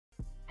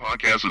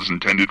Podcast is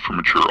intended for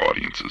mature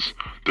audiences.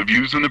 The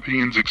views and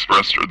opinions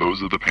expressed are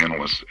those of the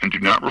panelists and do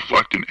not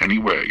reflect in any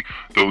way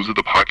those of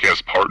the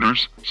podcast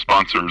partners,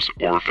 sponsors,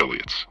 or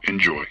affiliates.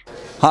 Enjoy.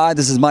 Hi,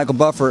 this is Michael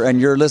Buffer, and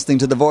you're listening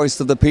to the Voice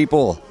of the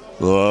People.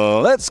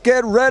 Let's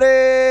get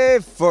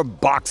ready for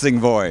Boxing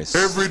Voice.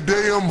 Every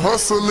day I'm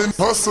hustling. Hey,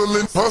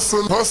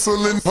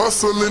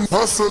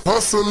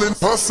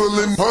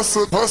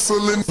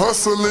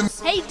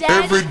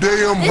 Dad. Every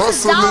day I'm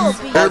This is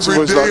hustling. Dollar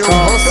Every day I'm No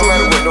matter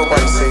hustling. what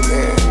nobody say,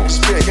 man.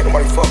 Spirit, can't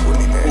nobody fuck with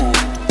me, man.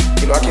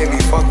 You know, I can't be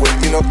fucked with,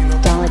 you know.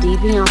 Dollar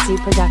D Beyonce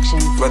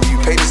Productions. Whether you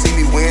pay to see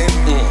me win,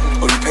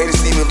 or you pay to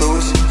see me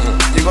lose,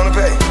 you're gonna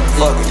pay.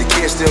 Fuck it, the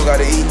kids still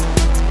gotta eat.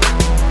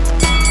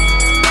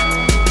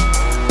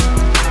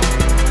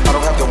 I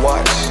don't have to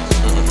watch,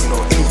 you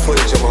know, any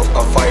footage of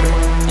a fighter.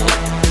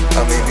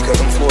 I mean, because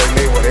I'm Floyd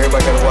Mayweather,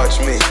 everybody gotta watch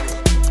me.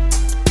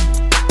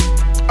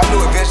 I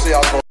knew eventually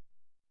I was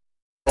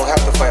gonna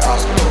have to fight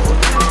Oscar.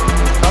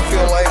 I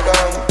feel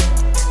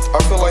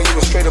like he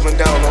was straight up and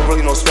down,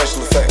 no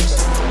special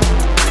effects.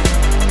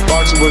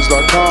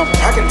 BoxingVoice.com.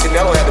 How can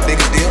Canelo have the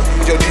biggest deal?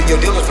 Your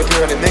deal is for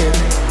 300 million,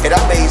 and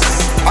I made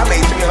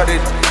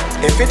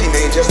 350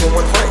 million just in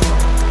one fight.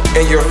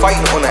 And you're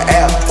fighting on the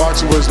app.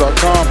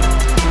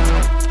 BoxingVoice.com.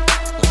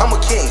 I'm a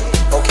king,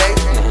 okay?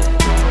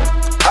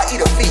 I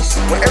eat a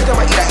feast. Every time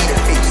I eat a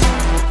feast.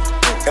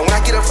 And when I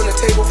get up from the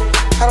table,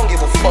 I don't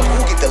give a fuck who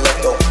get the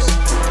leftovers.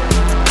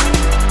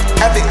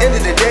 At the end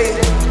of the day,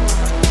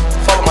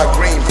 follow my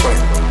green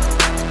print.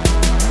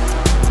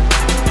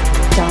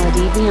 Dollar D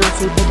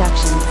Beyonce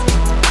Productions.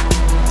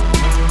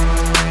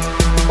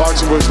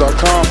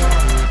 BoxingVoice.com.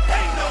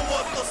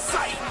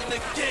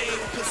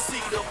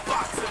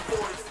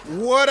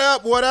 What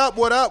up?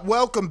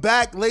 Welcome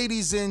back,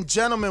 ladies and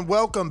gentlemen.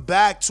 Welcome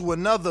back to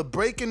another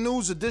breaking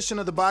news edition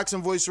of the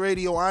Boxing Voice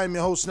Radio. I am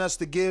your host,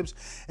 Nestor Gibbs,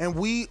 and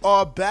we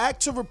are back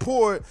to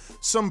report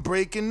some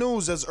breaking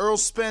news as Errol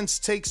Spence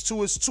takes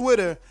to his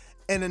Twitter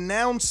and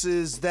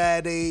announces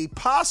that a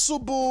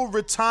possible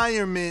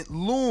retirement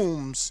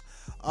looms.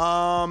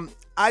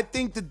 I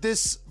think that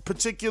this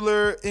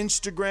particular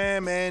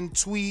Instagram and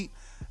tweet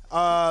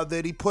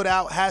that he put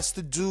out has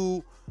to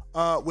do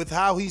with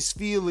how he's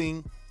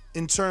feeling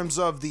in terms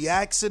of the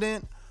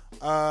accident.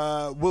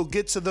 We'll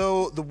get to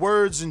the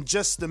words in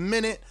just a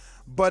minute.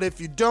 But if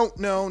you don't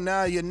know,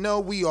 now you know.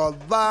 We are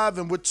live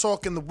and we're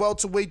talking the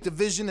welterweight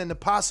division and the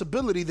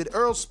possibility that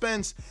Errol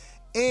Spence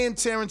and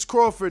Terence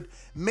Crawford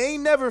may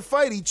never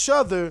fight each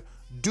other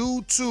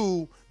due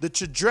to the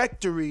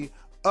trajectory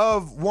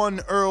of one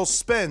Errol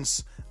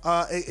Spence.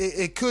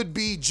 It could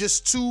be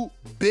just too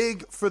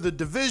big for the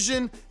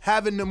division,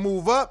 having to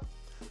move up,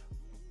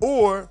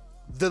 or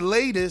the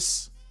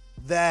latest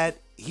that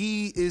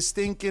he is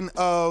thinking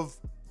of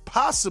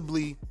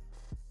possibly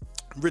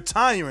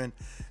retiring.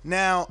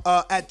 Now,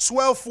 at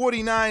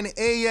 12:49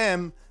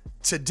 a.m.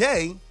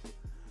 today,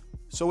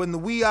 so in the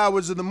wee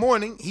hours of the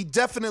morning, he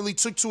definitely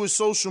took to his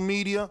social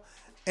media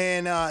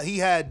and he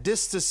had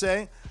this to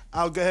say.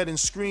 I'll go ahead and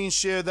screen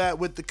share that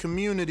with the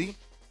community.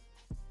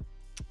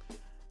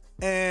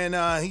 And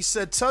he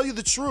said, "Tell you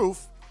the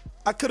truth,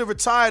 I could have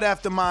retired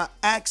after my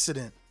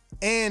accident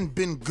and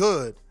been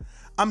good.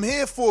 I'm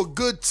here for a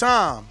good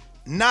time,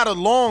 not a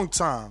long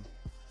time."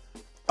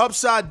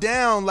 Upside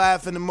down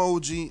laughing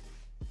emoji,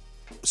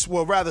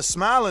 well, rather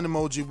smiling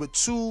emoji with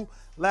two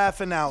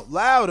laughing out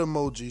loud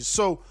emojis.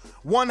 So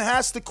one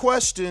has to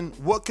question,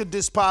 what could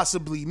this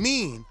possibly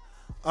mean?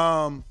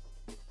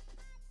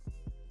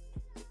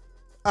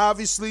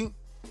 Obviously,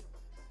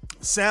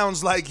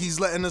 sounds like he's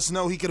letting us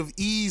know he could have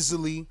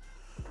easily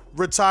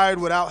retired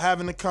without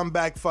having to come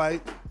back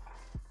fight.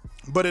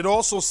 But it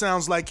also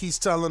sounds like he's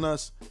telling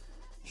us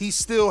he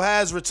still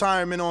has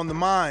retirement on the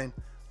mind,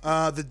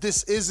 that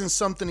this isn't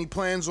something he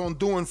plans on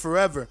doing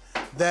forever,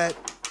 that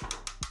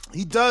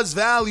he does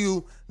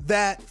value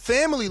that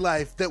family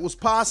life that was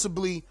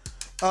possibly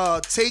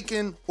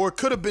taken or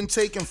could have been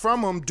taken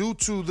from him due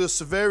to the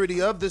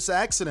severity of this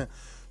accident.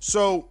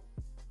 So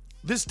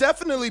this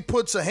definitely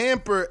puts a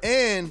hamper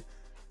and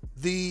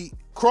the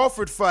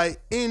Crawford fight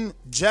in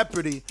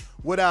jeopardy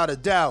without a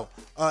doubt.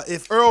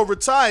 If Earl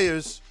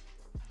retires,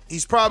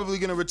 he's probably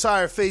going to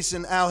retire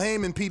facing Al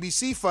Haymon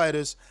PBC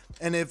fighters.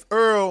 And if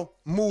Earl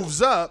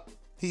moves up,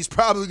 he's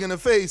probably going to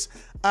face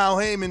Al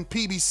Haymon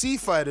PBC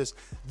fighters.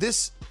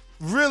 This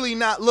really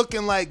not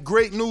looking like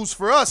great news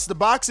for us, the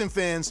boxing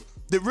fans,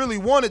 that really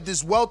wanted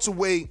this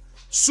welterweight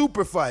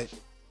super fight.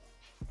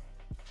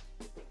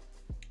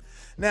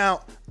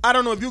 Now, I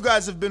don't know if you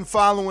guys have been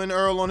following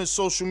Earl on his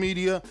social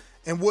media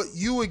and what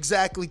you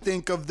exactly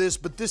think of this,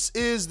 but this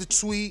is the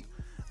tweet.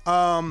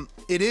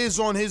 It is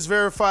on his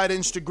verified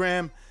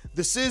Instagram.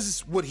 This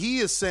is what he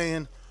is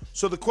saying.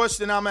 So the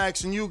question I'm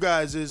asking you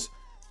guys is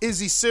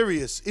he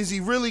serious? Is he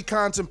really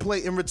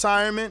contemplating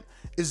retirement?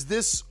 Is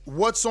this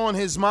what's on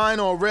his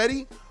mind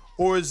already?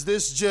 Or is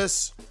this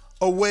just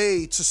a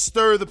way to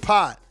stir the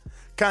pot?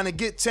 Kind of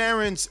get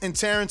Terence and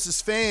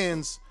Terence's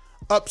fans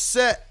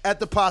upset at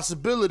the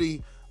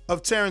possibility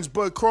of Terence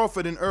Bud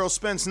Crawford and Errol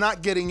Spence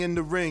not getting in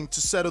the ring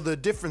to settle their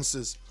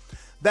differences.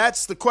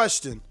 That's the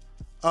question.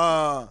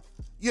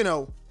 You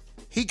know,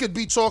 he could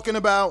be talking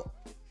about,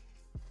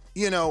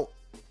 you know,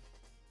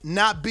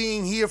 not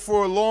being here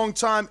for a long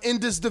time in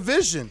this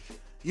division.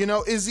 You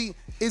know, is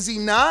he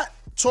not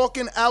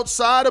talking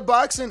outside of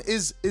boxing?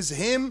 Is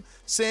him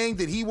saying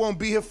that he won't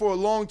be here for a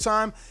long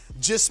time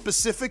just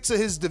specific to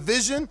his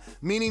division,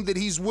 meaning that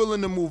he's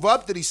willing to move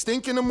up, that he's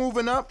thinking of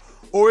moving up?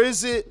 Or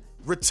is it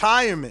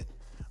retirement?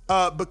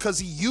 Because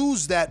he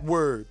used that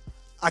word.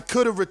 I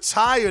could have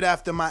retired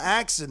after my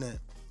accident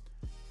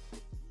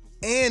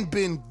and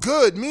been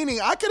good,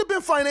 meaning I could have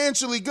been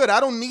financially good. I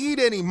don't need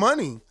any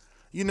money.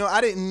 You know,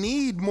 I didn't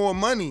need more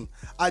money.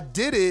 I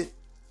did it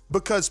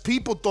because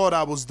people thought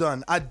I was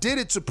done. I did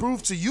it to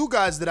prove to you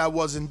guys that I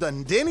wasn't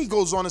done. Then he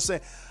goes on to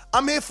say,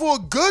 I'm here for a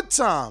good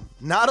time,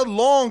 not a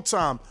long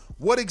time.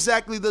 What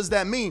exactly does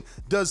that mean?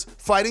 Does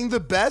fighting the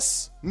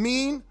best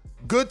mean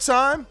good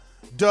time?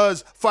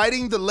 Does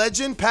fighting the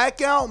legend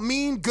Pacquiao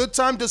mean good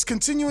time? Does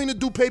continuing to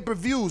do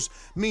pay-per-views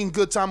mean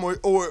good time?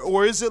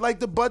 Or is it like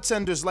the butt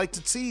tenders like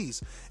to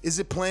tease? Is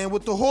it playing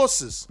with the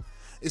horses?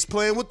 Is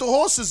playing with the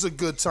horses a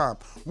good time?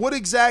 What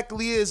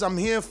exactly is I'm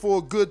here for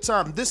a good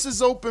time? This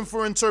is open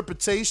for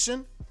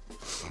interpretation.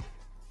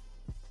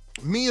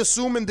 Me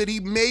assuming that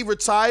he may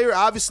retire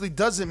obviously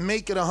doesn't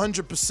make it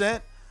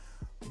 100%,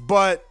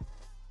 but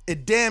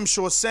it damn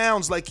sure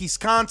sounds like he's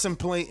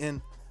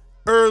contemplating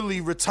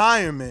early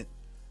retirement.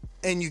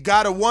 And you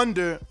gotta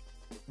wonder,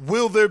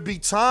 will there be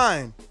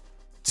time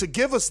to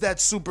give us that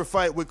super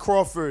fight with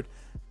Crawford?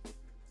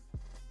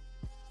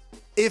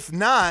 If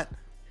not,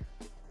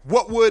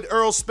 what would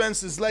Errol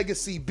Spence's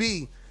legacy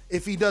be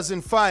if he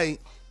doesn't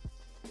fight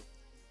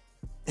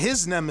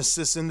his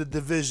nemesis in the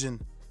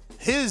division?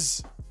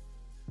 His,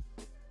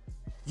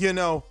 you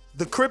know,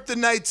 the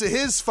kryptonite to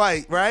his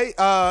fight, right?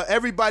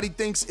 Everybody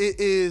thinks it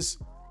is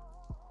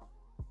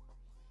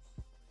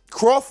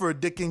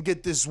Crawford that can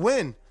get this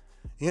win.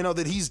 You know,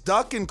 that he's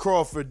ducking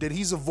Crawford, that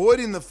he's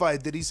avoiding the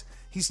fight, that he's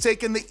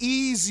taking the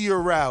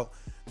easier route,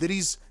 that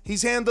he's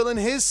handling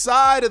his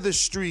side of the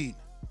street.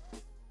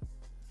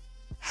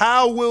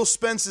 How will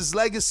Spence's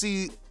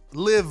legacy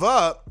live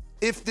up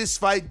if this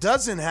fight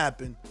doesn't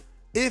happen?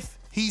 If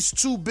he's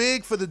too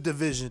big for the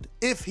division?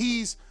 If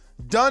he's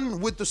done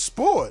with the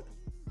sport?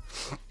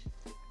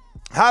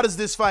 How does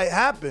this fight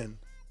happen?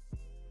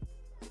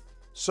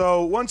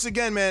 So, once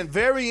again, man,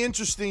 very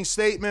interesting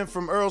statement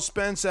from Errol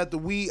Spence at the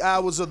wee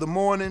hours of the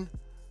morning,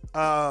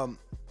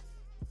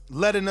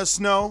 letting us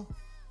know,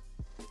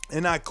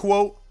 and I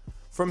quote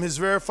from his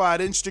verified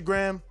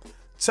Instagram,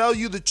 "Tell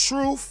you the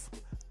truth,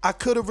 I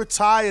could have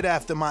retired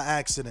after my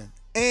accident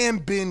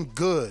and been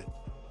good.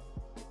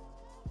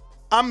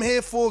 I'm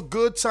here for a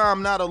good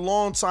time, not a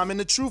long time." And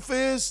the truth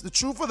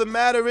of the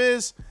matter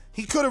is,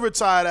 he could have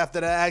retired after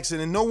that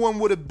accident. No one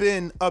would have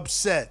been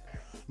upset.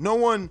 No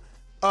one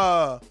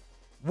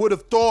would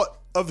have thought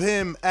of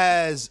him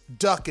as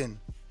ducking,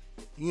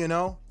 you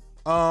know?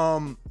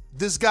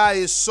 This guy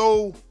is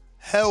so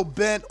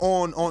hell-bent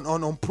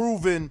on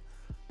proving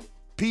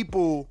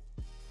people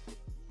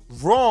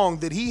wrong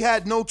that he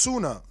had no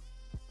tune-up.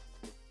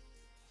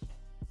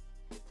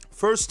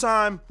 First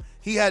time,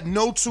 he had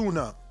no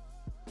tune-up.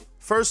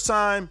 First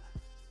time,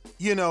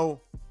 you know,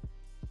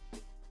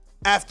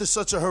 after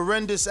such a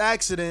horrendous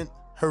accident,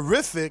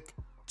 horrific,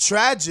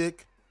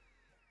 tragic,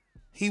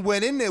 he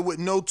went in there with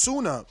no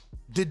tune-up.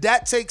 Did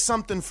that take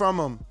something from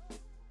him?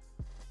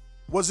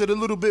 Was it a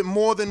little bit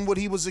more than what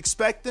he was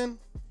expecting?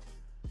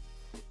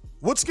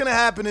 What's going to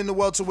happen in the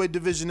welterweight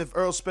division if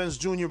Errol Spence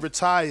Jr.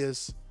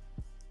 retires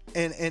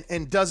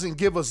and doesn't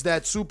give us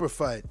that super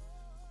fight?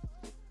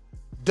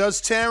 Does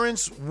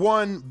Terrence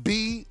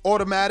 1B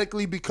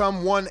automatically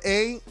become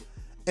 1A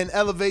and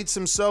elevates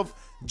himself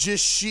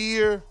just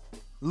sheerly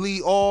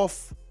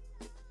off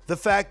the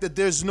fact that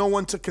there's no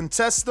one to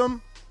contest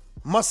him?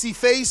 Must he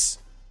face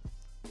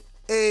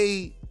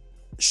a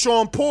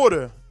Sean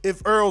Porter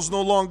if Earl's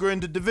no longer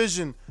in the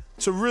division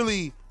to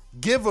really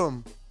give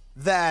him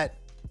that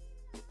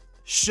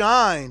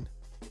shine,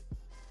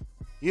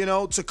 you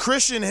know, to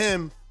christen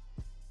him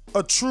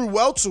a true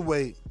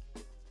welterweight?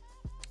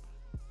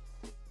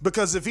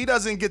 Because if he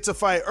doesn't get to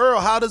fight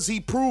Earl, how does he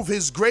prove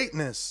his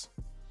greatness?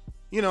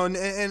 You know,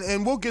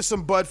 and we'll get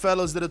some bud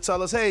fellas that'll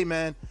tell us, hey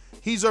man,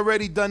 he's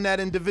already done that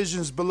in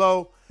divisions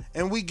below,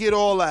 and we get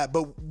all that.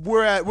 But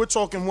we're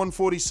talking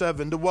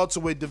 147, the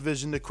welterweight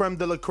division, the creme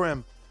de la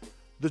creme,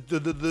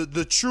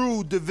 the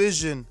true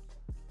division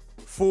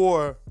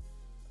for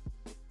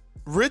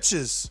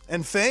riches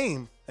and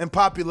fame and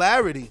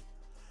popularity.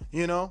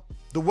 You know,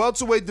 the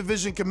welterweight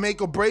division can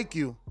make or break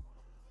you.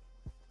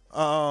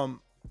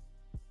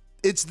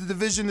 It's the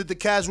division that the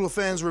casual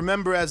fans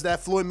remember as that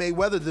Floyd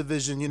Mayweather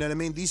division. You know what I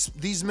mean?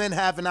 These men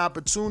have an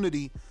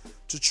opportunity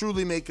to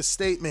truly make a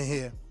statement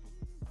here.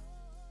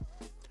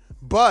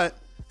 But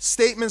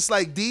statements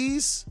like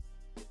these,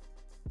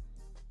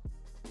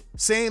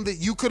 saying that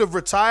you could have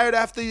retired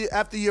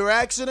after your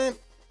accident,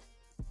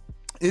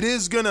 it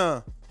is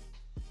gonna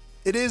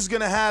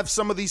have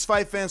some of these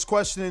fight fans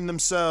questioning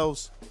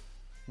themselves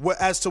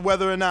as to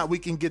whether or not we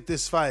can get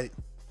this fight.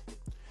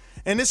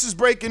 And this is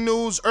breaking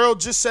news. Earl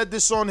just said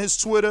this on his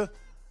Twitter,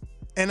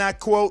 and I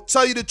quote,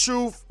 "Tell you the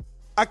truth,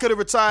 I could have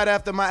retired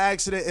after my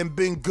accident and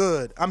been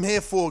good. I'm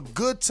here for a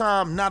good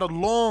time, not a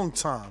long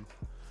time.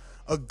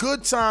 A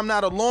good time,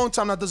 not a long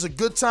time." Now, does a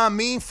good time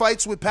mean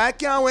fights with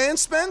Pacquiao and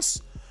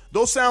Spence?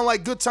 Those sound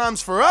like good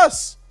times for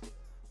us.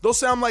 Those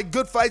sound like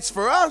good fights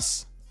for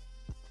us.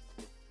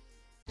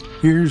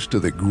 Here's to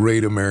the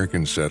great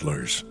American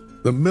settlers,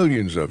 the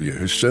millions of you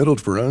who settled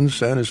for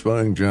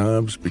unsatisfying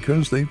jobs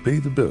because they pay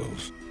the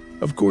bills.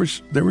 Of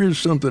course, there is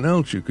something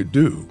else you could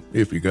do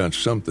if you got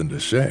something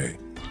to say.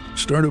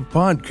 Start a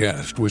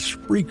podcast with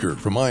Spreaker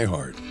from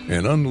iHeart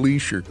and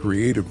unleash your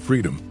creative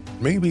freedom.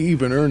 Maybe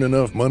even earn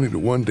enough money to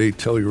one day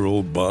tell your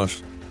old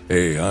boss,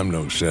 "Hey, I'm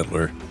no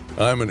settler.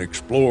 I'm an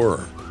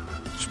explorer."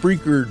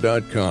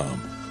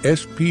 Spreaker.com.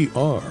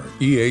 Spreaker.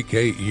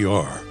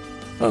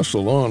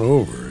 Hustle on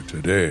over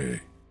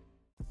today.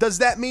 Does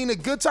that mean a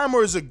good time,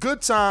 or is a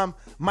good time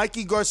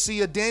Mikey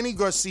Garcia, Danny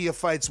Garcia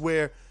fights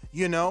where,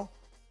 you know,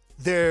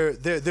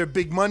 they're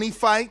big money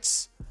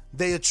fights,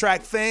 they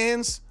attract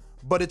fans,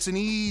 but it's an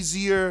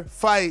easier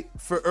fight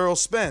for Earl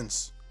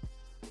Spence?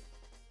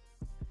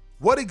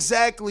 What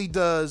exactly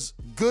does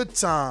good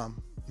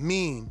time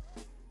mean?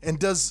 And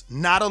does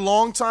not a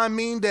long time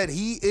mean that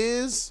he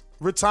is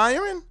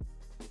retiring?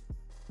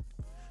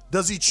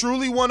 Does he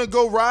truly want to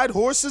go ride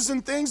horses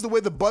and things the way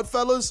the Bud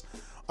fellas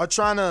are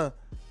trying to,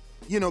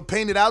 you know,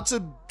 paint it out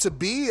to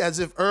be, as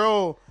if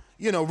Earl,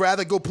 you know,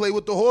 rather go play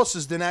with the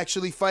horses than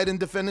actually fight and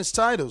defend his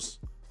titles?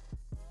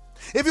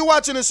 If you're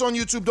watching this on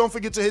YouTube, don't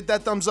forget to hit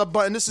that thumbs up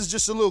button. This is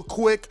just a little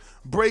quick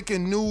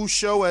breaking news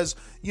show, as,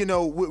 you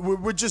know,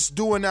 we're just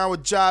doing our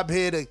job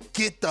here to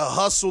get the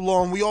hustle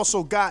on. We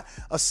also got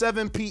a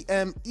 7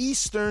 p.m.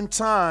 Eastern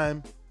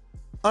time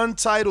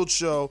Untitled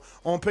show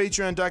on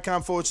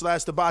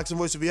patreon.com/The Boxing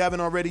Voice. If you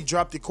haven't already,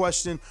 dropped your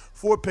question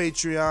for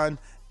Patreon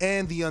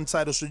and the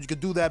Untitled show. You can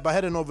do that by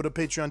heading over to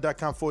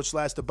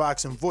patreon.com/The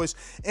Boxing Voice.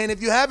 And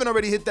if you haven't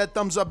already hit that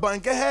thumbs up button,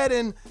 go ahead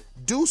and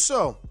do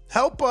so.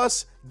 Help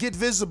us get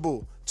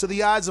visible to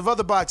the eyes of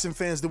other boxing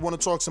fans that want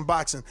to talk some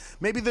boxing.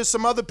 Maybe there's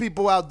some other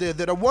people out there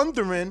that are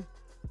wondering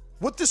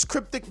what this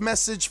cryptic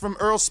message from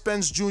Earl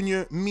Spence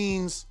Jr.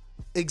 means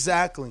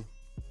exactly.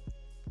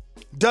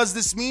 Does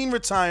this mean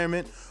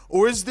retirement,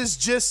 or is this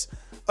just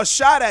a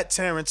shot at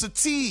Terrence, a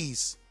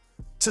tease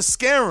to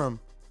scare him,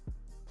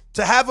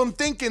 to have him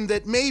thinking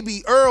that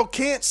maybe Earl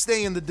can't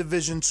stay in the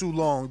division too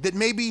long, that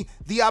maybe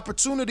the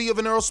opportunity of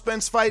an Earl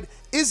Spence fight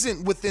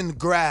isn't within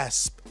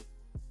grasp?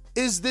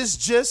 Is this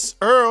just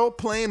Earl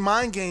playing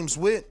mind games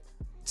with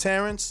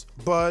Terrence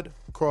Bud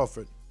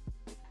Crawford?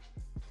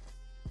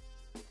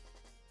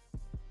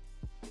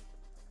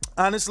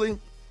 Honestly,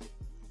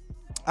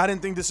 I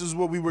didn't think this is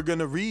what we were going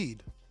to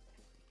read.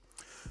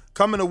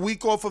 Coming a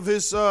week off of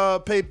his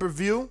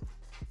pay-per-view,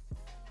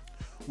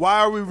 why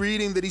are we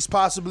reading that he's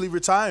possibly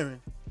retiring?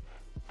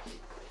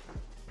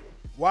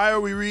 Why are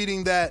we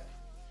reading that?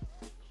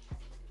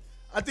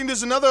 I think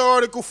there's another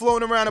article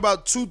floating around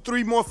about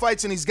 2-3 more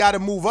fights, and he's got to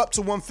move up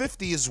to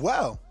 150 as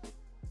well.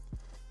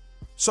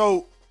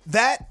 So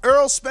that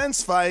Earl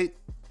Spence fight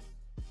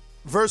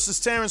versus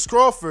Terrence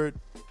Crawford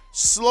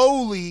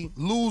slowly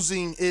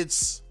losing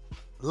its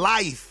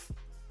life.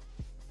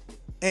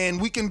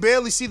 And we can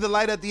barely see the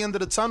light at the end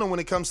of the tunnel when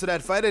it comes to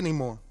that fight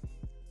anymore.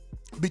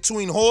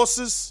 Between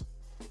horses,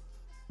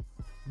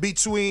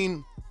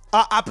 between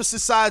opposite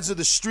sides of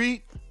the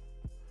street,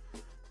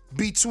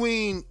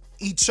 between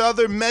each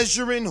other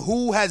measuring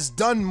who has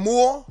done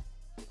more,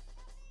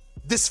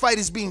 this fight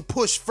is being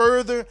pushed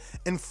further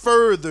and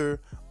further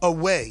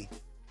away.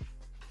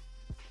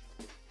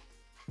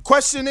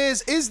 Question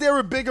is there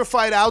a bigger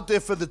fight out there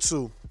for the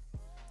two?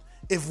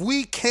 If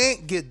we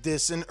can't get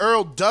this and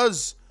Earl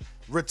does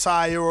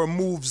retire or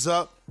moves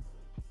up,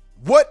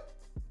 what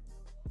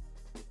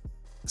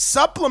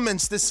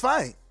supplements this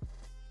fight?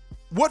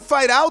 What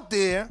fight out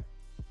there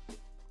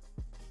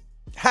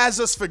has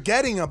us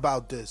forgetting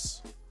about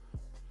this?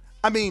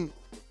 I mean,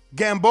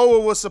 Gamboa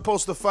was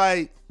supposed to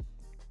fight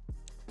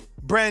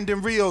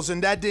Brandon Rios,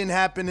 and that didn't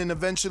happen, and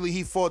eventually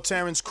he fought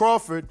Terrence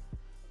Crawford.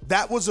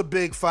 That was a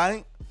big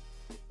fight.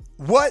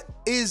 What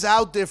is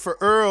out there for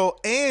Earl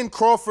and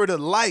Crawford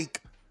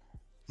alike,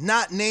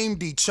 not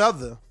named each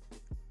other?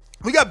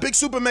 We got Big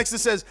Super Mex that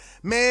says,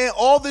 man,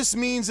 all this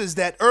means is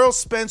that Earl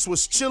Spence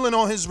was chilling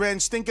on his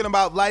ranch, thinking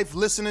about life,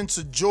 listening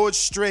to George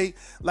Strait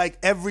like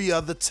every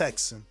other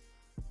Texan.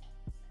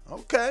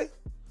 Okay.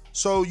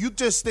 So you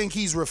just think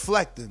he's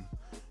reflecting.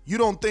 You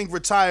don't think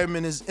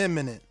retirement is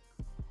imminent.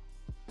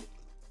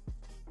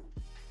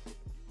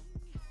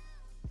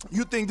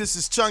 You think this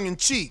is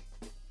tongue-in-cheek.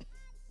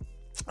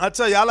 I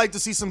tell you, I like to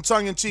see some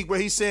tongue-in-cheek where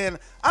he's saying,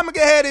 I'm going to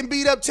go ahead and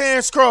beat up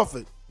Terrence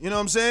Crawford. You know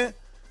what I'm saying?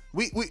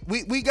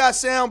 We got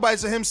sound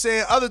bites of him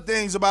saying other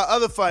things about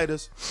other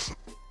fighters.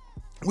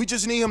 We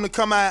just need him to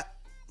come at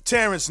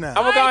Terrence now.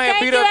 I'm gonna go ahead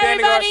and beat up Danny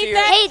Garcia.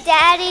 Hey,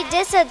 Daddy,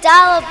 this $1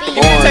 bill.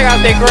 You can take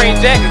out that green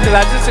jacket because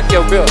I just took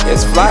your bill.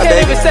 It's fly, you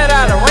can't baby. even set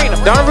out an arena.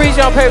 The only reason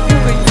you don't pay per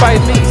view because you fight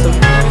me. So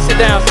you sit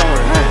down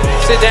somewhere.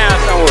 Sit down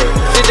somewhere.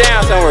 Sit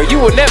down somewhere. You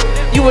will never.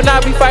 You will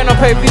not be fighting on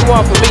pay-per-view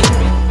one for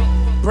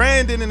me.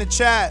 Brandon in the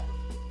chat.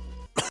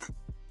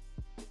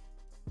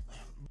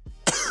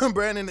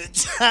 Brandon in the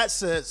chat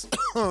says,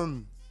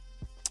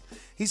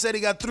 he said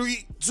he got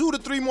 2 to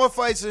 3 more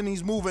fights and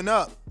he's moving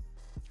up.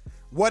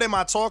 What am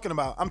I talking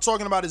about? I'm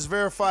talking about his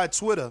verified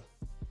Twitter.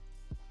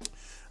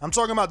 I'm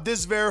talking about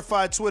this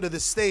verified Twitter that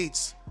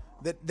states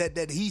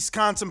that he's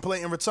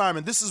contemplating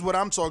retirement. This is what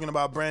I'm talking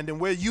about, Brandon.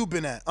 Where you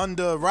been at?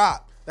 Under a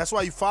rock. That's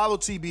why you follow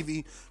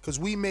TBV, because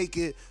we make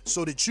it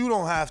so that you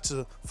don't have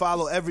to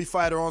follow every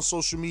fighter on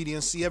social media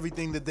and see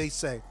everything that they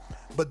say.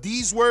 But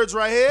these words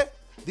right here,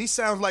 these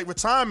sound like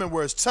retirement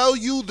words. Tell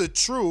you the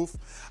truth,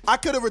 I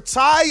could have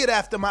retired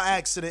after my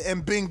accident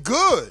and been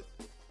good.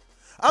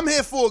 I'm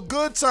here for a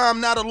good time,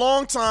 not a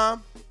long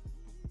time.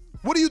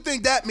 What do you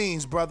think that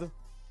means, brother?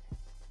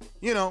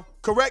 You know,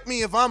 correct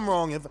me if I'm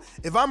wrong.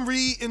 If I'm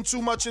reading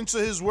too much into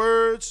his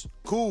words,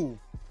 cool.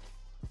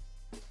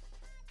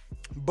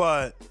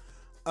 But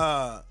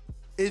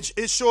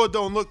it sure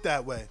don't look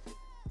that way.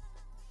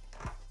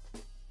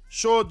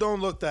 Sure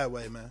don't look that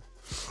way, man.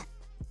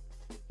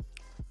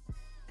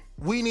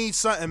 We need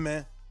something,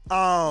 man.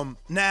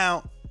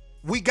 Now,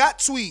 we got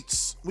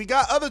tweets. We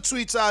got other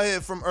tweets out here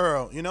from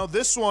Earl. You know,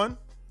 this one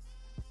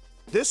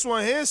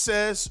here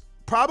says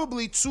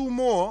probably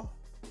 2,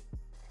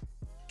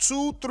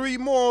 3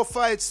 more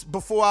fights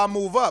before I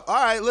move up. All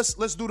right,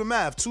 let's do the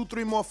math. 2,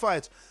 3 more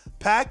fights.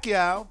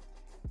 Pacquiao,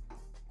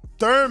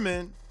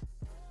 Thurman.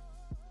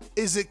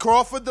 Is it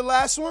Crawford the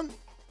last one?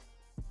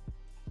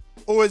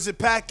 Or is it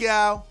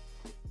Pacquiao,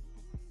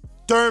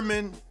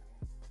 Thurman,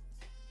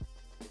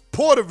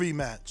 Porter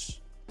rematch?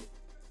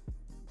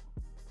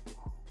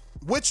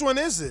 Which one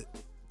is it?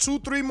 2,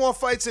 3 more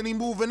fights and he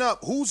moving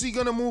up. Who's he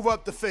gonna move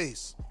up to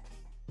face?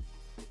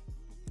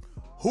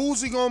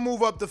 Who's he gonna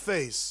move up to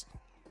face?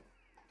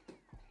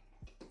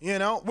 You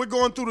know, we're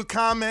going through the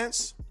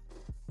comments.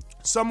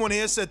 Someone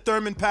here said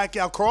Thurman,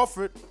 Pacquiao,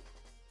 Crawford.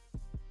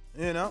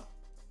 You know,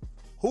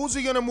 who's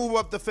he gonna move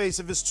up to face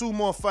if it's 2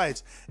 more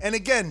fights? And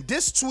again,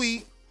 this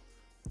tweet,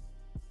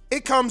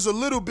 it comes a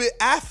little bit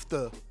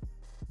after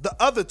the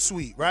other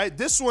tweet, right?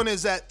 This one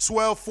is at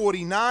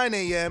 12:49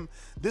 a.m.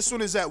 This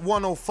one is at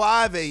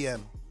 1:05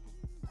 a.m.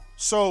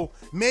 So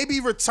maybe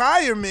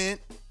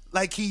retirement,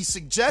 like he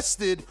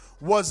suggested,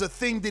 was a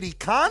thing that he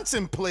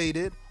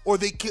contemplated or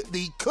he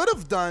could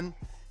have done,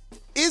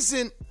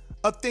 isn't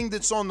a thing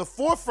that's on the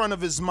forefront of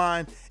his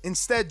mind.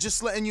 Instead,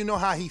 just letting you know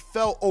how he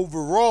felt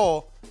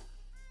overall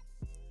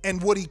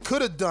and what he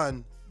could have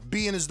done,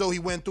 being as though he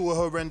went through a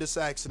horrendous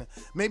accident.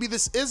 Maybe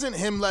this isn't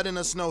him letting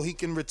us know he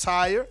can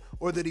retire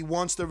or that he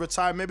wants to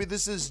retire. Maybe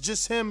this is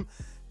just him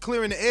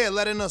clearing the air,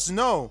 letting us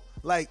know,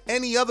 like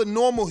any other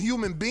normal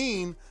human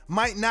being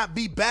might not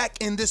be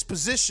back in this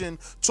position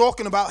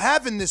talking about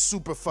having this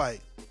super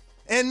fight.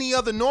 Any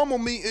other normal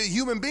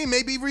human being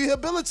may be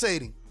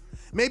rehabilitating,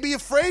 may be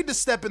afraid to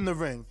step in the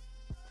ring.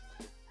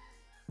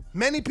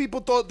 Many people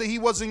thought that he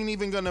wasn't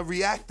even going to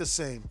react the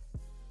same.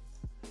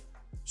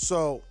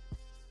 So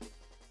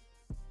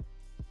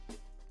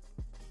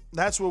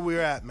that's where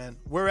we're at, man.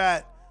 We're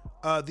at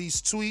these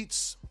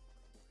tweets.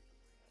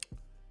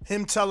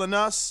 Him telling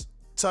us,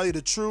 tell you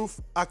the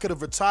truth, I could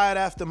have retired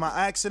after my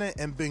accident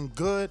and been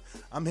good.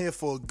 I'm here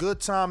for a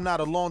good time, not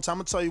a long time. I'm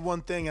going to tell you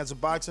one thing. As a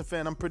boxing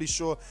fan, I'm pretty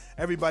sure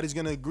everybody's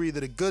going to agree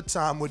that a good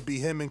time would be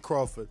him and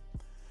Crawford.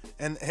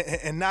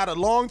 And not a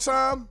long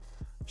time?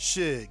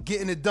 Shit,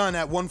 getting it done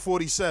at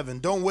 147.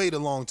 Don't wait a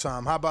long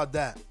time. How about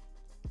that?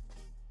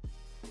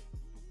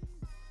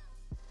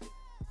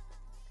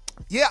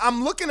 Yeah,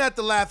 I'm looking at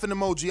the laughing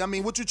emoji. I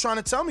mean, what you trying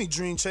to tell me,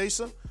 Dream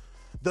Chaser?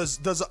 Does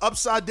an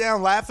upside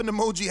down laughing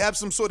emoji have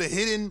some sort of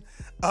hidden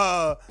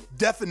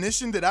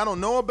definition that I don't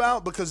know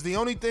about? Because the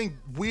only thing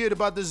weird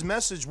about this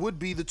message would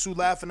be the 2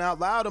 laughing out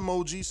loud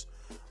emojis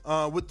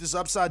with this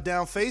upside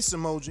down face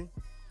emoji.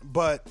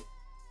 But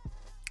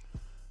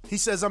he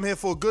says, I'm here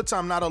for a good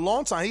time, not a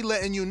long time. He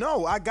letting you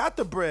know, I got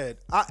the bread.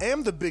 I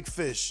am the big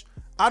fish.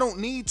 I don't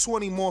need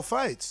 20 more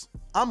fights.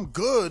 I'm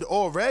good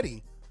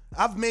already.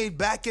 I've made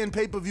back-end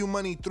pay-per-view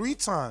money 3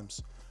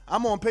 times.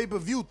 I'm on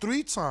pay-per-view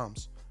 3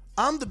 times.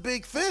 I'm the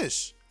big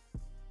fish.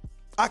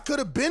 I could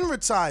have been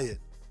retired.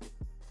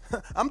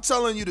 I'm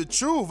telling you the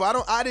truth.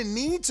 I didn't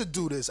need to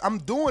do this. I'm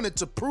doing it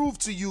to prove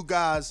to you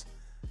guys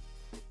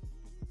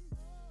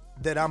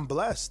that I'm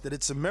blessed, that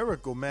it's a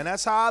miracle, man.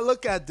 That's how I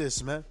look at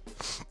this, man.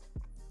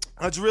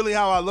 That's really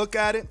how I look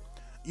at it.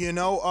 You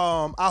know,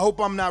 I hope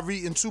I'm not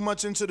reading too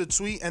much into the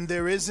tweet and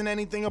there isn't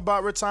anything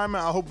about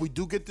retirement. I hope we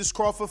do get this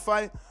Crawford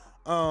fight.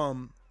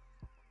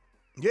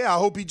 Yeah, I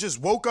hope he just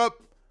woke up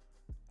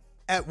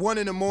at 1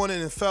 a.m.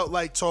 and felt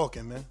like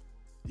talking, man.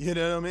 You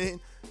know what I mean?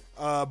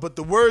 But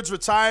the words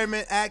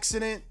retirement,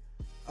 accident,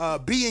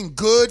 being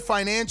good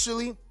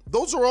financially,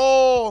 those are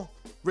all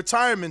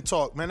retirement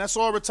talk, man. That's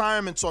all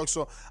retirement talk.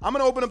 So I'm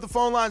going to open up the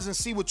phone lines and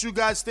see what you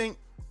guys think.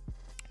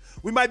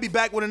 We might be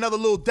back with another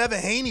little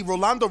Devin Haney,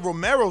 Rolando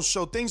Romero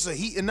show. Things are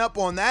heating up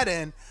on that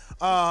end.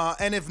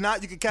 And if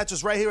not, you can catch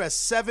us right here at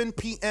 7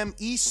 p.m.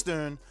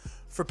 Eastern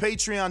for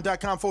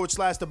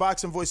patreon.com/The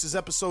Boxing Voices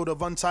episode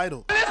of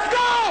Untitled. Let's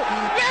go!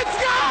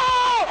 Let's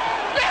go!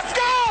 Let's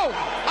go!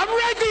 I'm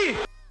ready!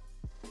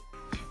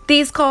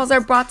 These calls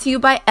are brought to you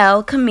by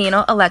El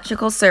Camino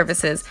Electrical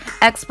Services,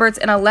 experts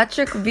in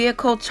electric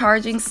vehicle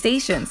charging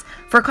stations.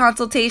 For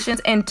consultations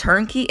and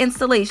turnkey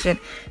installation,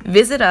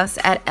 visit us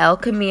at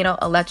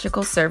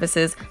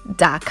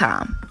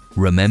elcaminoelectricalservices.com.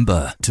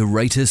 Remember to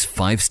rate us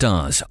 5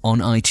 stars on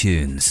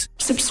iTunes.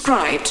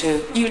 Subscribe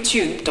to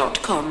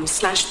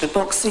youtube.com/The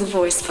Boxing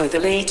Voice for the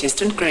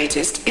latest and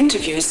greatest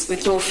interviews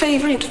with your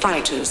favorite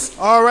fighters.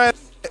 All right.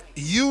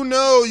 You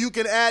know you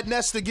can add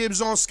Nesta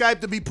Gibbs on Skype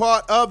to be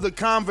part of the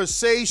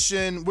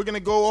conversation. We're going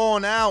to go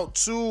on out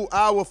to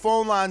our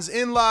phone lines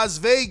in Las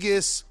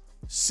Vegas.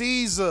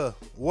 Caesar,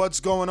 what's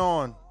going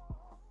on?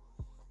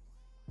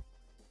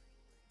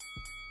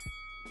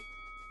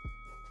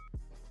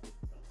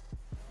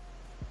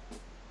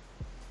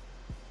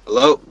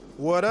 Hello.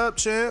 What up,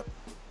 champ?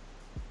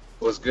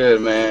 What's good,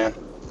 man?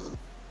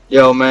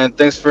 Yo, man,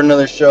 thanks for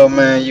another show,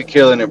 man. You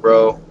killing it,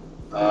 bro.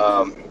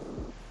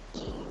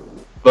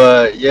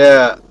 But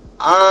yeah,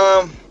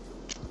 I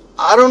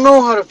don't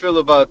know how to feel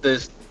about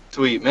this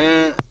tweet,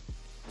 man.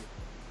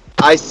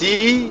 I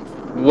see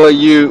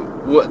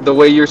the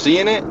way you're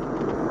seeing it,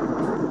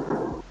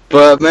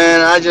 but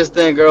man, I just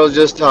think girls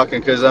just talking.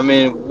 Cause I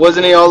mean,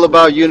 wasn't he all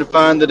about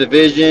unifying the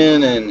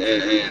division and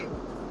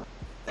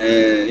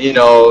you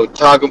know,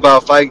 talking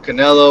about fighting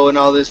Canelo and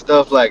all this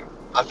stuff? Like,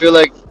 I feel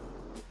like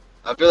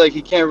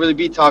he can't really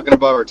be talking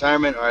about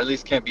retirement, or at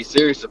least can't be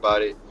serious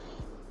about it,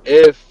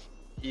 if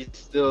he's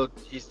still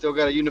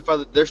got to unify.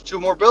 There's 2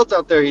 more belts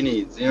out there he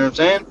needs. You know what I'm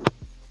saying?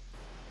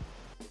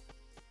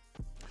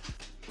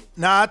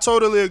 Nah, I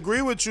totally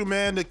agree with you,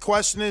 man. The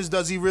question is,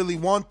 does he really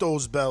want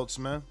those belts,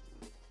 man?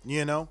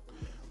 You know?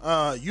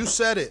 You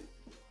said it.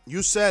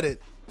 You said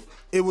it.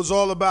 It was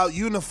all about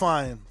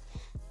unifying.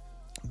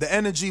 The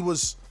energy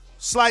was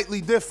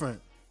slightly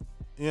different,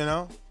 you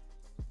know?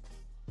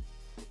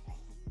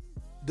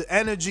 The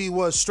energy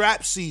was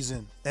strap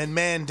season and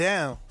man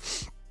down.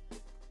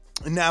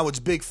 And now it's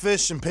big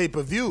fish and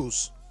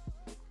pay-per-views.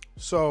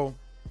 So,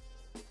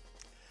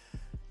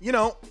 you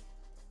know,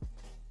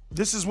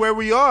 this is where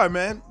we are,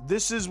 man.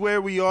 This is where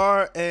we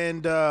are,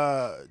 and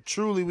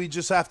truly we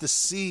just have to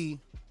see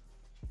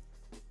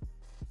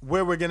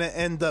where we're going to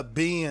end up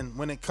being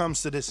when it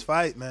comes to this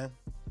fight, man.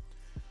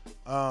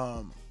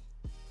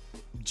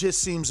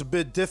 Just seems a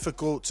bit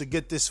difficult to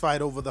get this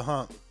fight over the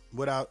hump,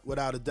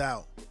 without a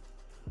doubt,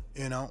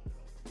 you know.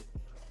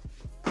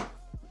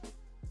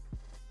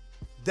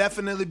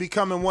 Definitely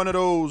becoming one of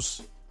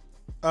those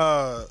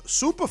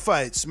super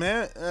fights,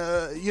 man.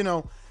 You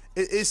know,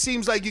 it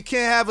seems like you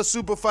can't have a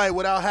super fight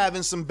without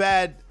having some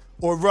bad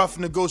or rough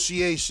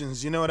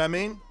negotiations. You know what I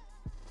mean?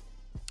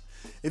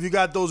 If you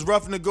got those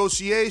rough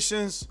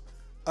negotiations,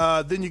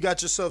 then you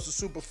got yourself a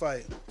super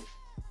fight.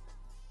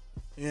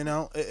 You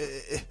know,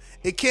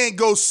 it can't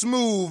go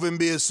smooth and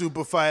be a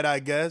super fight, I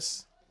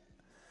guess.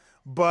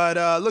 But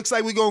looks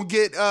like we're going to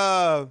get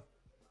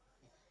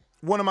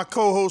one of my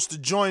co-hosts to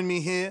join me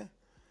here.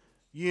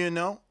 You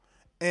know,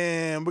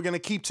 and we're going to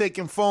keep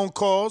taking phone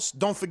calls.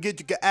 Don't forget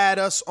you can add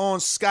us on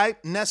Skype,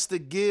 Nesta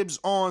Gibbs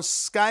on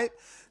Skype,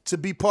 to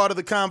be part of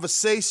the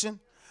conversation.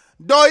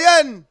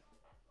 Doyen,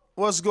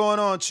 what's going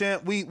on,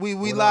 champ? We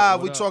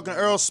live. We talking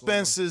Earl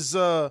Spence's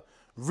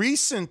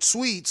recent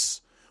tweets,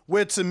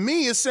 where to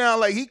me it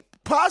sounded like he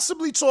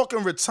possibly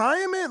talking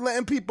retirement,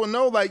 letting people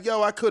know like,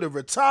 yo, I could have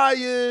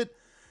retired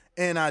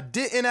and I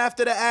didn't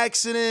after the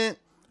accident.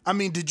 I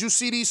mean, did you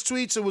see these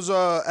tweets? It was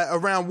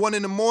around 1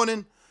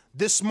 a.m.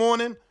 this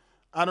morning.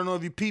 I don't know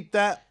if you peeped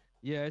that.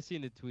 Yeah, I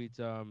seen the tweets.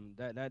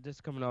 That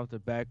just coming off the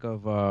back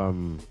of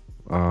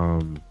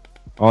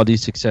all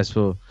these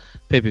successful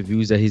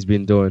pay-per-views that he's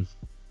been doing,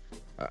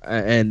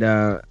 and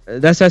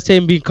that's that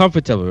same being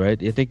comfortable,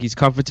 right? I think he's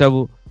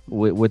comfortable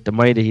with the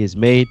money that he has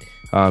made.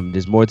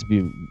 There's more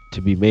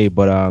to be made,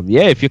 but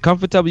yeah, if you're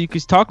comfortable, you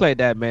can talk like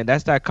that, man.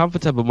 That's that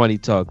comfortable money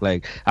talk.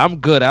 Like, I'm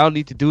good. I don't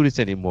need to do this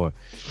anymore.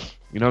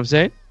 You know what I'm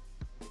saying?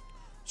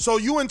 So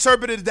you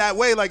interpreted it that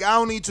way, like I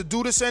don't need to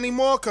do this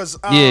anymore, cause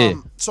yeah.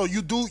 So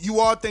you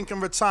are thinking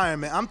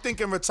retirement. I'm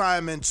thinking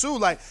retirement too,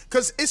 like,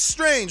 cause it's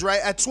strange,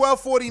 right? At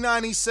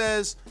 12:49, he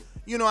says,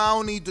 you know, I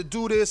don't need to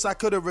do this. I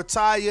could have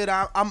retired.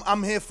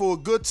 I'm here for a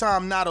good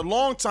time, not a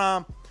long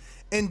time.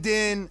 And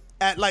then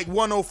at like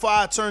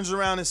 1:05, turns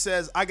around and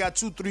says, I got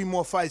 2-3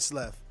 more fights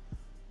left.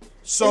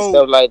 So and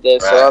stuff like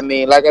that. So I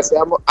mean, like I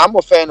said, I'm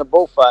a fan of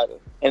both fighters,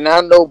 and I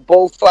know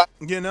both fighters.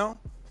 You know.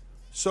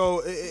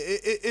 So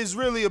it's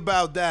really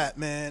about that,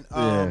 man.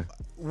 Yeah.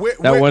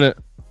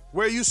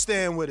 Where you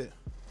stand with it?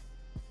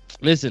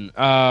 Listen,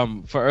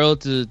 for Earl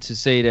to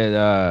say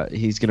that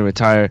he's gonna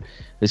retire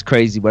is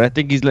crazy, but I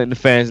think he's letting the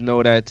fans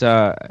know that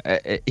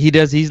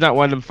he's not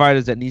one of them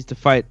fighters that needs to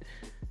fight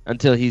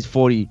until he's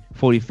 40,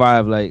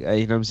 45. Like, you know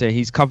what I'm saying?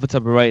 He's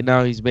comfortable right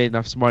now. He's made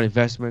enough smart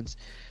investments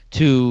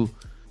to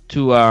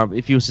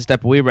if he was to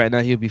step away right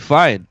now, he'll be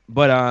fine.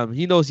 But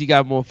he knows he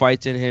got more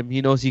fights in him.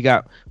 He knows he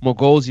got more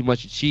goals he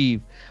must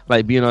achieve,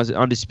 like being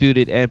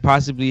undisputed and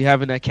possibly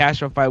having that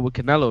cash-out fight with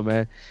Canelo,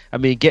 man. I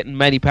mean, getting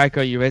Manny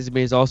Pacquiao on your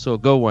resume is also a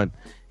good one.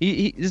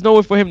 There's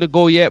nowhere for him to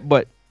go yet,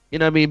 but you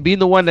know what I mean, being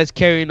the one that's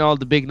carrying all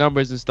the big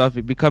numbers and stuff,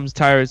 it becomes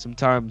tiring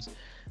sometimes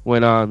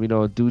when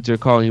dudes are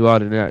calling you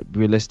out and not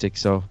realistic.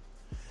 So,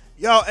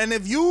 yo, and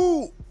if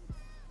you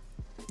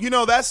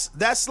know,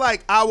 that's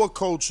like our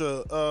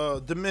culture,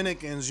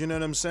 Dominicans. You know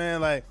what I'm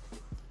saying? Like,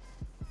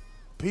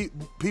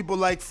 people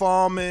like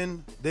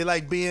farming. They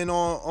like being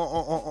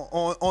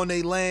on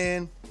their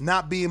land,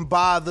 not being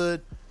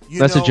bothered.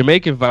 That's a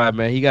Jamaican vibe,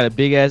 man. He got a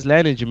big ass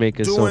land in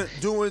Jamaica.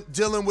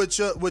 Dealing with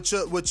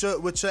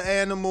your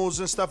animals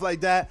and stuff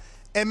like that.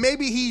 And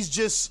maybe he's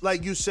just,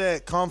 like you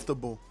said,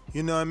 comfortable.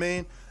 You know what I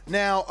mean?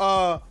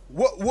 Now,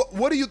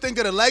 what do you think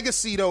of the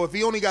legacy though? If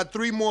he only got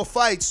 3 more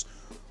fights,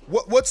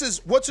 what's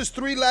his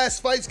 3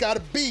 last fights got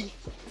to be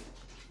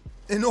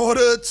in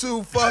order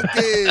to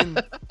fucking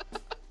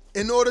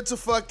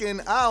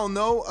I don't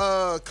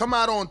know, come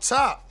out on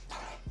top?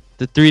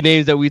 The 3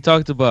 names that we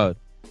talked about: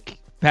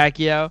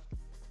 Pacquiao,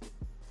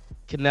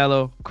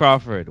 Canelo,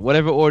 Crawford.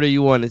 Whatever order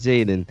you want to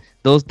say it in,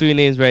 those 3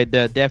 names right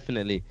there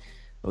definitely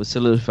will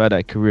solidify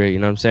that career. You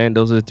know what I'm saying?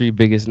 Those are the 3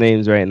 biggest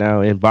names right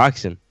now in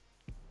boxing.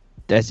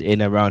 That's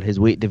in around his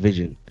weight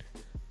division.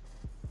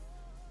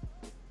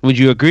 Would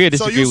you agree or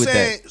disagree with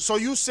that? So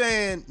you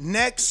saying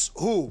next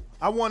who?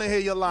 I want to hear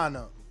your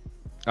lineup.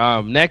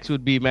 Next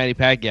would be Manny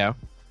Pacquiao.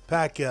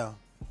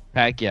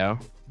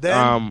 Pacquiao.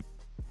 Then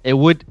it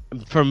would,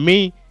 for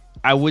me,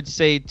 I would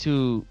say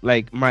to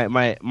like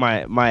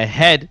my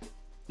head,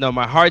 no,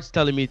 my heart's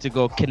telling me to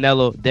go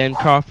Canelo then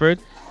Crawford,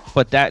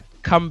 but that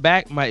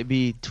comeback might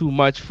be too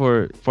much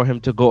for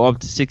him to go up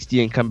to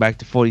 60 and come back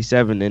to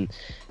 47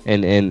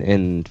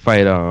 and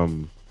fight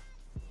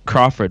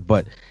Crawford,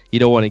 but you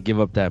don't want to give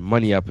up that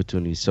money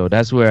opportunity. So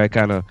that's where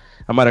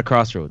I'm at a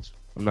crossroads.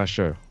 I'm not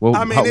sure.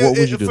 What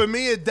would you do? For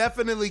me, it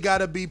definitely got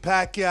to be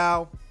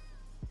Pacquiao,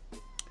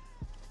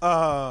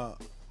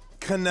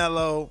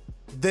 Canelo.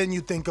 Then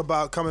you think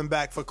about coming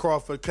back for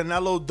Crawford.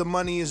 Canelo, the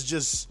money is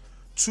just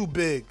too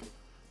big,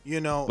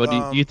 you know. But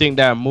do you think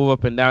that move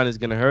up and down is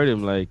gonna hurt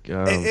him? Like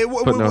it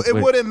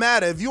wouldn't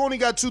matter if you only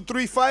got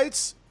 2-3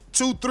 fights.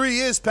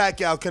 2-3 is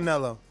Pacquiao,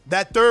 Canelo.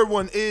 That third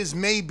one is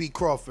maybe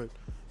Crawford.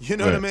 You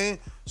know what I mean?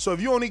 So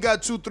if you only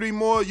got 2-3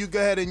 more, you go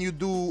ahead and you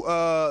do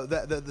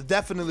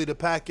definitely the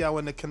Pacquiao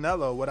and the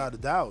Canelo without a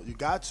doubt. You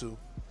got to.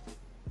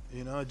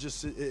 You know,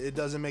 it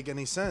doesn't make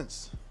any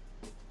sense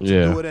to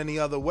do it any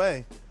other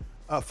way,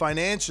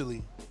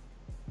 financially.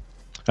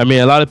 I mean,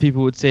 a lot of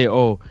people would say,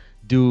 "Oh,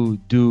 do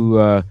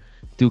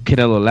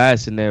Canelo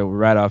last and then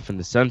right off in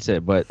the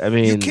sunset." But I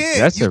mean, you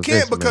can't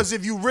risk, because man.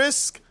 if you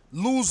risk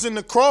losing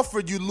the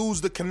Crawford, you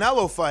lose the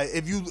Canelo fight.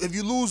 If you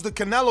lose the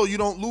Canelo, you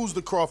don't lose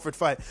the Crawford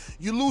fight.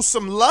 You lose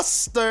some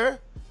luster.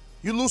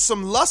 You lose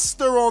some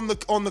luster on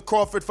the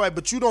Crawford fight,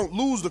 but you don't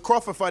lose the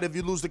Crawford fight if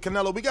you lose the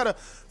Canelo. We got a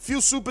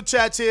few super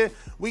chats here.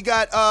 We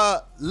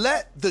got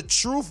let the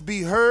truth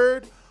be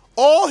heard.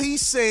 All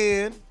he's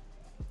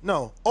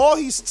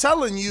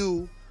telling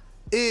you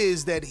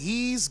is that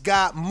he's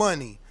got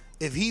money.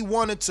 If he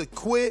wanted to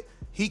quit,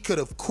 he could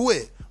have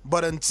quit.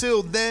 But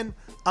until then,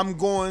 I'm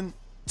going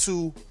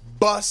to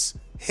bust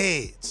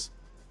heads.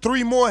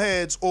 3 more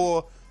heads,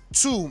 or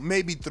 2,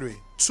 maybe 3.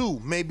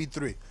 2, maybe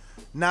 3.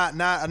 Not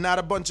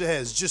a bunch of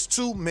heads. Just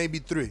 2, maybe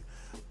 3. We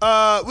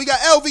got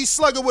LV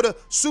Slugger with a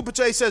super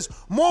chat. He says,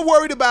 more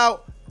worried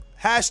about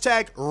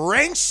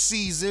 #wrench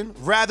season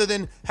rather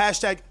than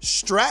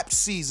 #strap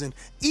season.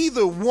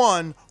 Either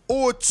 1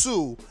 or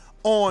 2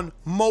 on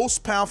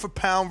most pound for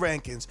pound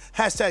rankings.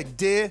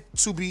 #dare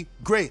to be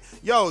great.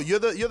 Yo, you're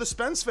the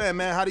Spence fan,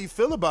 man. How do you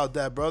feel about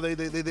that, bro?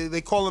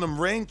 They calling them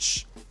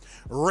wrench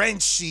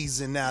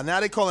season now. Now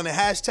they calling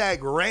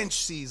it #wrench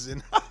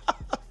season.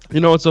 You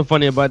know what's so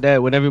funny about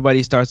that? When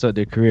everybody starts out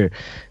their career,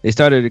 they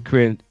started their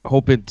career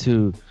hoping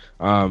to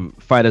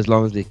fight as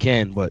long as they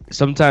can. But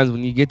sometimes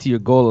when you get to your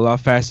goal a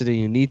lot faster than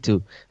you need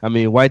to, I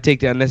mean, why take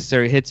the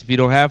unnecessary hits if you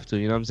don't have to?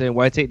 You know what I'm saying?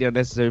 Why take the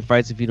unnecessary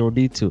fights if you don't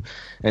need to?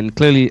 And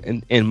clearly,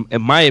 in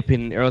my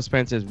opinion, Errol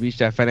Spence has reached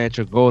that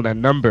financial goal, that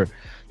number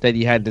that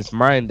he had in his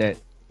mind, that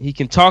he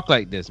can talk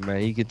like this, man.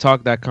 He can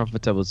talk that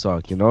comfortable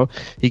talk, you know?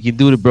 He can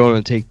do the bro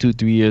and take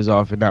 2-3 years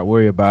off and not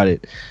worry about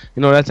it.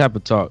 You know, that type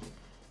of talk.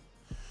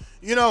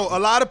 You know, a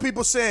lot of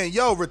people saying,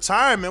 yo,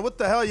 retirement, what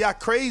the hell, y'all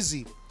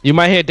crazy? You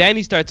might hear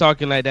Danny start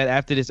talking like that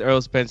after this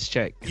Errol Spence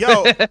check.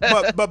 Yo,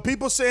 but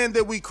people saying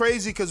that we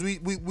crazy because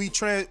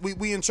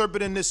we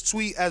interpreting this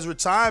tweet as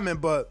retirement,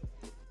 but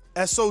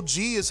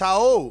SOG is how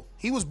old?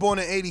 He was born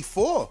in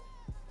 84.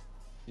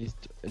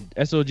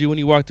 SOG, when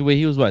he walked away,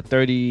 he was what,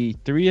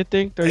 33, I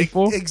think,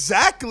 34?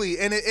 Exactly.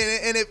 And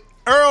if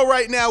Earl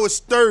right now is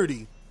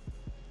 30.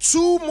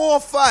 2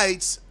 more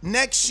fights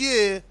next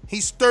year,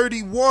 he's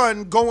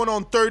 31 going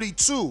on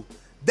 32.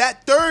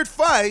 That third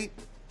fight,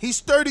 he's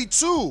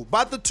 32,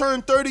 about to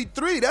turn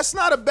 33. That's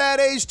not a bad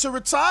age to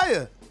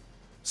retire.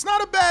 It's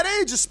not a bad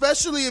age,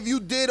 especially if you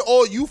did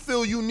all you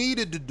feel you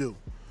needed to do.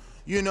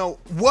 You know,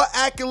 what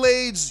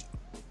accolades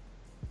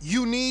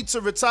you need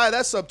to retire,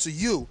 that's up to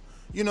you.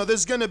 You know,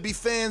 there's going to be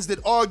fans that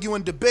argue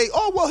and debate,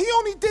 oh, well, he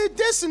only did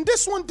this and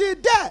this one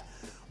did that.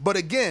 But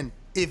again,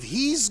 if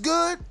he's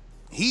good,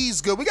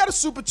 he's good. We got a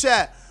super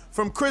chat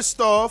from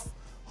Christoph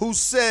who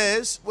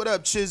says, what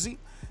up, Chizzy?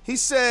 He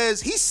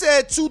says, he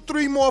said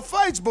 2-3 more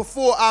fights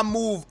before I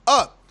move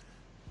up.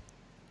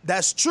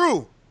 That's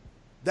true.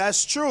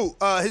 That's true.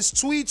 His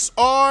tweets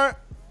are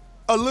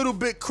a little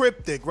bit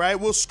cryptic, right?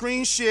 We'll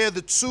screen share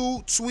the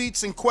 2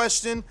 tweets in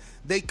question.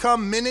 They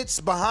come minutes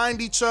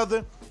behind each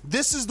other.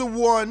 This is the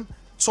one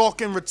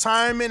talking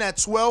retirement at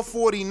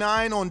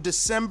 12:49 on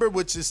December,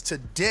 which is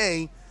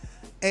today,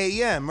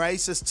 a.m., right? He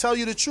says, tell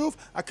you the truth,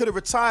 I could have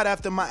retired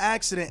after my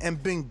accident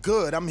and been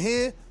good. I'm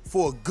here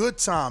for a good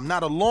time,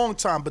 not a long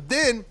time. But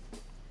then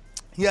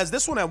he has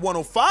this one at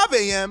 1:05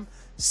 a.m.,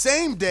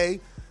 same day,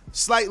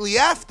 slightly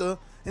after,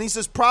 and he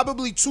says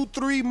probably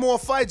 2-3 more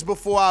fights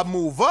before I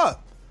move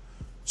up.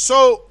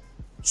 So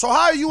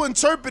how are you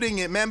interpreting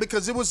it, man?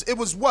 Because it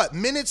was what,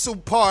 minutes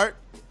apart.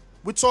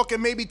 We're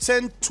talking maybe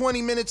 10,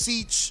 20 minutes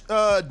each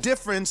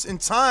difference in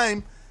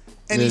time,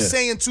 and he's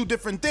saying 2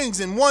 different things.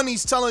 In one,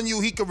 he's telling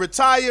you he could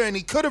retire and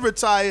he could have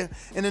retired.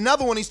 In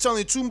another one, he's telling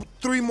you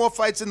 2-3 more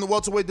fights in the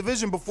welterweight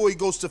division before he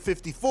goes to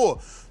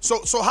 54.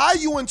 So how are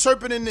you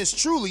interpreting this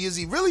truly? Is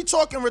he really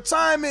talking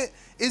retirement?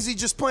 Is he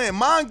just playing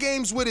mind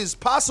games with his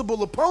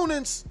possible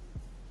opponents?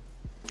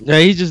 Yeah,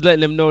 he's just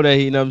letting them know that,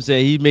 you know what I'm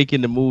saying, he's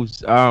making the moves.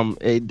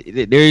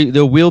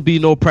 There will be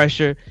no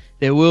pressure.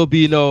 There will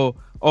be no,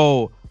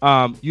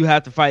 you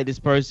have to fight this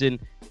person.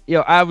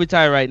 Yo, I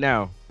retire right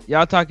now.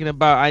 Y'all talking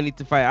about I need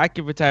to fight. I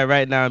can retire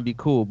right now and be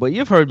cool. But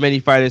you've heard many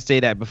fighters say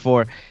that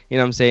before. You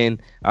know what I'm saying?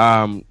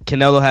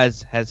 Canelo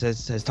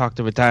has talked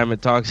to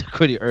retirement talks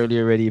pretty early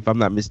already, if I'm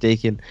not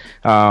mistaken.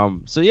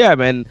 So yeah,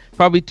 man,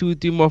 probably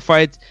 2-3 more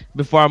fights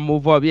before I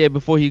move up. Yeah,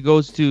 before he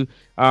goes to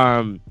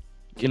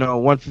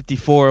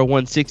 154 or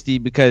 160,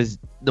 because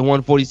the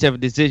 147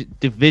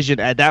 division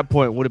at that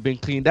point would have been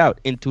cleaned out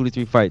in 2 to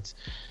 3 fights.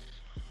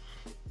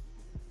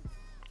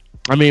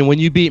 I mean, when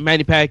you beat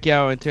Manny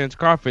Pacquiao and Terence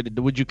Crawford,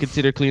 would you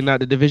consider cleaning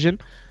out the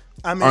division?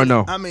 Or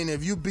no? I mean,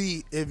 if you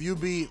beat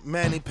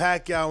Manny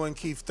Pacquiao and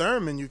Keith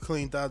Thurman, you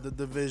cleaned out the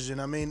division.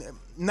 I mean,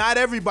 not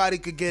everybody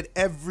could get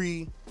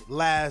every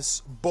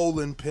last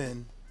bowling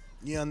pin.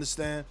 You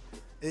understand?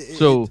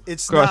 So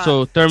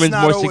Thurman's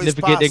more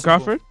significant than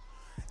Crawford?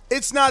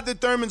 It's not that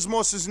Thurman's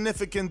more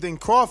significant than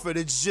Crawford.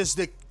 It's just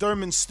that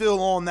Thurman's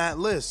still on that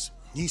list.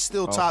 He's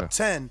still top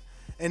 10.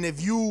 And if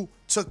you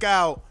took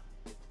out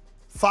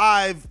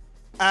 5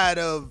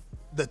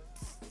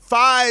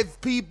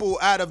 people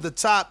out of the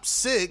top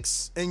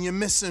 6 and you're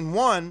missing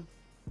one,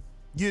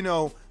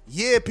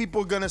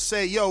 people are going to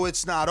say, yo,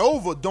 it's not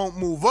over. Don't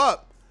move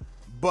up.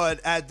 But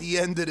at the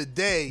end of the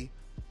day,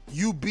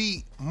 you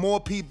beat more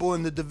people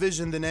in the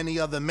division than any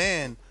other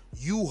man.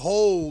 You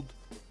hold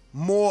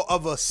more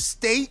of a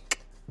stake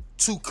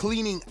to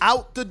cleaning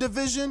out the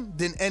division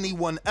than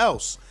anyone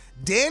else.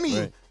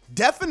 Danny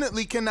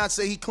definitely cannot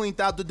say he cleaned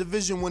out the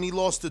division when he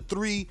lost to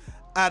 3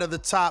 out of the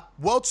top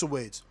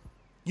welterweights.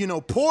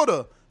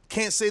 Porter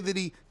can't say that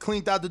he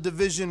cleaned out the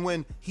division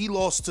when he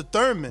lost to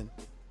Thurman.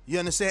 You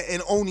understand?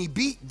 And only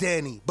beat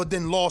Danny, but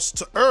then lost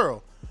to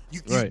Earl.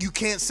 You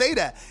can't say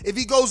that. If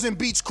he goes and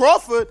beats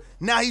Crawford,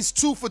 now he's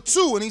 2 for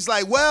 2, and he's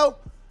like, well,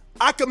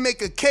 I can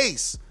make a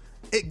case.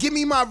 Give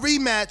me my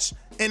rematch,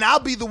 and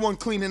I'll be the one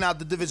cleaning out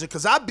the division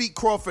because I beat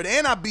Crawford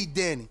and I beat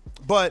Danny.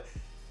 But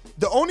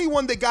the only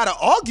one that got an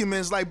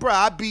argument is like, bro,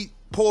 I beat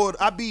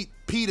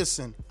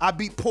Peterson, I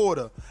beat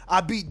Porter,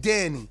 I beat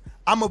Danny,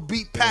 I'm going to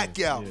beat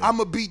Pacquiao, I'm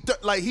going to beat,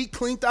 he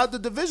cleaned out the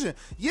division.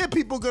 Yeah,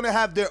 people going to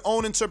have their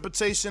own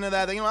interpretation of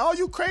that. They're like, oh,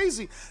 you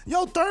crazy.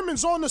 Yo,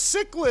 Thurman's on the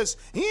sick list.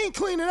 He ain't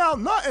cleaning out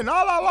nothing.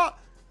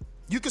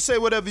 You can say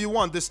whatever you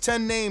want. There's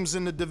 10 names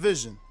in the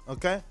division,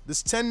 okay?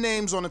 There's 10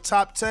 names on the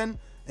top 10,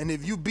 and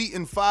if you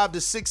beaten 5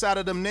 to 6 out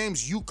of them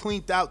names, you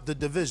cleaned out the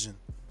division,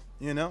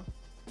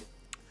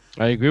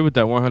 I agree with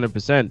that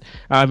 100%.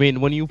 I mean,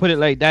 when you put it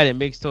like that, it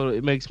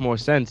makes more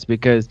sense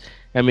because,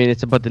 I mean,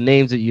 it's about the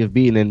names that you've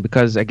beaten, and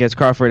because I guess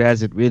Crawford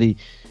hasn't really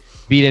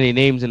beat any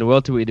names in the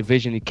welterweight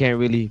division,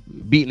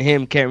 beating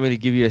him can't really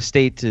give you a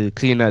stake to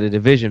clean out the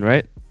division,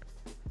 right?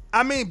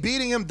 I mean,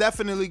 beating him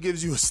definitely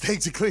gives you a stake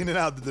to cleaning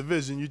out the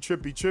division. You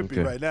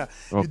trippy right now.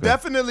 You're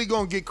definitely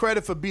gonna get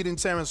credit for beating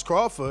Terence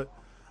Crawford.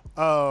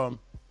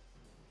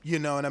 You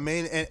know what I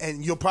mean?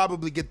 And you'll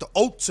probably get the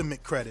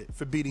ultimate credit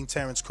for beating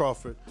Terence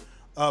Crawford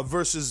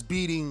versus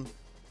beating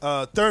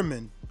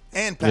Thurman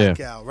and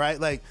Pacquiao, right?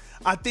 Like,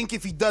 I think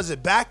if he does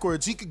it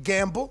backwards, he could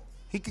gamble.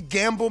 He could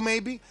gamble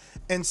maybe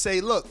and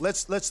say, look,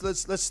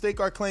 let's stake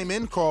our claim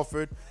in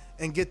Crawford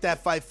and get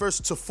that fight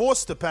first to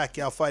force the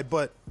Pacquiao fight.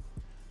 But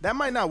that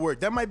might not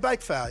work. That might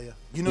backfire.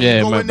 You know,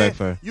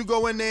 you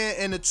go in there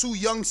and the 2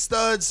 young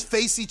studs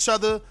face each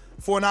other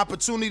for an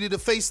opportunity to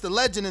face the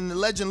legend, and the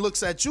legend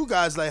looks at you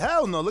guys like,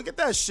 hell no, look at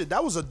that shit.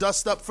 That was a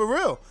dust up for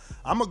real.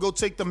 I'm gonna go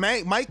take the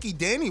Mikey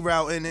Danny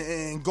route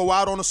and go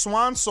out on a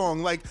swan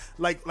song like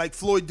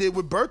Floyd did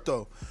with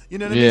Berto. You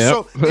know what I mean?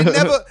 So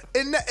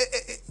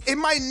it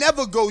might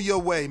never go your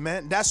way,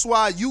 man. That's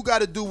why you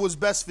got to do what's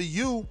best for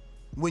you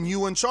when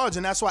you in charge,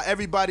 and that's why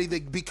everybody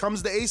that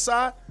becomes the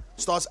A-side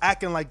starts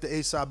acting like the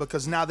A-side,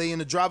 because now they in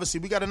the driver's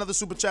seat. We got another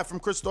super chat from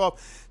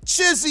Christoph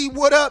Chizzy.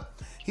 What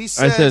up? He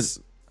says,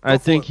 I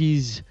think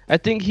he's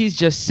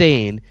just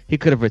saying he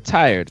could have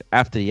retired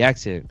after the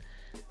accident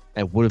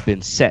and would have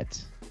been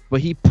set,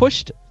 but he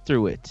pushed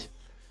through it.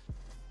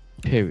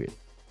 Period.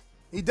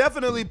 He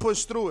definitely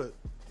pushed through it.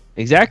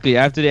 Exactly.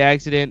 After the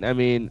accident, I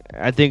mean,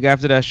 I think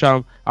after the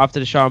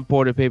Sean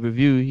Porter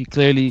pay-per-view, he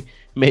clearly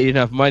made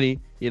enough money,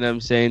 you know what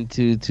I'm saying,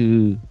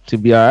 to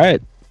be all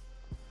right.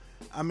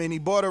 I mean, he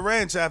bought a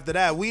ranch after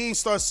that. We ain't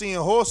start seeing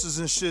horses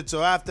and shit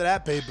till after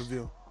that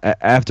pay-per-view.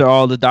 After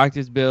all the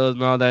doctor's bills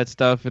and all that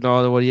stuff and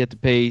all what he had to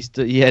pay,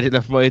 he had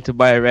enough money to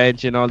buy a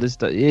ranch and all this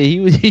stuff. Yeah,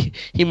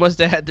 he must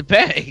have had to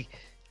pay.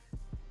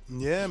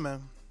 Yeah,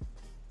 man.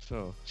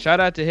 So shout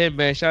out to him,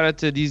 man. Shout out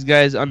to these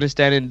guys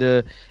understanding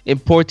the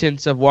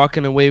importance of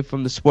walking away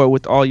from the sport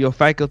with all your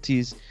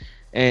faculties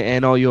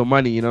and all your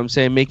money. You know what I'm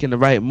saying? Making the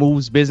right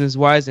moves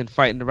business-wise and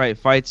fighting the right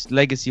fights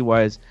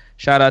legacy-wise.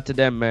 Shout out to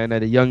them, man,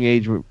 at a young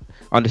age,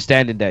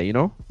 understanding that, you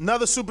know?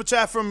 Another super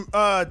chat from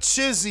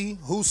Chizzy,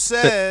 who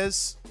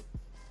says,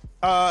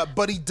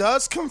 but he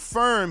does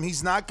confirm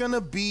he's not going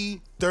to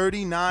be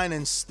 39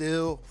 and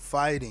still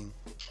fighting.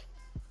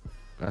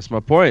 That's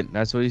my point.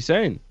 That's what he's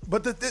saying.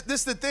 But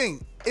this the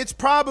thing. It's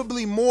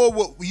probably more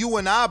what you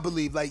and I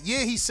believe. Like,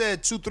 yeah, he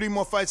said 2-3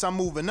 more fights, I'm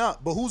moving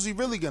up. But who's he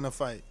really going to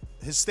fight?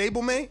 His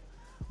stablemate?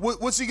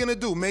 What's he going to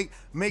do?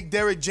 Make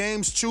Derek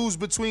James choose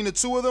between the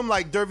two of them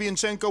like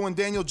Derevyanchenko and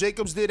Daniel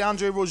Jacobs did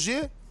Andre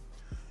Rozier?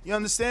 You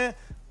understand?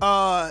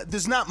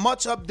 There's not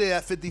much up there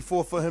at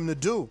 54 for him to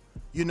do.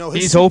 You know,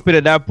 he's hoping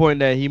at that point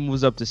that he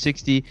moves up to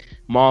 60,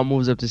 Ma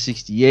moves up to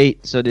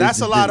 68. So that's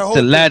a lot of hope.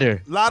 The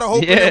ladder. A lot of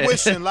hoping and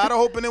wishing. A lot of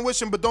hoping and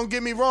wishing. But don't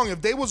get me wrong.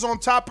 If they was on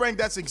Top Rank,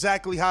 that's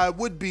exactly how it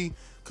would be.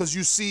 Because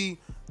you see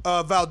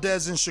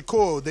Valdez and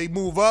Shakur. They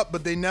move up,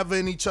 but they never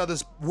in each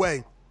other's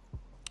way.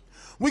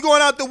 We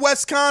going out to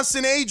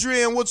Wisconsin.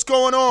 Adrian, what's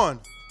going on?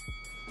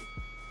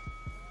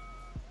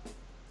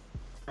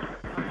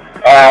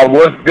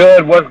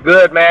 What's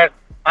good, man?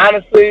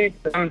 Honestly,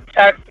 some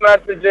text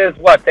messages,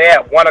 they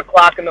at 1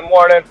 o'clock in the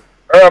morning?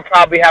 Earl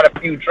probably had a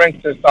few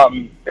drinks or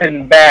something,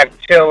 sitting back,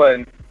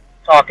 chilling,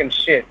 talking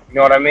shit. You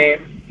know what I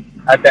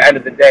mean? At the end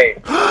of the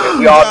day.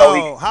 We all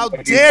know how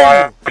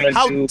dare you?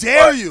 How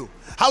dare you?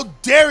 How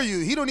dare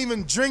you? He don't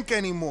even drink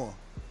anymore.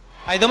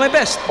 I do my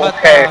best, but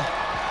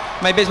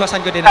my best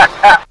wasn't good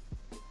enough.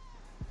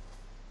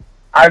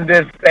 I'm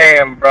just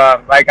saying,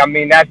 bro.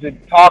 That's just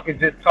talk is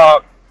just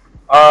talk.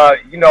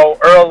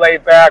 Earl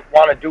laid back,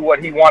 want to do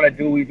what he want to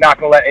do. He's not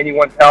going to let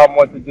anyone tell him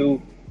what to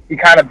do. He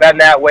kind of been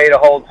that way the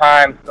whole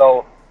time.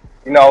 So,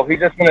 he's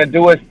just going to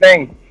do his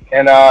thing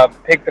and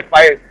pick the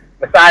fight.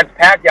 Besides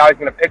Pacquiao, he's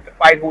going to pick the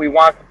fight who he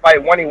wants to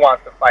fight when he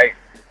wants to fight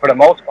for the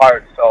most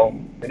part. So,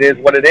 it is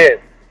what it is.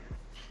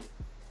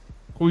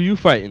 Who you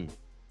fighting?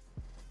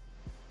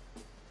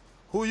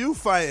 Who you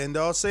fighting,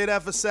 dog? Say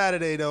that for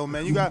Saturday, though,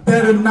 man. You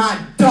better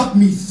not duck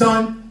me,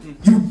 son.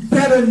 You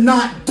better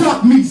not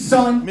duck me,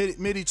 son.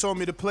 Mitty told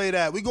me to play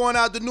that. We going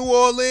out to New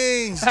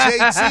Orleans.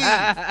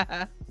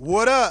 JT,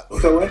 what up?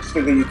 So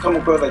interesting that you come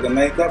across like a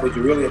nice guy, but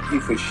you're really a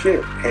piece of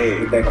shit.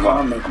 Hey, that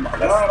comment. Come on.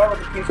 That was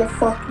a piece of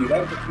fuck you.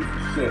 That was a piece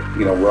of shit.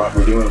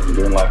 We're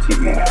doing live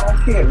TV. Man, I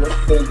don't care.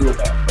 What's going to do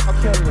about it?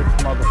 I'm killing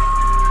this mother.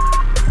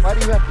 Why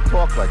do you have to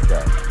talk like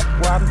that?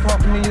 Well, I'm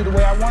talking to you the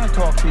way I want to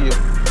talk to you.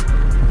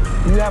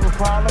 You have a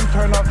problem?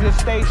 Turn off your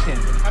station.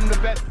 I'm the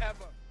best ever.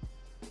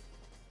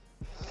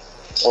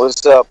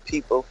 What's up,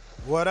 people?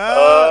 What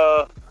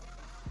up?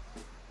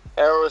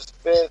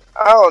 Aerosmith.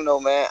 I don't know,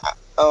 man.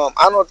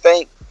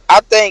 I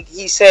think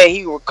he said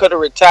he could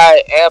have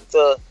retired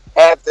after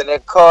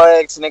the car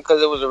accident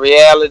because it was a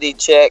reality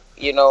check.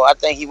 I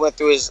think he went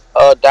through his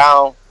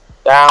down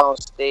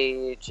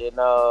stage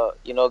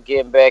and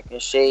getting back in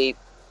shape.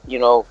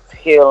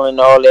 Healing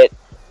all that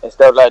and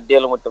stuff, like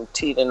dealing with them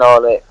teeth and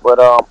all that. But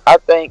I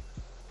think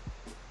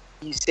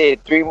he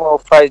said 3 more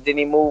fights, then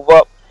he move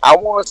up. I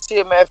want to see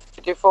him at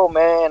 54,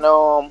 man.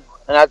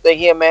 And I think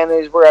he a man of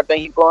his word. I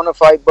think he's going to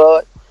fight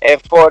Bud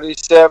at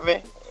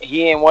 47.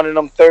 He in one of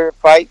them third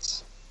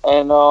fights.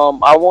 And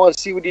I want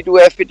to see what he do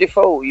at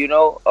 54,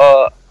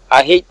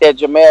 I hate that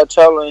Jamal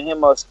Charlo and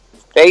him are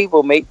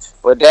stablemates,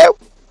 but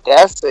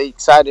that's an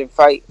exciting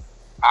fight.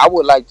 I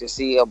would like to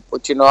see him,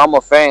 but I'm a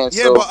fan.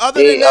 Yeah, so but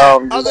other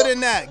than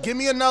that, give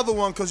me another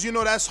one, because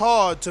that's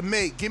hard to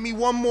make. Give me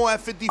one more at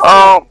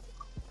 54.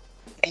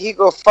 He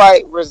go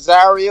fight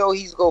Rosario.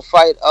 He's go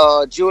fight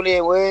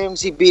Julian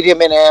Williams. He beat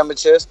him in the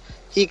amateurs.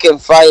 He can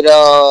fight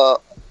I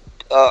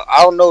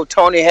don't know,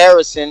 Tony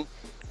Harrison,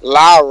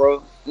 Lara,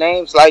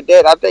 names like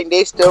that. I think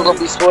they still gonna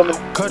be swimming.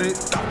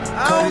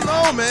 I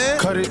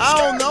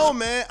don't know,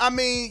 man. I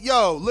mean,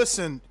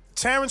 listen.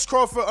 Terrence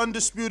Crawford,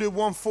 undisputed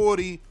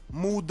 140,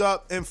 moved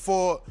up and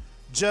fought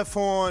Jeff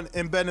Horn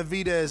and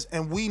Benavidez,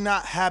 and we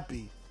not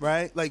happy,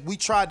 right? Like, we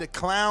tried to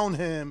clown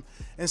him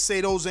and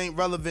say those ain't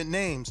relevant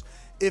names.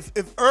 If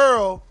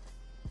Earl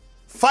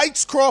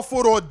fights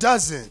Crawford or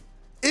doesn't,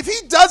 if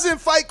he doesn't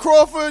fight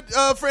Crawford,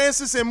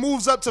 Francis, and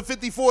moves up to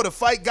 54 to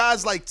fight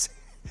guys like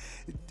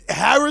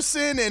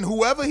Harrison and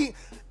whoever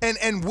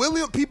and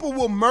William, people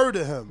will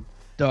murder him.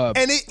 Dub.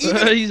 And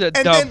he's a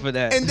dub for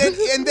that.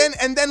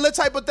 And then let's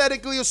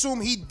hypothetically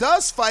assume he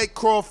does fight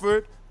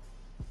Crawford.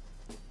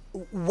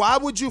 Why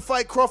would you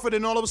fight Crawford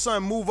and all of a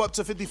sudden move up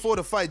to 54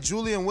 to fight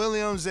Julian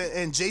Williams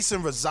and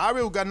Jason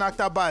Rosario, who got knocked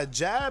out by a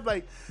jab?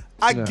 Like,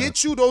 I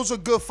get you, those are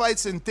good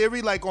fights in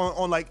theory, like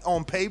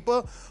on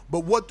paper.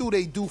 But what do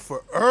they do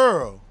for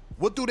Earl?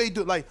 What do they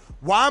do? Like,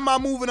 why am I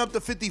moving up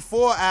to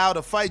 54 Al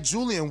to fight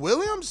Julian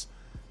Williams?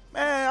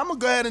 Man, I'm gonna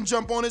go ahead and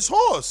jump on his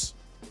horse.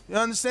 You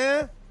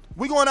understand?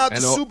 We going out to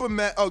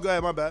Superman. Oh, go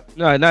ahead, my bad.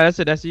 No, that's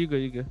it. That's it. You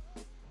good.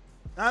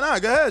 Nah,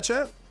 go ahead,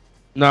 champ.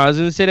 No, I was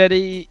gonna say that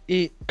he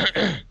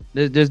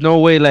there's no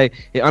way, like,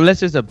 unless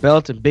there's a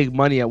belt and big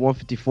money at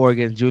 154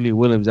 against Julian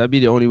Williams, that'd be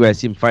the only way I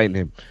see him fighting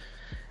him.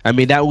 I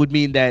mean, that would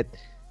mean that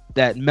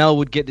Mel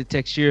would get the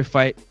Teixeira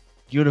fight,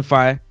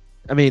 unify.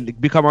 I mean,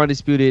 become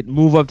undisputed,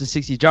 move up to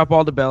 60, drop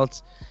all the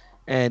belts,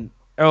 and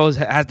Earl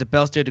has the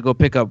belts there to go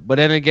pick up. But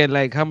then again,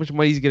 like, how much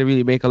money he's gonna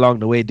really make along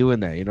the way doing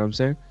that? You know what I'm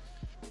saying?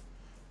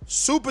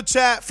 Super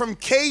chat from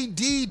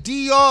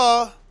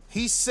KDDR.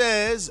 He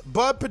says,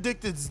 Bud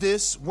predicted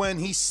this when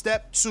he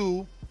stepped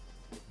to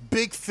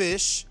Big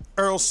Fish,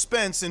 Earl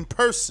Spence, in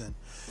person.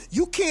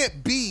 You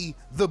can't be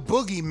the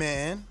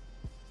boogeyman.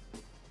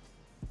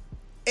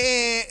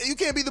 And you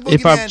can't be the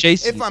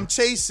boogeyman if I'm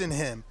chasing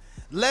him.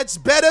 Let's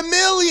bet $1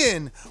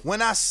 million.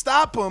 When I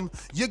stop him,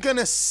 you're going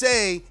to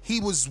say he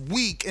was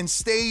weak and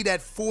stayed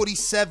at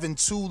 47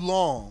 too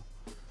long.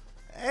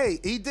 Hey,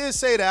 he did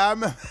say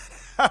that.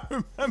 I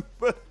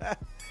remember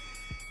that.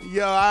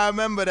 Yo, I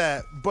remember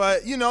that.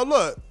 But, you know,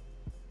 look.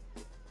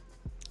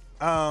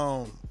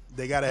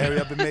 They got to hurry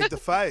up and make the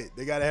fight.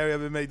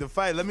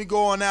 Let me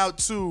go on out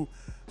to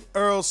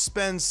Earl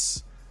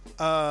Spence,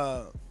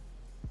 captain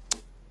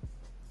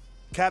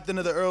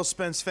of the Earl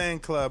Spence fan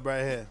club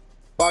right here.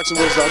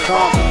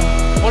 BoxingVoice.com.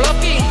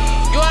 Oloki,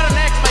 you are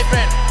next, my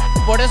friend.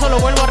 Por eso lo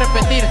vuelvo a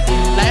repetir.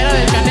 La era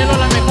del Canelo es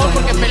la mejor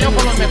porque peleó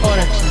con los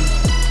mejores.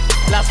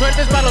 La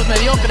suerte es para los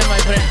mediocres, my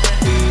friend.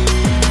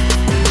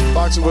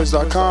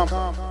 BoxingVoice.com.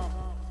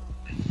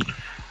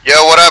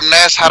 Yo, what up,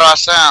 Ness? How do I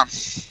sound?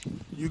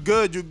 You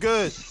good. Yo,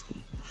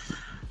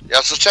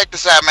 so check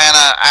this out, man.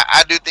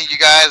 I do think you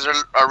guys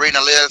are reading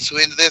a little too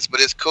into this,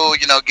 but it's cool,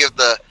 you know, give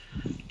the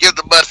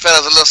Bud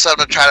fellas a little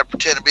something to try to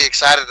pretend to be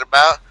excited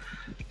about.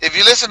 If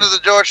you listen to the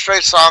George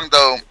Strait song,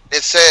 though,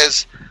 it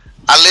says,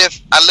 I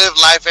live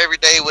life every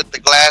day with the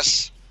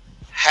glass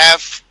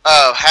half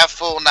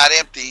full, not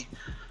empty.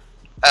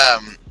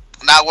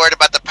 Not worried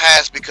about the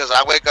past because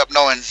I wake up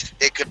knowing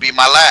it could be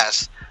my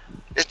last.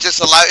 It's just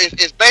a lot.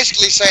 It's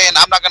basically saying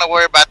I'm not gonna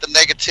worry about the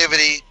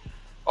negativity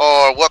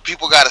or what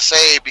people gotta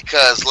say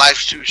because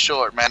life's too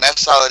short, man.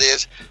 That's all it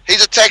is.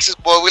 He's a Texas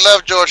boy. We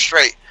love George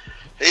Strait.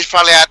 He's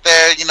probably out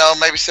there, you know,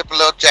 maybe sipping a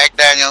little Jack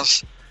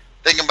Daniels,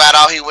 thinking about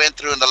all he went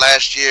through in the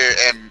last year,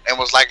 and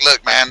was like,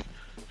 look, man,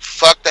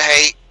 fuck the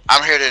hate.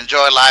 I'm here to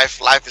enjoy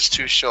life. Life is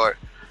too short.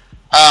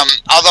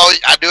 Although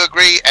I do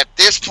agree, at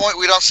this point,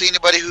 we don't see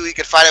anybody who he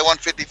could fight at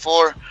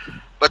 154,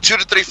 but 2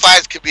 to 3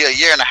 fights could be a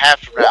year and a half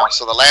from now,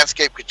 so the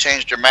landscape could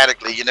change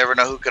dramatically. You never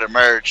know who could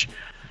emerge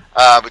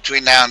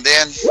between now and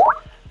then.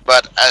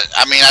 But,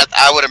 I mean,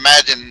 I would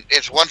imagine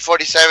it's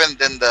 147,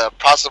 then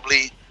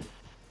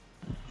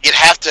you'd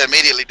have to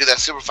immediately do that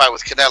super fight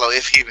with Canelo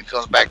if he even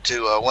comes back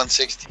to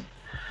 160.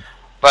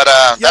 But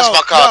that's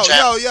my call,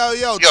 champ.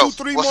 Yo,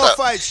 2-3 more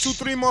fights.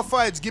 2-3 more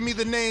fights. Give me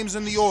the names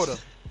in the order.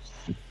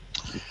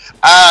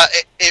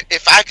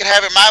 If I could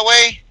have it my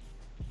way,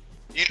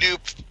 you do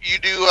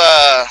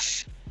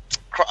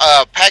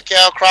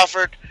Pacquiao,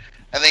 Crawford,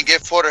 and then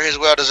give Porter his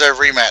well-deserved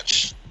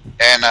rematch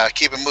and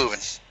keep it moving.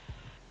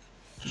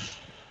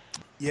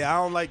 Yeah, I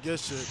don't like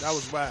this shit. That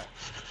was whack.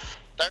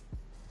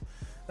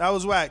 That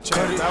was whack,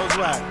 champ. That was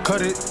whack.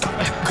 Cut it.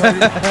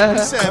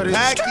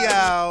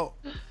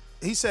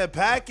 He said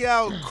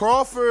Pacquiao,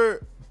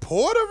 Crawford,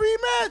 Porter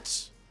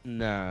rematch?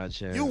 Nah,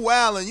 champ. You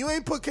wildin'. You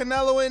ain't put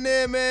Canelo in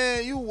there,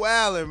 man. You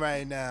wildin'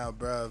 right now,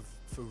 bruv.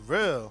 For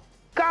real.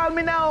 Call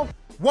me now.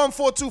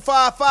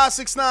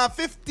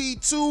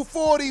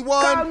 1-425-569-5241.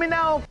 Call me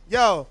now.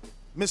 Yo,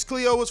 Miss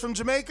Cleo was from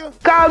Jamaica?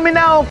 Call me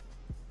now.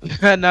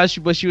 Nah,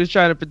 but she was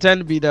trying to pretend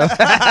to be, though.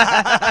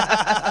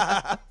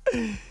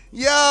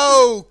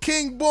 Yo,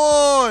 King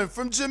Born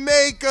from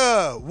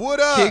Jamaica. What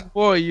up? King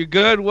Born, you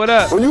good? What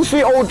up? When you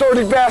see old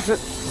dirty bastard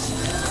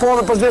form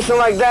a position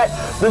like that,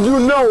 then you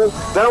know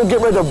that I'm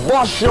getting ready to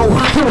bust your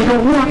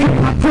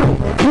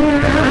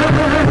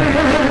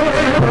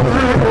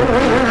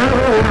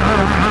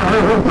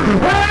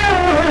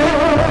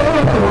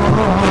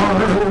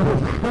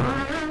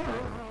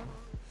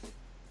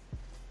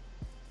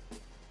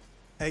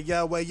Hey,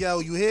 yo,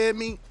 you hear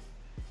me?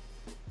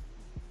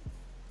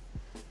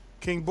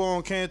 King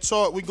Bone can't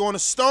talk. We going to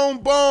Stone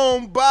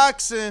Bone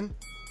Boxing.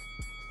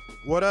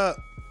 What up?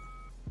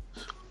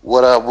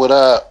 What up? What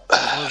up?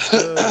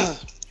 Good.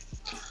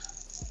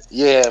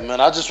 Yeah, man.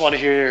 I just want to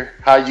hear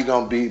how you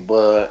gonna beat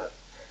Bud,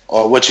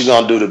 or what you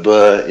gonna do to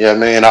Bud. Yeah,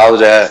 man. All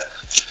of that.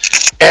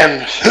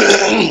 And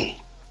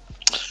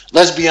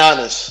let's be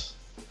honest,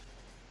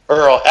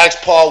 Earl.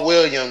 Ask Paul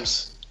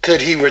Williams.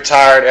 Could he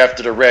retired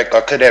after the wreck,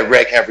 or could that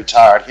wreck have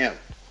retired him?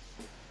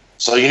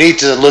 So you need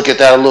to look at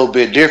that a little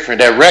bit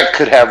different. That wreck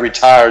could have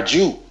retired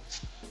you. You know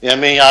what I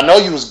mean? I know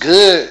you was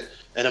good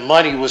and the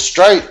money was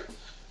straight,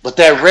 but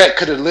that wreck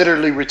could have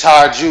literally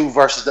retired you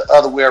versus the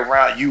other way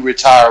around, you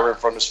retiring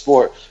from the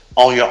sport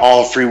on your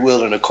own free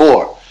will and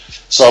accord.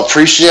 So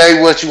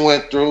appreciate what you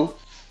went through.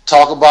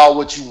 Talk about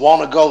what you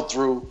want to go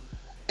through.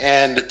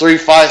 And the 3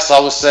 fights, I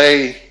would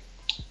say,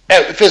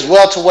 if it's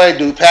welterweight,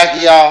 do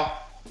Pacquiao,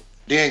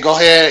 then go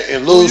ahead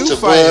and lose to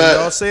Bud.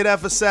 Don't say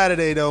that for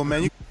Saturday, though,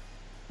 man.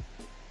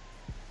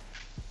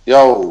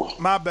 Yo.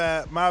 My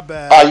bad.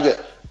 Oh, you good?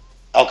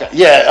 Okay.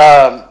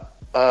 Yeah.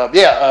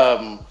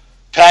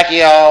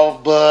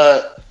 Pacquiao,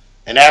 Bud,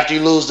 and after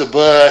you lose to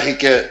Bud, he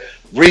could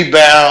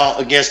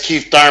rebound against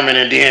Keith Thurman,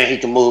 and then he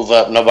can move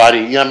up. Nobody,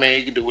 you know what I mean?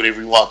 He can do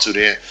whatever he wants to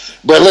then.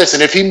 But listen,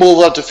 if he move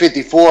up to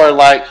 54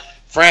 like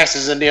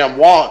Francis and them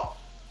want,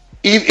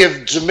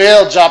 if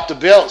Jamel dropped the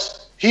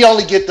belts, he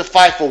only get to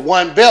fight for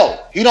one belt.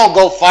 He don't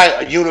go fight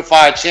a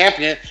unified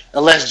champion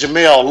unless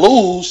Jamel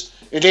lose,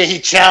 and then he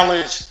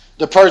challenge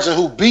the person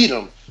who beat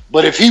him.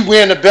 But if he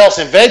win the belts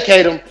and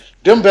vacate them,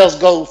 them belts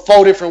go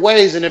 4 different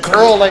ways. And if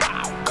Earl like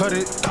cut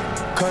it,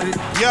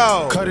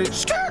 yo,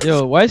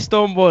 why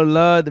Stoneball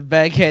love the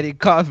backhanded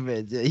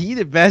compliment? He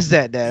the best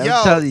at that.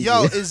 I'm telling you.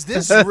 Yo, is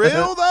this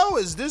real though?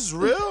 Is this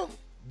real?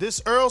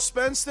 This Earl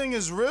Spence thing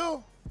is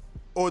real,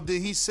 or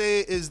did he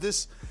say is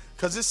this?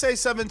 Because it say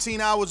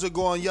 17 hours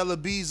ago on Yella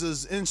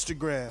Beeza's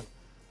Instagram.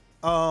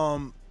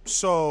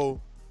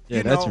 So. Yeah,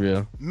 you that's know,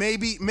 real.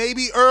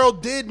 Maybe Earl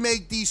did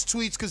make these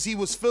tweets because he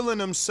was feeling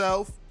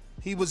himself.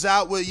 He was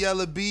out with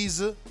Yella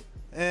Beezer,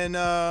 and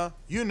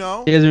you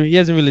know, he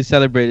hasn't really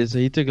celebrated, so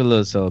he took a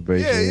little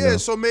celebration. Yeah. You know?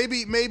 So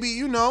maybe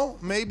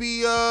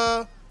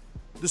the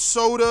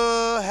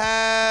soda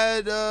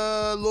had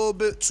a little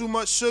bit too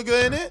much sugar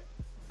in it,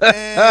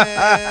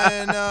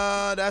 and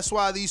that's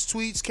why these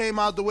tweets came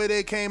out the way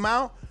they came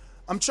out.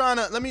 I'm trying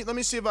to let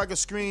me see if I can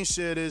screen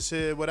share this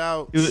here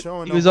without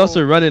showing. He was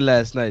also running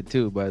last night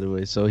too, by the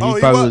way. So he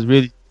probably was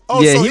really.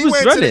 Oh, yeah, so he was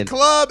went running to the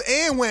club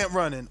and went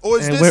running, or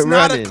is this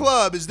not a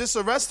club? Is this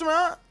a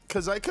restaurant?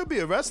 Because it could be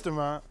a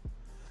restaurant.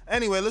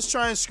 Anyway, let's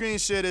try and screen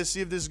share this,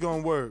 see if this is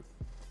gonna work.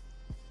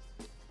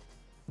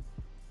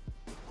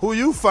 Who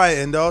you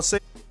fighting, dog?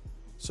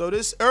 So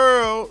this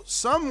Earl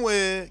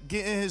somewhere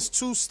getting his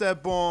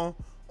 2-step on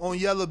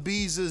Yella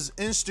Beeza's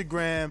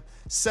Instagram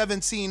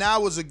 17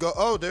 hours ago.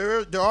 Oh,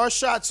 there are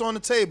shots on the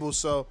table.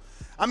 So,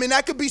 I mean,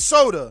 that could be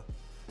soda.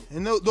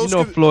 And those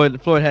Floyd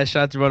has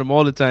shots around him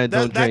all the time.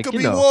 Don't drink. That could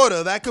be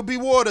water. That could be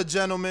water,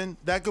 gentlemen.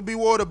 That could be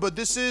water. But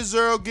this is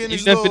Earl getting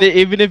his little...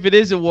 Even if it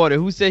isn't water,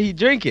 who said he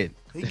drinking?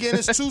 He getting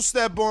his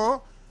 2-step on.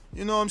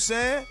 You know what I'm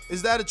saying?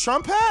 Is that a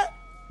Trump hat?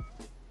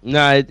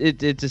 Nah,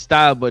 it's a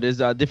style, but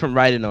there's a different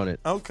writing on it.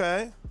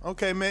 Okay,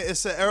 man.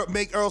 It's a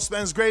make Earl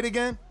Spence great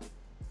again?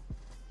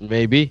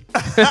 Maybe.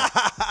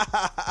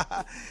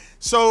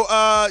 So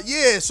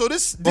so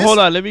this hold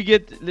on, let me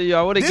get.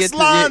 I want to get.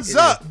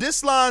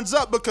 This lines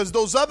up because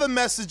those other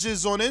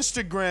messages on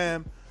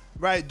Instagram,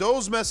 right?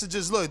 Those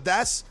messages. Look,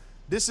 this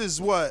is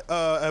what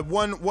at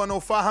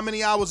 1:05. How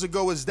many hours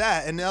ago is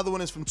that? And the other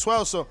one is from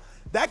 12. So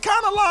that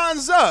kind of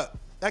lines up.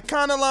 That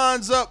kind of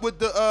lines up with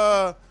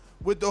the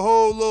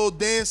whole little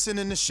dancing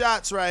and the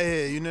shots right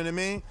here. You know what I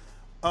mean?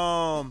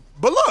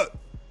 But look,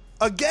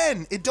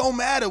 again, it don't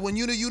matter when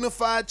you're the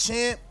unified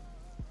champ.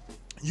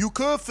 You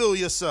could feel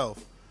yourself.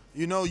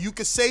 You know, you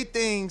could say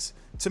things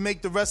to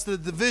make the rest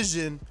of the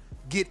division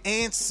get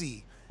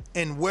antsy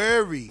and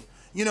wary.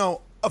 You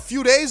know, a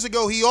few days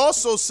ago, he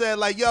also said,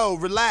 like, yo,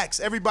 relax.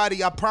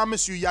 Everybody, I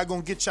promise you, y'all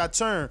gonna get your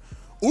turn.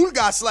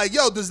 Ugas like,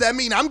 yo, does that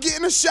mean I'm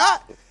getting a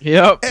shot?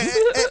 Yep.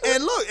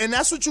 And look, and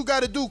that's what you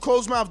got to do.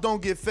 Closed mouth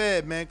don't get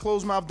fed, man.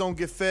 Closed mouth don't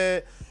get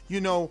fed.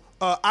 You know,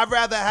 I'd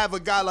rather have a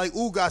guy like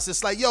Ugas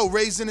that's like, yo,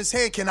 raising his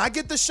hand, can I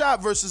get the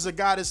shot? Versus a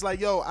guy that's like,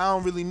 yo, I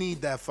don't really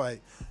need that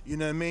fight. You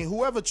know what I mean?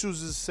 Whoever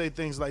chooses to say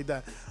things like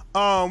that.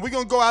 We're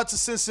going to go out to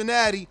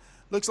Cincinnati.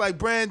 Looks like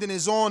Brandon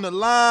is on the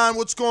line.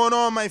 What's going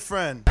on, my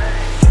friend?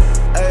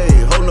 Hey,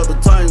 whole nother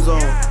time zone.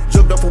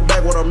 Jumped up for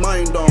back with our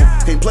mind on.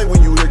 Can't play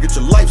when you here, get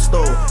your life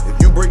stole. If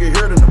you bring it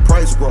here, then the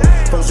price grow.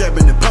 Phone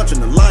jabbing and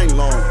punching the line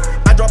long.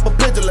 I drop a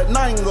pigeon, let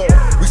 9 go.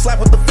 We slap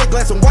with the fake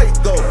glass and white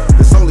go.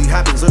 This only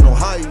happens in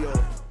Ohio.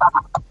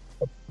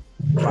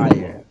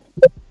 Fire.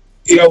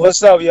 Yo,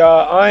 what's up,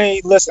 y'all?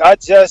 I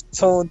just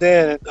tuned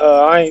in.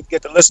 I ain't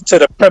get to listen to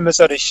the premise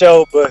of the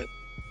show, but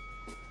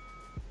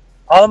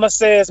all I'm gonna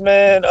say is,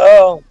 man,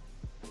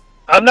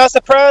 I'm not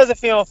surprised if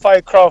he don't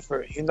fight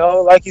Crawford. You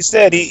know, like you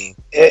said,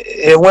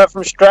 it went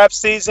from strap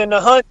season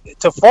to hunt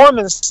to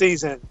foreman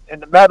season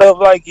in a matter of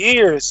like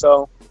years.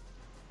 So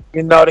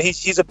You know,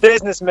 he's a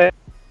businessman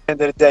at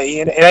the end of the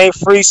day. And it ain't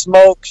free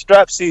smoke,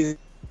 strap season.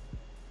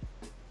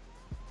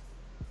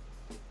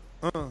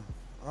 All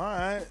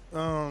right.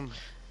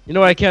 You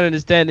know what I can't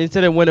understand?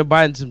 Instead of went and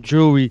buying some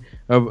jewelry,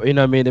 you know what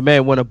I mean? The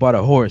man went and bought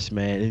a horse,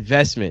 man.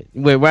 Investment. He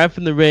went right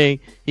from the ring.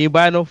 He didn't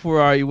buy no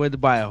Ferrari. He went to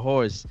buy a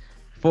horse.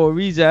 For a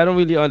reason, I don't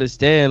really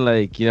understand,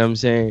 like, you know what I'm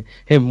saying?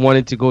 Him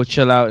wanting to go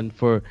chill out and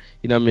for,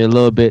 you know what I mean, a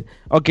little bit.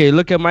 Okay,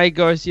 look at Mike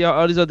Garcia.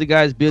 All these other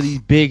guys build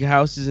these big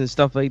houses and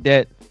stuff like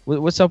that.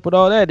 What's up with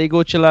all that? They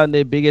go chill out in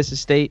their biggest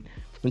estate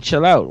and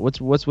chill out. What's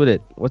with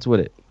it? What's with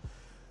it?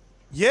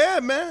 Yeah,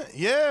 man.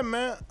 Yeah,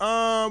 man.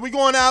 We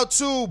going out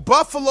to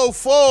Buffalo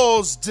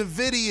Falls,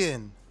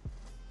 Davidian.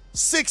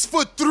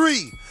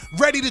 6'3",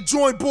 ready to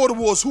join Border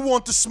Wars. Who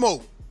want the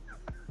smoke?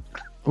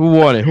 Who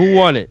won it? Who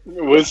won it?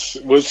 What's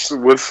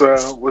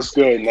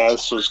good,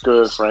 Ness? What's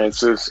good,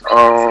 Francis?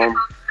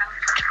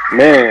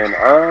 Man,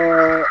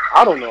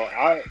 I don't know.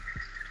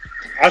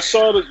 I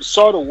saw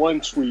the one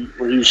tweet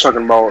where he was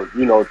talking about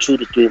 2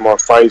 to 3 more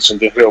fights and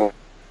then he'll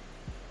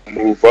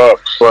move up.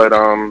 But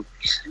I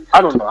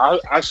don't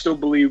know. I still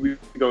believe we're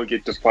gonna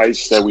get the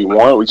fights that we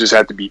want. We just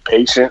have to be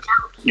patient.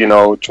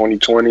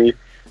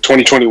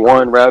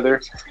 2021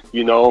 rather.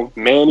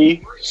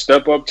 Manny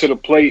step up to the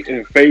plate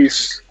and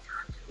face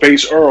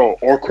Earl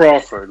or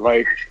Crawford.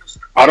 Like,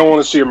 I don't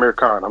want to see Amir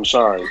Khan. I'm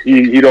sorry.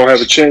 He don't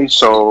have a chin,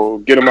 so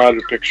get him out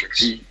of the picture.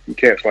 He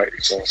can't fight.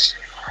 So,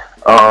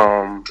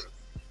 I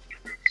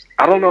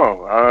don't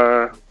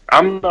know.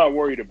 I'm not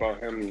worried about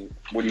him,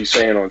 what he's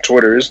saying on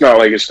Twitter. It's not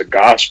like it's the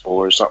gospel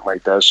or something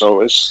like that.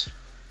 So it's,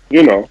 I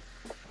think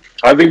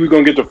we're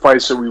going to get the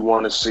fights that we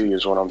want to see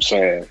is what I'm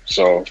saying.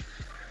 So,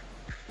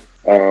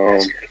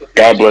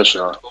 God bless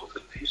y'all.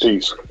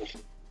 Peace.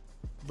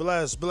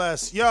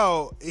 Bless.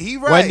 Yo, he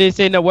right. Why they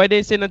say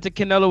nothing to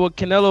Canelo? With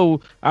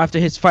Canelo, after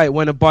his fight,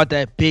 went and bought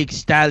that big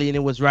stallion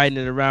and was riding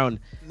it around.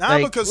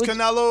 Because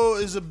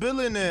Canelo is a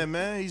billionaire,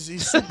 man.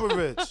 He's super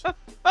rich.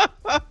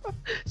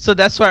 So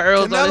that's why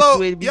Earl's on his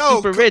way to be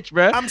super rich,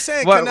 bro. I'm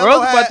saying Canelo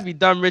Canelo about to be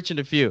dumb rich in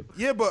a few.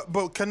 Yeah, but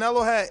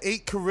Canelo had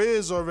 8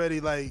 careers already.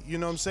 Like, you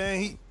know what I'm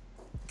saying?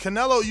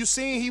 Canelo, you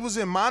seen he was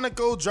in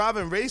Monaco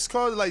driving race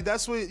cars. Like,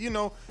 that's what, he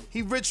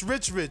rich. You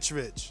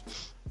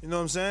know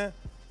what I'm saying?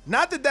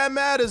 Not that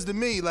matters to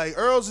me. Like,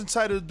 Earl's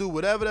entitled to do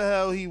whatever the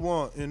hell he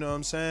want. You know what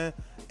I'm saying?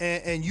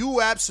 And you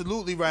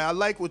absolutely right. I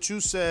like what you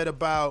said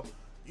about,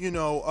 he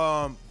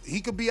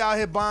could be out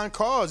here buying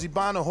cars. He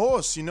buying a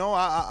horse.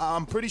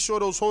 I'm pretty sure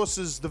those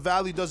horses, the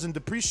value doesn't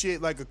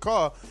depreciate like a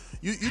car.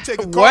 You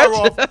take a car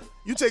off.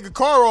 You take a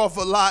car off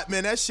a lot,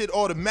 man. That shit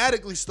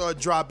automatically start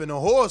dropping. A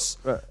horse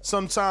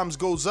sometimes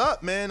goes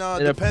up, man.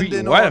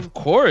 Depending on, of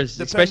course,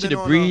 especially the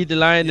breed, the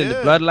line, and the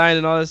bloodline,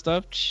 and all that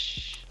stuff.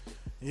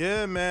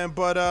 Yeah, man.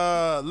 But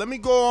let me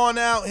go on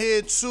out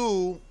here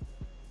to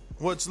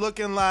what's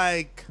looking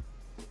like.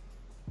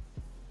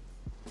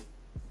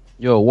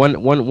 Yo,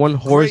 one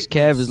horse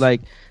calf is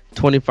like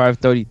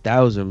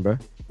 25,000-30,000, bro.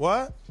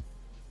 What?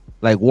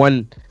 Like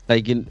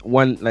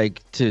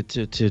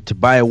to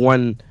buy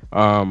one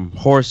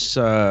horse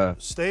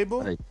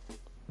stable?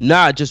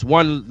 Just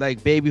one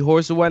like baby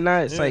horse or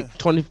whatnot. It's like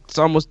 20. It's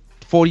almost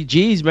 40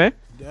 G's, man.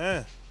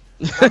 Damn.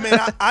 I mean,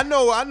 I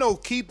know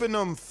keeping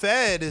them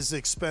fed is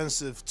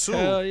expensive too.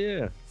 Hell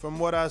yeah. From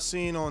what I've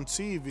seen on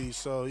TV.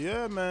 So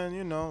yeah,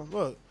 man,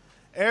 look,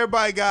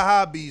 everybody got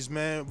hobbies,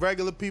 man.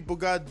 Regular people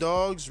got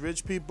dogs,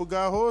 rich people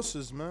got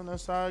horses, man.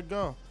 That's how it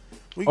go.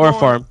 Or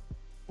farm.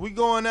 We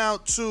going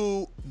out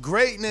to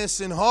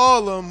Greatness in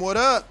Harlem. What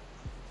up?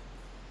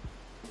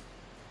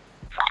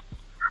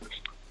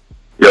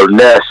 Yo,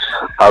 Ness,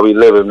 how we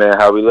living, man?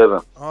 How we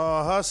living?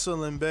 Oh,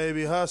 hustling,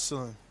 baby,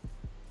 hustling.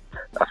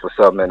 That's what's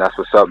up,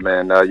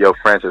 man. Yo,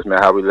 Francis,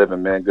 man, how we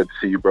living, man? Good to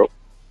see you, bro.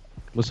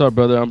 What's up,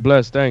 brother? I'm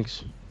blessed.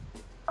 Thanks.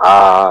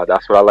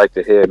 That's what I like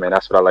to hear, man.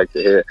 That's what I like to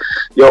hear.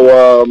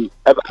 Yo,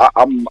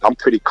 I'm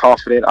pretty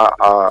confident.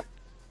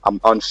 I'm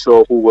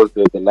unsure who was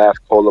the last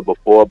caller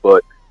before,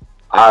 but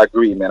I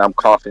agree, man. I'm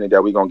confident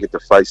that we're gonna get the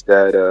fights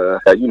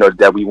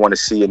that we want to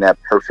see in that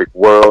perfect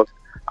world.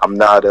 I'm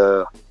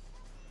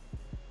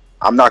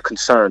not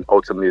concerned,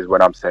 ultimately, is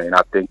what I'm saying.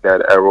 I think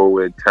that Errol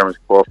and Terrence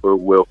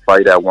Crawford will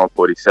fight at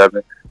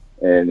 147.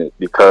 And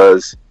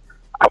because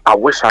I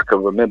wish I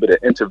could remember the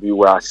interview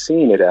where I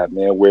seen it at,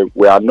 man,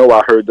 where I know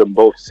I heard them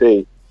both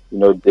say,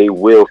 they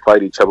will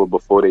fight each other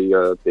before they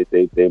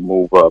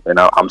move up. And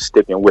I'm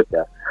sticking with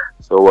that.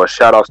 So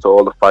shout outs to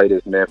all the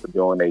fighters, man, for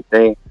doing their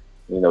thing.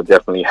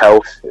 Definitely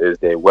health is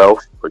their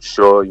wealth, for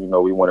sure.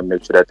 We want to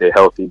make sure that they're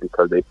healthy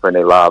because they put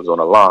their lives on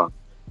the line.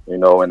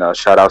 And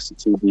shout outs to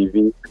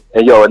TBV.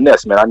 And yo,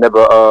 Ines, man, I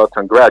never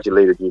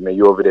congratulated you, man.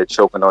 You over there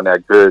choking on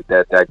that good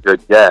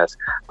gas.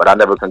 But I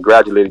never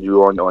congratulated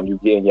you on you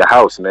getting your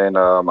house, man.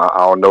 I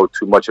don't know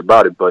too much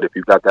about it, but if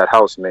you got that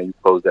house, man, you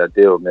closed that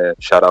deal, man.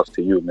 Shout outs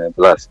to you, man.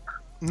 Bless.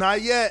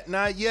 Not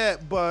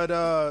yet,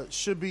 but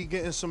should be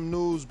getting some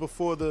news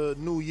before the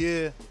new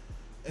year.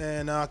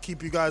 And I'll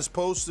keep you guys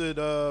posted.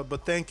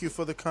 But thank you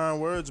for the kind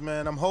words,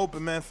 man. I'm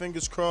hoping, man.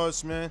 Fingers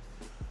crossed, man.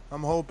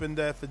 I'm hoping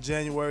that for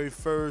January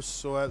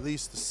 1st or at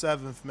least the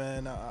 7th,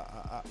 man,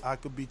 I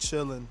could be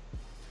chilling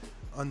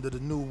under the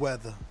new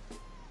weather.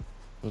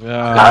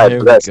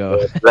 Bless, man.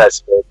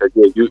 Bless,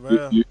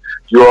 man.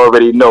 You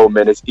already know,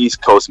 man. It's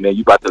East Coast, man.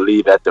 You about to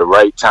leave at the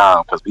right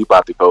time because we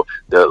about to go.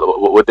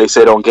 What they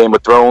said on Game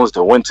of Thrones,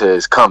 the winter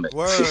is coming.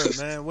 Word,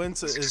 man.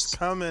 Winter is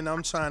coming.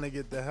 I'm trying to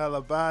get the hell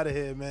up out of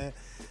here, man.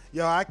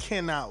 Yo, I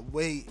cannot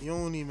wait. You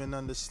don't even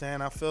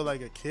understand. I feel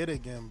like a kid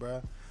again,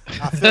 bro.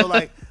 I feel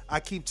like I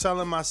keep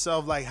telling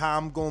myself like how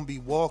I'm gonna be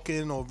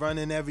walking or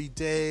running every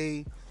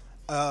day.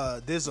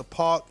 There's a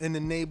park in the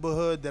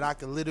neighborhood that I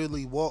can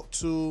literally walk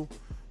to.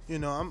 You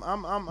know,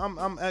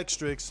 I'm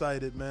extra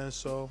excited, man.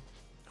 So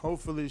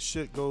hopefully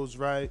shit goes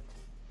right.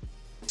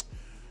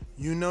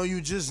 You know,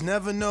 you just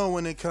never know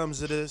when it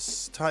comes to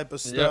this type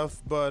of stuff.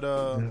 Yep.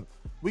 But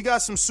we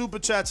got some super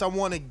chats I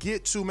want to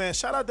get to, man.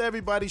 Shout out to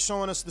everybody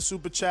showing us the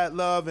super chat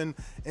love and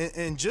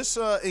just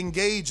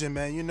engaging,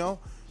 man. You know,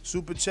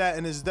 super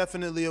chatting is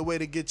definitely a way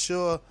to get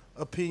your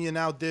opinion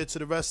out there to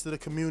the rest of the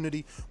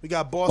community. We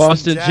got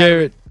Boston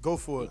Jared. Go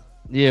for it.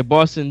 Yeah,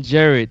 Boston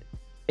Jared.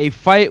 A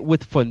fight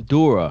with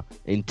Fundora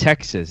in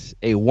Texas,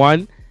 a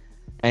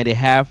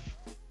 1.5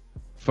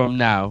 from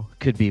now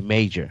could be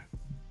major.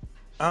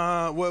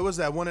 What was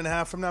that?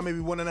 1.5 from now, maybe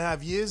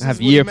 1.5 years.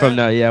 Half year from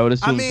now, yeah. I would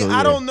assume. I mean, so, yeah.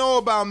 I don't know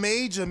about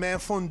major, man.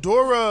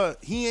 Fundora,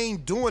 he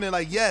ain't doing it.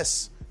 Like,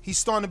 yes, he's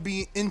starting to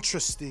be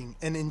interesting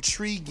and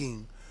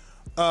intriguing,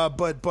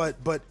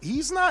 but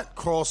he's not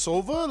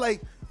crossover.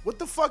 Like, what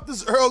the fuck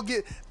does Earl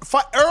get?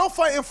 Earl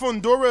fighting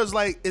Fundora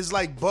is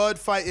like Bud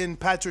fighting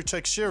Patrick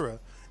Teixeira.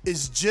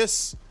 Is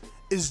just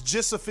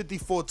a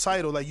 54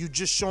 title. Like, you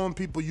just showing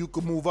people you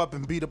can move up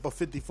and beat up a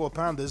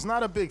 54-pounder. It's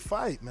not a big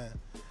fight, man.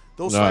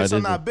 Those fights are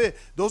not big.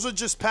 Those are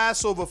just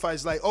Passover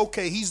fights. Like,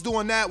 okay, he's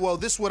doing that. Well,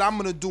 this is what I'm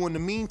going to do in the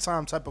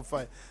meantime type of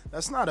fight.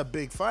 That's not a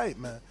big fight,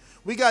 man.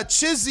 We got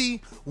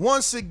Chizzy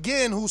once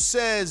again who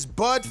says,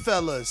 Bud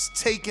fellas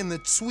taking the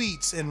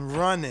tweets and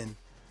running.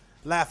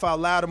 Laugh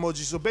out loud emoji.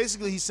 So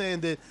basically he's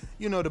saying that,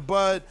 you know, the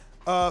Bud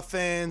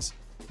fans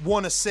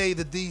want to say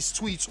that these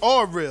tweets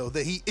are real,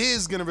 that he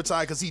is going to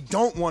retire because he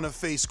don't want to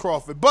face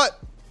Crawford. But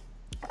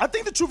I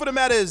think the truth of the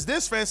matter is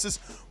this, Francis.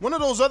 One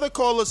of those other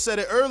callers said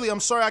it earlier. I'm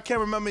sorry, I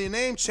can't remember your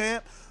name,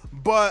 champ.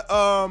 But,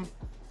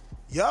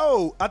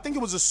 yo, I think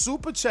it was a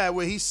super chat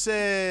where he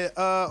said,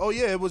 oh,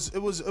 yeah, it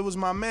was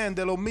my man,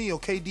 De Lo Mio,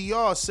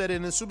 KDR, said it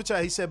in the super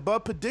chat. He said,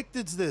 Bud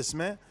predicted this,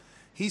 man.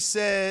 He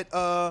said,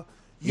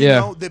 you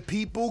know, the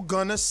people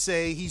gonna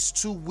say he's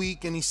too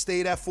weak and he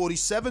stayed at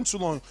 47 too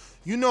long.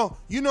 You know,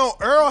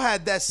 Earl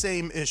had that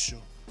same issue.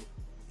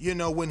 You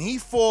know, when he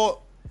fought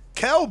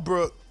Kell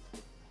Brook,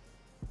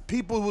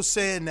 people were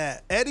saying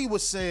that. Eddie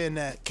was saying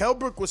that. Kell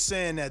Brook was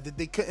saying that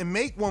they couldn't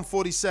make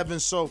 147.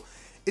 So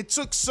it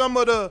took some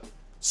of the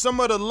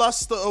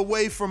luster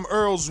away from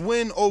Earl's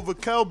win over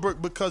Kell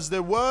Brook because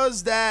there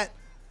was that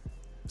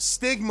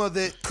stigma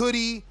that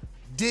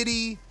did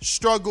he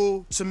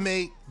struggle to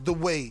make the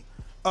weight.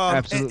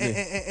 Absolutely.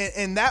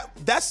 And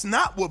that's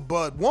not what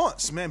Bud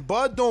wants, man.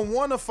 Bud don't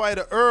want to fight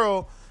an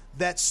Earl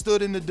that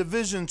stood in the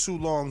division too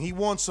long. He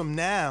wants him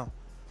now.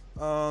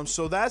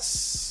 So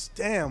that's,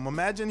 damn,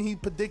 imagine he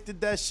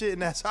predicted that shit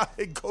and that's how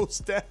it goes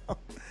down.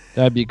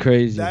 That'd be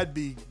crazy. That'd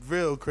be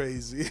real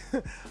crazy.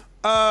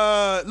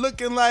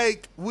 Looking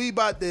like we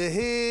about to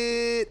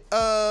hit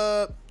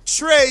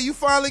Trey, you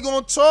finally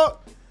gonna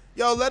talk?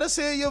 Yo, let us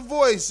hear your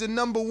voice in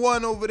number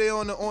 1 over there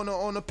on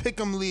the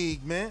Pick'em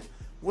League, man.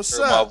 What's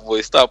up? My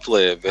voice, stop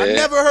playing, man. I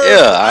never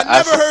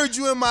heard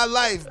you in my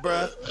life,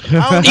 bro. You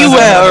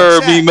have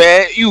heard me,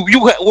 man. You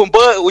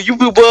when you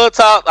do Bud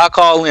talk, I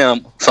call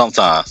him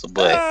sometimes,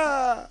 but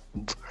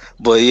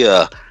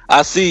yeah,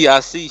 I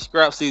see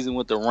scrap season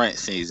with the rent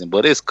season,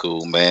 but it's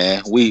cool,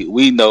 man.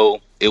 We know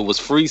it was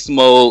free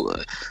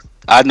smoke.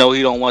 I know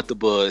he don't want the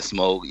Bud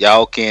smoke.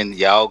 Y'all can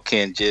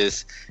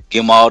just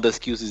give him all the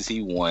excuses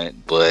he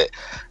want, but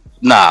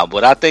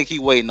I think he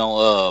waiting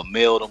on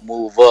Mel to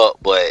move up,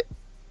 but.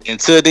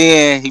 Until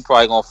then, he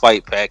probably gonna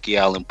fight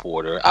Pacquiao and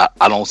Porter.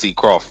 I don't see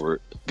Crawford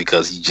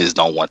because he just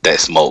don't want that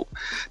smoke.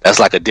 That's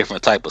like a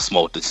different type of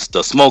smoke.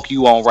 The smoke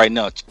you on right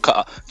now,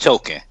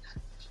 choking.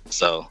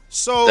 So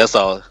that's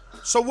all.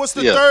 So what's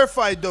the third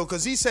fight though?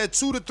 Because he said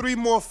 2 to 3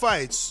 more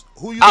fights.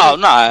 Who you?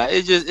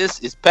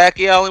 It's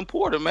Pacquiao and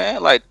Porter,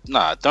 man. Like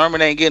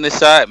Thurman ain't getting a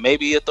shot.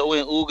 Maybe he'll throw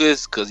in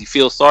Ugas because he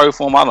feels sorry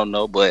for him. I don't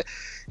know, but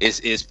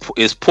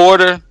it's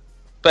Porter,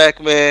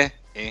 Pac-Man,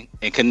 and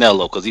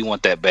Canelo because he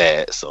want that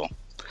bad. So.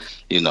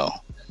 You know.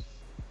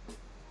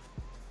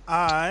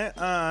 All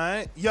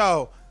right.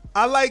 Yo,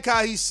 I like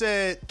how he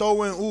said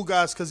throw in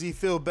Ugas because he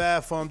feel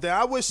bad for him. Then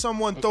I wish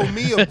someone throw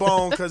me a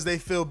bone because they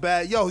feel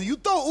bad. Yo, you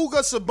throw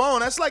Ugas a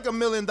bone, that's like $1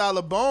 million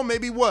bone.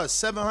 Maybe what,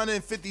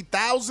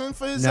 750,000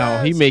 for his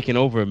ass? No, he making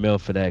over $1 million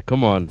for that.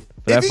 Come on, for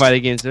that fight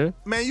against her.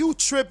 Man, you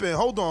tripping?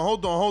 Hold on.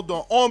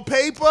 On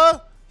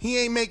paper, he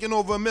ain't making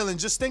over $1 million.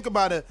 Just think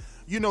about it.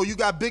 You know, you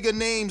got bigger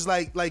names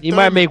like he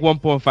might make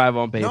 1.5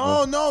 on paper.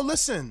 No,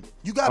 listen.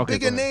 You got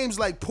bigger names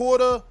like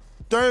Porter,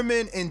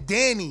 Thurman, and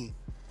Danny.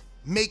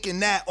 making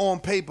that on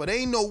paper. There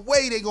ain't no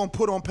way they gonna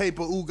put on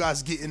paper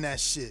Ugas getting that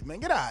shit, man.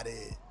 Get out of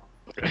here.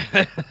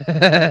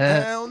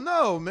 Hell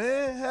no,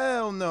 man.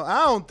 Hell no.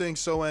 I don't think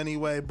so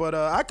anyway. But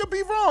I could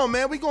be wrong,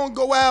 man. We gonna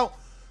go out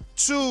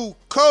to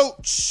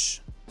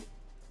Coach.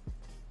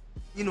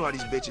 You know how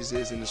these bitches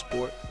is in the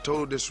sport.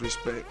 Total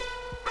disrespect.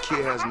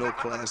 Kid has no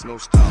class, no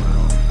style at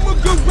all. I'm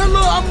a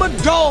gorilla, I'm a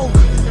dog.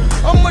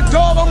 I'm a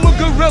dog, I'm a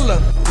gorilla.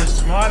 The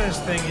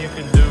smartest thing you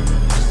can do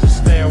is to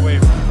stay away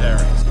from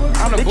Derek.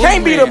 It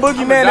can't be the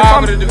boogeyman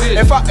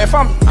if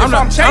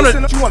I'm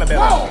chasing. What you want to bet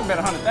on? You bet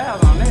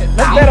 100,000 on that.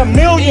 Let's bet $1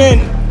 million.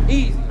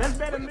 Easy. Let's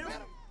bet $1 million.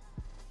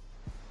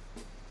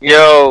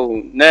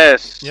 Yo,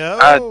 Ness. Yo.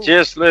 I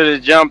just literally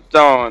jumped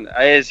on.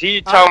 Is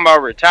he talking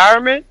about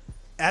retirement?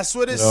 That's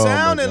what it Oh, my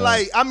sounded God.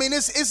 like. I mean,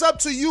 it's up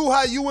to you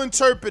how you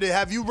interpret it.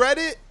 Have you read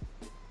it?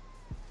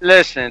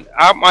 Listen,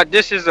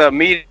 this is a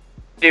immediate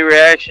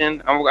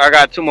reaction. I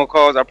got 2 more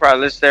calls. I'll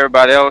probably listen to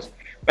everybody else.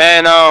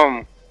 Man,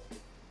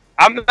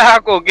 I'm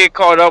not gonna get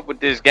caught up with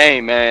this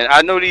game, man.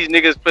 I know these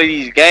niggas play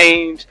these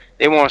games.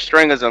 They want to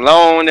string us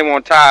along. They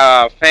want to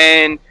tie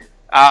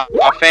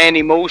our fan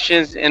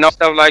emotions and all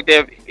stuff like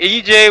that.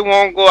 If EJ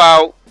won't go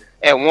out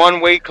at one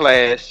weight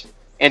class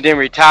and then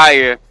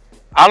retire,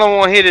 I don't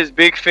want to hear this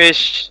big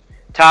fish,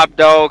 top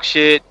dog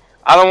shit.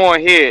 I don't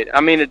want to hear it.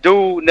 I mean, the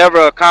dude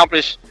never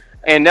accomplished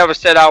and never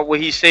set out what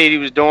he said he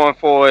was doing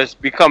for us,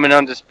 becoming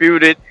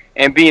undisputed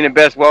and being the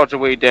best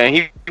welterweight there.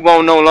 He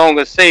won't no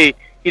longer say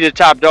he the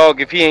top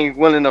dog if he ain't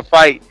willing to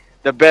fight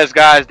the best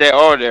guys that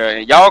are there.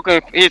 And y'all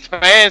can, his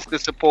fans can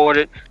support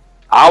it.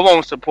 I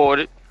won't support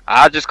it.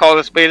 I just call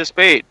a spade a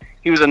spade.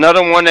 He was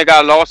another one that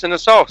got lost in the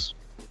sauce.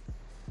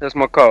 That's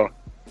my call.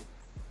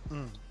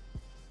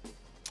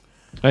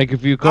 Thank you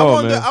for your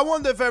call, man. I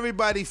wonder if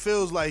everybody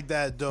feels like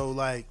that though.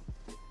 Like,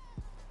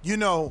 you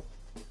know,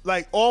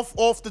 like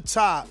off the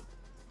top,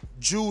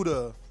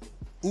 Judah,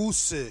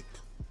 Usyk,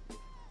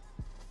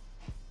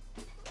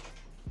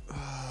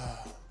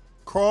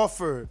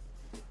 Crawford.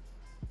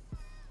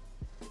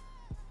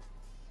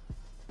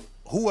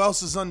 Who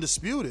else is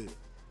undisputed?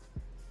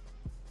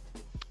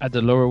 At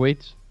the lower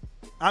weights?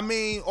 I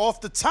mean,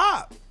 off the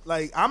top.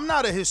 Like, I'm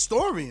not a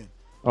historian.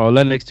 Oh,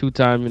 Lennox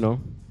 2-time, you know.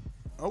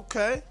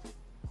 Okay.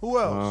 Who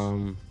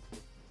else?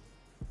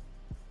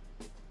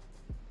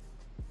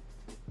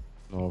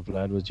 No,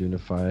 Vlad was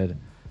unified.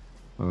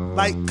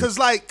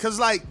 Cause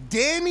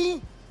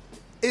Danny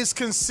is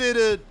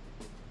considered.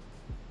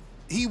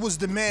 He was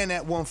the man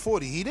at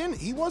 140.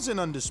 He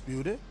wasn't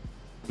undisputed.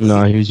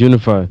 No, he was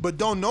unified. But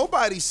don't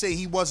nobody say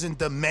he wasn't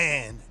the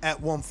man at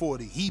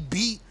 140. He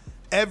beat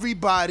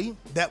everybody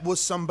that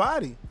was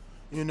somebody.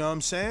 You know what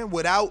I'm saying?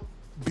 Without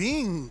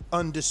being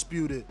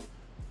undisputed.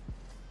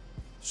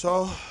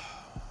 So,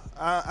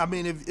 I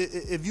mean,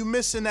 if you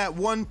missing that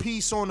one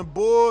piece on the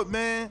board,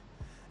 man,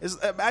 it's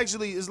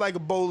like a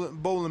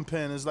bowling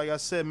pin. It's like I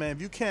said, man,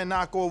 if you can't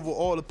knock over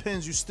all the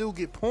pins, you still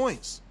get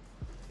points.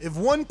 If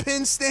one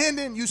pin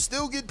standing, you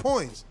still get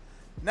points.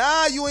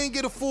 Nah, you ain't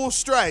get a full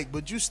strike,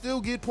 but you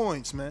still get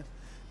points, man.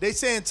 They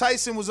saying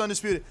Tyson was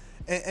undisputed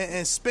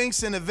and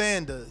Spinks and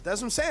Evander.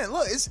 That's what I'm saying.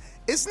 Look,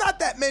 it's not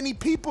that many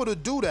people to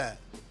do that.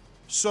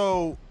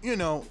 So, you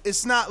know,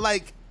 it's not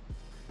like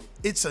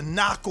it's a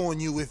knock on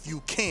you if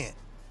you can't.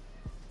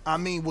 I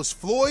mean, was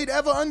Floyd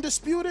ever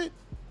undisputed?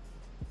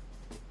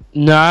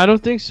 No, I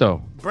don't think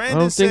so.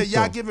 Brandon said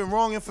y'all giving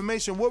wrong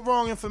information. What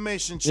wrong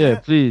information, Chad? Yeah,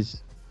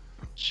 please.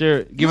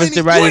 Sure, give us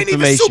the right information.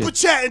 You ain't even super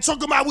chatting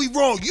talking about we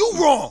wrong. You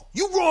wrong.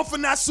 You wrong for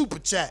not super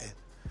chatting.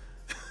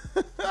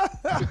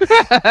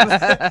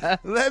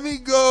 Let me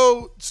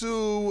go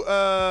to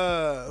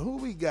who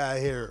we got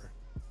here.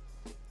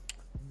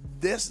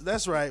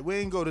 That's right. We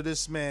ain't go to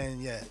this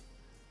man yet.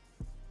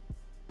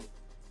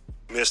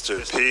 Mr.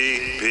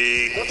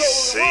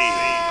 PBC,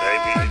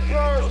 baby.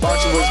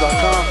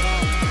 BoxingVoice.com.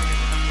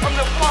 I'm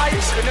the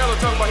flyest. Canelo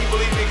talking about he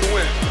believe he can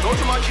win. Go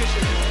to my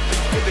kitchen.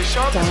 Get the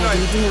sharpest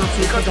knife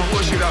and cut the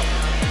bullshit out.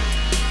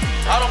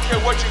 I don't care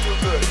what you do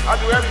good. I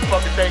do every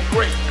fucking thing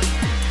great.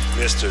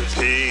 Mr.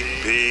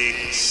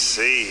 PBC,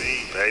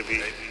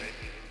 baby.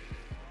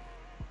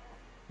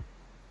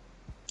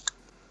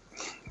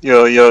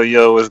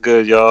 Yo, what's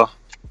good, y'all?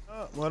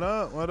 What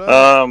up?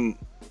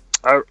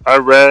 I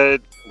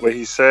read what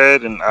he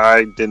said, and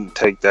I didn't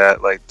take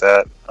that like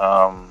that.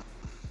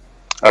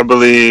 I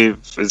believe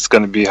it's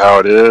going to be how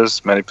it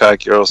is. Manny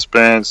Pacquiao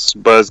Spence.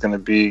 Bud's going to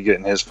be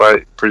getting his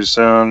fight pretty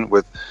soon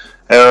with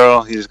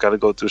Errol. He's got to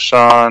go through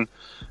Sean.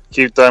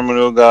 Keith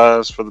Thurman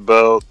guys for the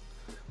belt.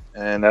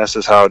 And that's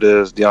just how it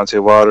is.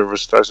 Deontay Wilder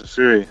versus Tyson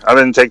Fury. I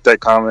didn't take that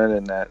comment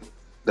and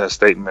that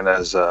statement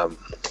as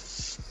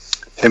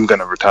him going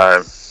to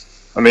retire.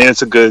 I mean,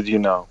 it's a good,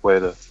 way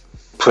to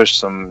push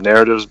some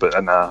narratives, but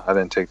nah, I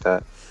didn't take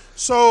that.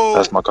 So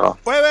that's my call.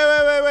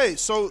 Wait.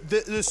 So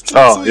there's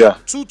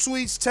two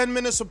tweets 10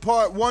 minutes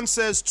apart. One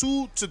says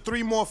 2 to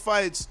 3 more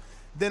fights,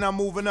 then I'm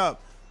moving up.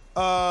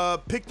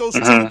 Pick those 2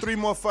 to 3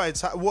 more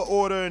fights. What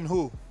order and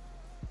who?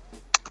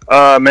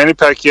 Manny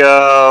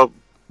Pacquiao,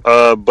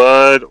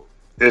 Bud,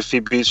 if he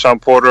beats Sean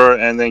Porter,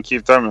 and then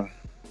Keith Thurman.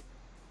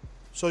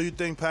 So you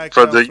think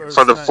Pacquiao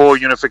for the full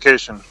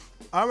unification.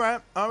 All right.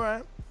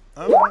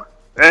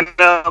 And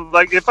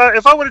like if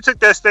I would have took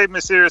that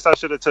statement serious, I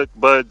should have took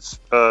Bud's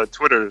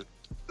Twitter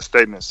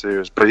statement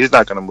serious. But he's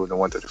not gonna move to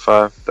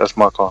 135. That's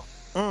my call.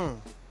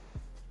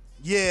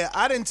 Yeah,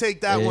 I didn't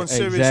take that one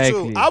serious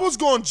exactly. too. I was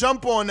gonna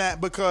jump on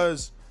that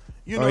because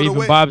you know the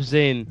way Bob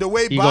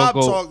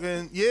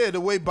talking, the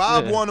way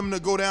Bob want him to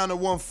go down to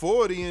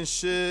 140 and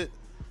shit.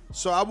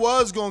 So I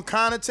was gonna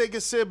kind of take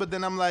a sip, but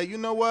then I'm like, you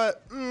know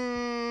what?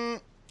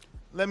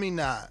 Let me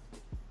not.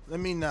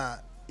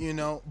 You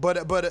know, but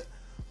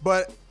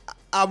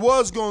I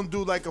was gonna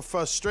do like a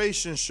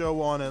frustration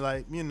show on it,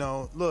 like, you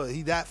know, look,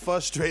 he that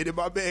frustrated.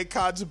 My man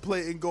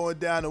contemplating going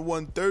down to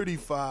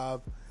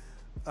 135.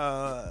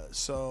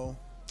 So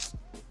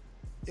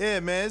yeah,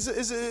 man,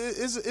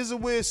 it's a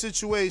weird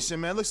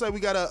situation, man. Looks like we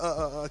got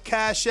a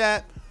Cash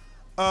App.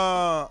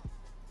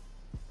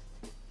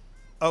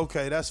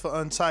 Okay, that's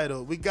for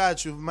Untitled. We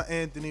got you,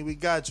 Anthony. We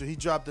got you. He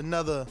dropped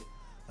another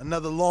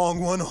long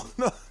one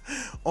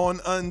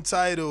on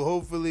Untitled.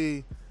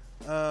 Hopefully,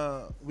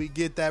 we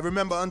get that.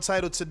 Remember,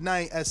 Untitled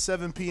tonight at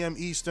 7 p.m.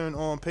 Eastern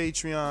on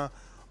Patreon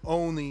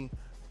only.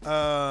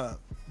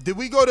 Did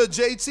we go to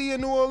JT in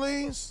New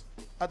Orleans?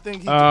 I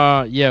think he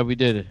did. Yeah, we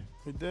did it.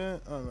 We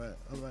did? All right.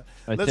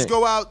 Let's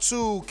go out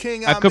to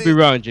King I Amin. could be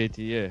wrong, JT,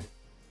 yeah.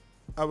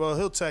 Well,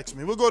 he'll text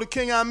me. We'll go to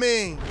King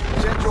Amin.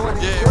 Just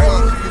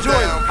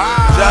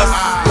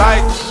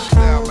like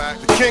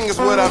the king is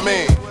what I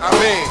mean.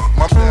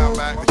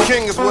 The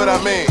king is what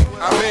I mean.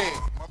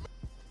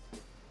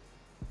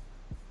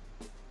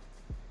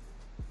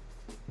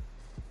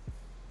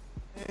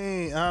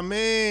 Hey,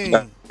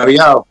 Amin.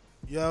 Yo.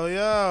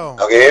 Yo.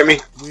 You can hear me?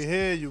 We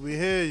hear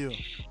you.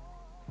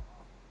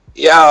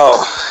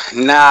 Yo,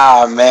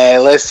 nah,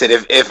 man. Listen,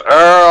 if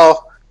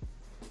Earl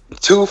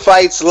 2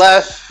 fights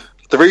left,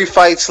 3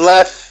 fights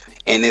left,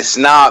 and it's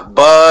not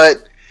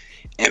Bud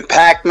and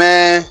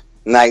Pac-Man,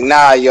 like,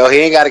 nah, yo, he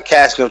ain't got to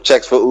cash no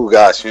checks for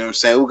Ugas. You know what I'm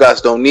saying?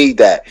 Ugas don't need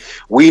that.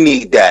 We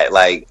need that.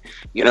 Like,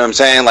 you know what I'm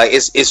saying? Like,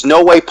 it's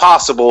no way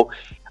possible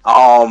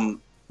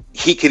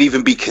he could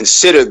even be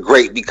considered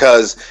great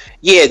because,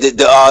 yeah,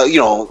 you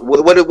know,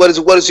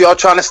 what is y'all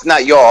trying to,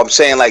 not y'all, I'm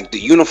saying, like, the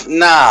uniform,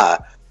 nah,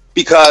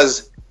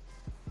 because,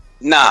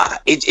 nah,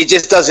 it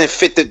just doesn't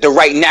fit the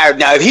right narrative.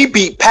 Now, if he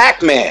beat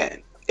Pac-Man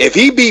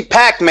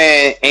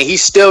and he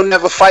still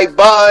never fight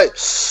Bud,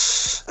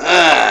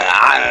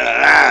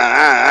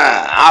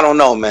 I don't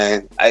know,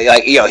 man.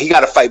 He got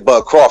to fight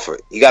Bud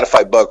Crawford.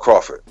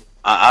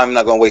 I'm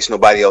not gonna waste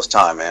nobody else's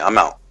time, man. I'm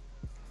out.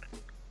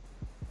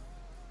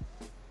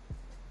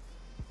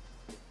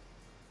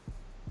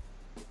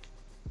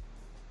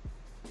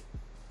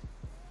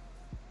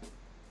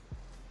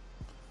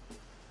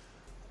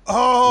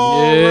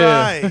 All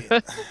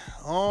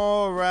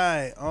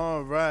right.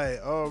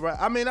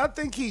 I mean, I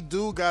think he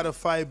do gotta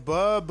fight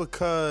Bud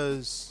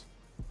because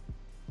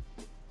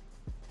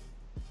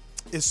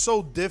it's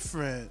so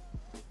different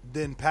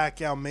than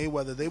Pacquiao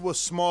Mayweather. They were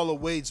smaller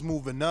weights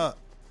moving up.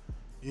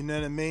 You know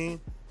what I mean?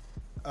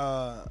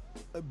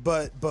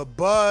 But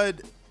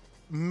Bud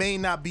may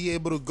not be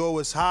able to go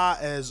as high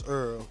as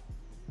Earl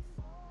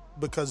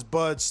because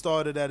Bud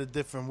started at a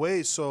different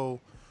weight. So,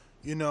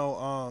 you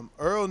know,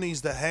 Earl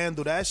needs to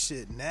handle that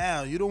shit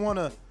now. You don't want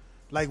to,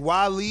 like,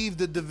 why leave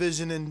the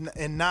division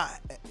and not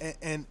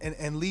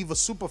and leave a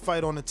super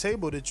fight on the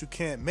table that you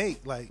can't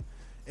make? Like,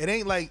 it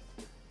ain't like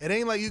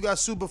you got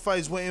super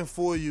fights waiting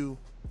for you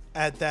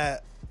at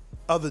that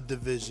other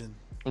division.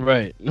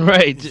 Right,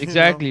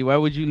 exactly. You know? Why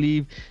would you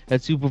leave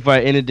that super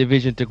fight in a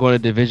division to go in a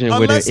division where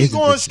there unless he's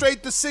going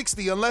straight to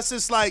 60? Unless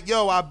it's like,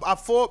 yo, I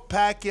fought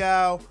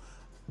Pacquiao,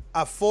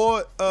 I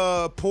fought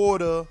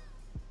Porter,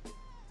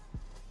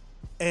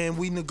 and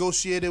we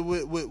negotiated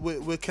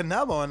with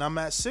Canelo, and I'm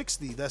at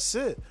 60. That's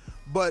it.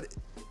 But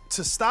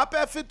to stop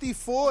at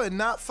 54 and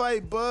not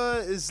fight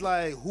Bud is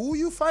like, who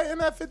you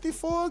fighting at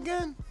 54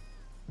 again?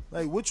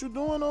 Like, what you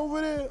doing over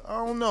there?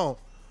 I don't know.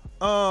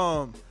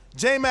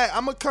 J-Mac,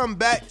 I'm going to come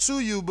back to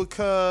you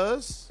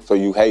because... So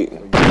you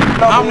hating?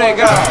 I'm that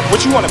guy.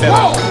 What you want to bet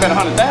on? Bet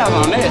 100,000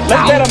 on that.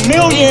 Let's bet $1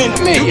 million.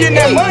 You getting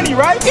that money,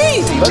 right?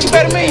 Easy. Let's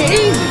bet $1 million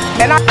easy.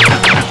 And I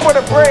for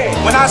the bread.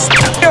 When I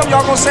him,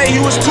 y'all gonna say he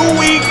was too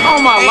weak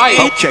on my life.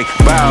 Okay,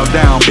 bow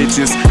down,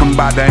 bitches. I'm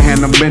about to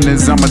handle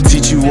business. I'ma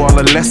teach you all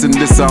a lesson.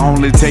 This'll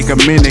only take a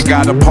minute.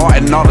 Got a part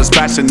and all this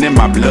passion in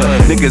my blood.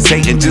 Niggas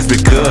hating just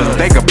because.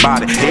 Think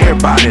about it.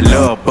 Everybody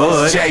love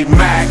Bud.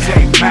 J-Mac,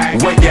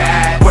 where you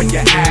at?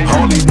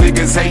 All these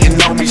niggas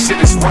hating on me, shit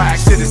is whack.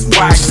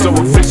 So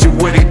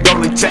efficient with it,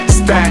 only check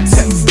stats.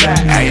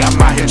 Hey, I'm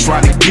out here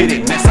trying to get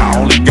it, next I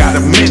only got a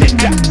minute.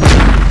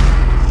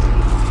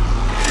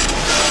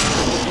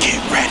 Get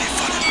ready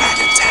for the Mac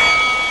attack.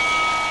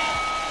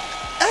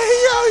 Hey,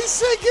 yo, he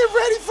said get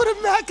ready for the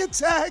Mac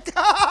attack.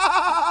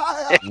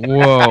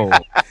 Whoa.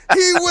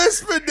 He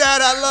whispered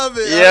that, I love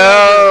it.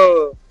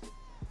 Yo.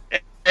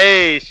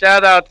 Hey,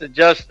 shout out to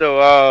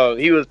Justo.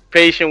 He was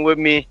patient with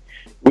me.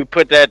 we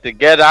put that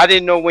together. I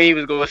didn't know when he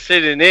was going to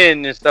sit it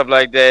in and stuff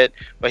like that,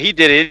 but he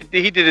did it.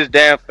 He did his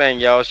damn thing,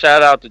 y'all.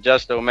 Shout out to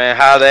Justo, man.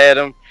 Holler at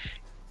him.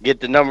 Get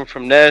the number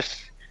from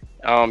Ness.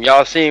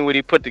 Y'all seen what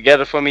he put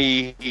together for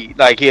me.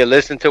 He'll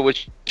listen to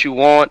what you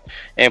want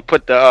and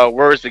put the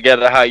words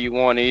together how you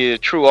want. He's a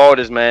true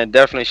artist, man.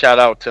 Definitely shout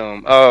out to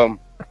him.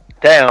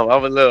 Damn, I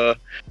was a little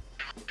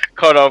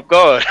caught off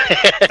guard.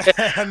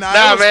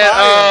 Nah,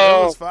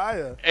 man. It was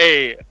fire.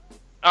 Hey,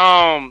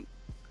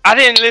 I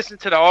didn't listen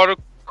to the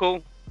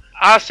article.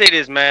 I'll say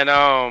this, man.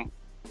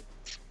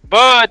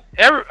 But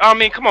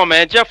come on,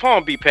 man. Jeff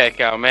Horn beat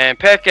Pacquiao, man.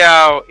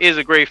 Pacquiao is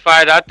a great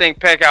fighter. I think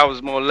Pacquiao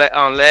was more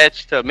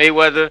unlatched to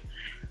Mayweather.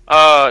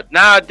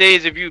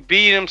 Nowadays, if you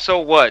beat him, so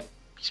what?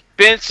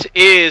 Spence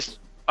is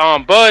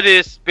Bud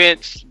is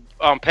Spence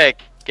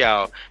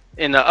Pacquiao,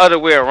 and the other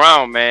way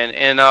around, man.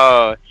 And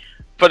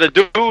for the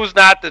dudes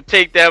not to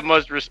take that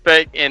much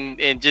respect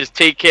and just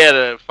take care of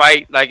the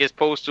fight like it's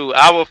supposed to,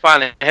 I would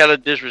find it hella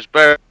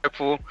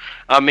disrespectful.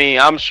 I mean,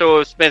 I'm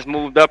sure if Spence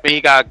moved up and he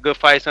got good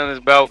fights on his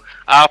belt,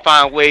 I'll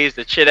find ways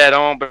to chit that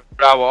on, but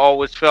I will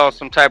always feel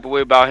some type of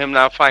way about him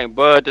not fighting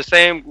Bud. The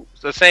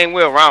same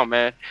way around,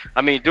 man.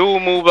 I mean,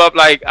 dude move up,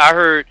 like I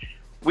heard.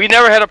 We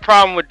never had a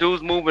problem with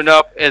dudes moving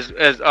up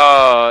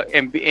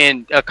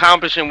and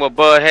accomplishing what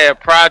Bud had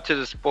prior to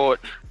the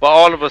sport. But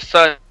all of a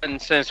sudden,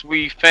 since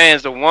we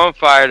fans of one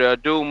fighter, a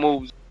dude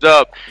moves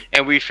up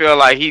and we feel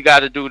like he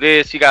got to do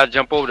this, he got to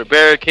jump over the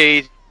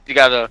barricades, he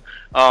got to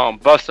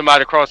bust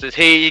somebody across his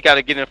head, he got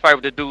to get in a fight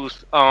with the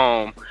dude's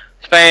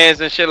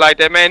fans and shit like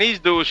that. Man, these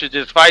dudes should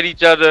just fight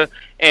each other,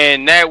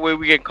 and that way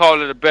we can call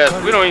it the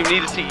best. We don't even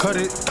need to see. Cut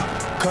it.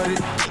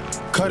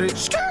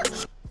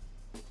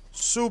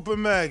 Super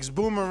Max,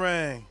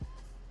 Boomerang.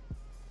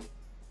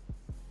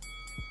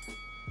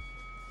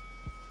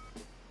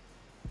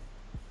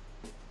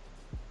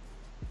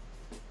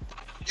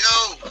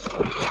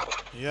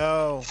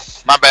 Yo.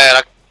 My bad.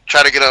 I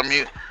try to get on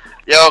mute.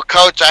 Yo,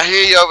 Coach, I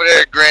hear you over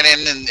there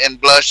grinning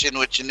and blushing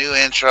with your new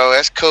intro.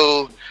 That's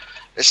cool.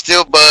 It's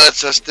still Bud,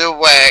 so it's still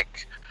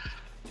whack.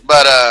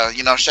 But,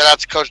 shout out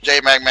to Coach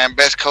J-Mac, man.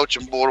 Best coach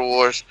in Border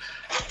Wars.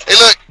 Hey,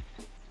 look,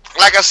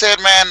 like I said,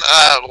 man,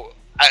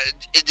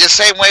 just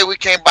same way we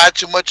can't buy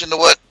too much into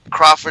what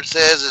Crawford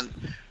says and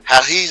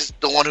how he's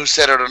the one who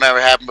said it'll never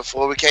happen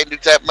before. We can't do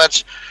that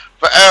much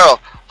for Errol.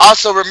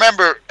 Also,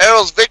 remember,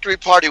 Errol's victory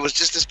party was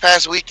just this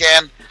past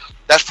weekend.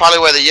 That's probably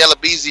where the Yellow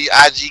Beezy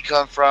IG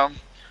come from.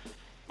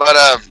 But,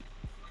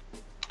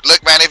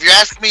 look, man, if you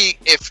ask me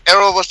if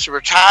Errol was to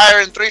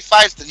retire in 3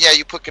 fights, then yeah,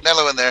 you put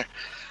Canelo in there.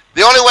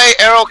 The only way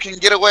Errol can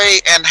get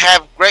away and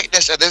have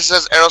greatness, and this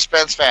is Errol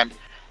Spence fan,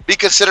 be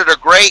considered a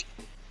great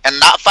and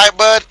not fight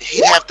Bud,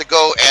 he'd have to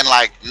go and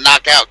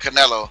knock out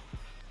Canelo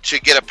to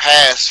get a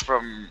pass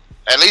from,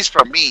 at least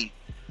from me.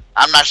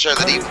 I'm not sure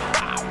that he.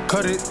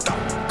 Cut it.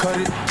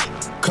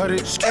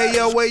 Hey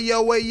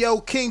yo,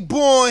 King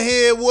Born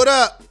here. What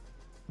up?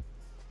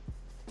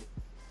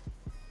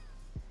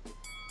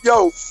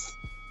 Yo,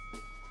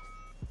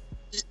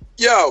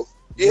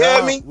 you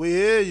hear me? We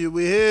hear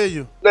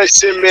you.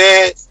 Listen,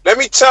 man, let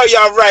me tell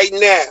y'all right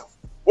now.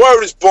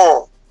 Word is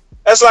born.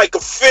 That's like a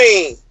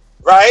fiend,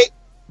 right?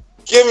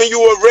 Giving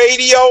you a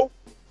radio,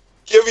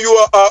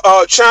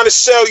 trying to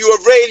sell you a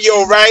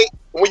radio, right?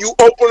 When you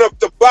open up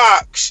the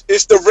box,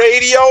 it's the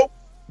radio,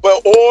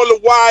 but all the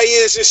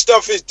wires and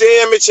stuff is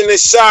damaged and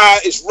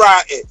inside is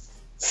rotten.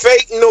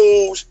 Fake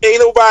news, ain't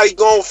nobody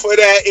going for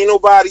that, ain't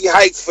nobody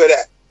hyped for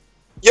that.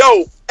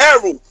 Yo,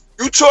 Errol,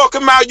 you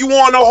talking about you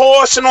on a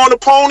horse and on a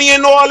pony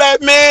and all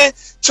that, man?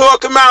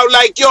 Talking about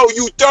like, yo,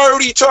 you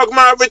 30, talking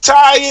about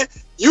retiring?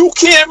 You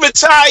can't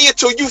retire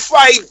till you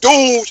fight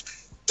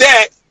dudes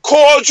that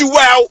called you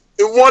out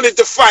and wanted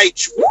to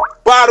fight you.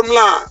 Bottom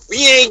line, we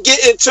ain't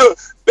getting to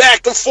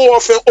back and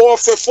forth and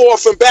off and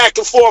forth and back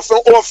and forth and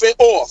off and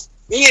off.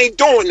 We ain't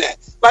doing that.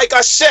 Like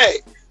I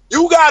said,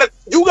 you gotta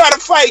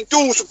fight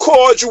dudes who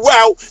called you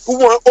out, who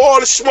want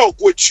all the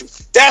smoke with you.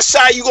 That's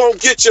how you gonna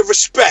get your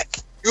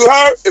respect. You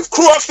heard? If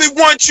Crawford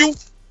wants you,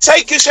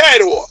 take his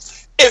head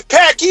off. If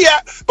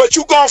Pacquiao, but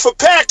you going for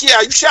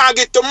Pacquiao, you trying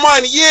to get the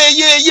money.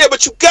 Yeah,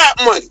 but you got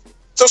money.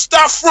 So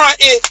stop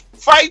fronting.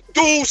 Fight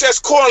dudes that's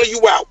calling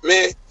you out,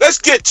 man. Let's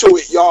get to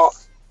it, y'all.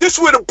 This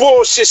where the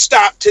bullshit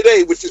stopped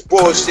today with this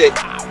bullshit.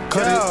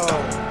 Cut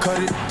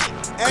it.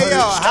 Hey, yo,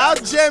 how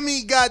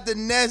Jemmy got the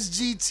Ness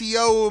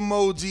GTO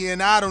emoji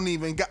and I don't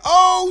even got...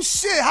 Oh,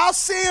 shit, how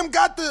Sam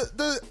got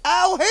the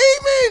Al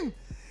Heyman?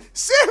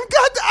 Sam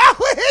got the Al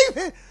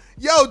Heyman.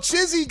 Yo,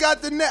 Chizzy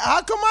got the Ness.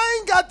 How come I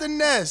ain't got the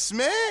Ness,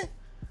 man?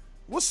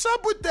 What's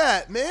up with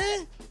that,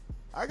 man?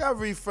 I got to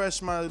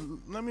refresh my...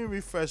 Let me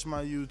refresh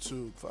my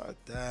YouTube. Fuck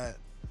that.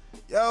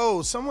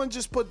 Yo, someone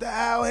just put the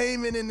Al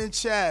Heyman in the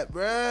chat,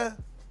 bruh.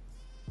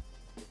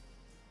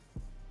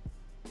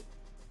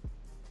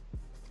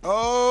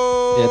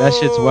 Oh. Yeah, that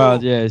shit's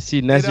wild. Yeah,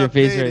 see, that's your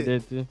face right there,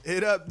 too.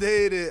 It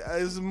updated.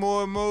 There's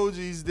more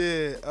emojis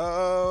there.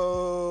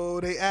 Oh,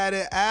 they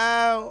added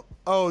Al.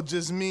 Oh,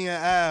 just me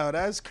and Al.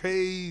 That's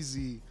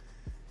crazy.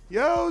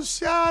 Yo,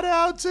 shout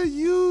out to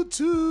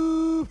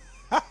YouTube.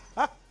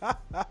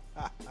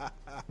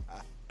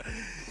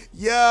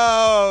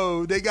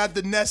 Yo, they got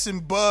the Ness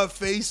and Bud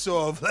face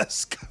off.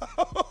 Let's go.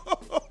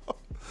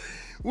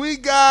 We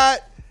got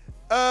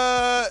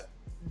Dom.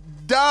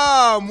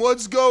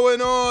 What's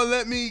going on?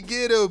 Let me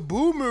get a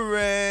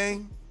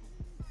boomerang.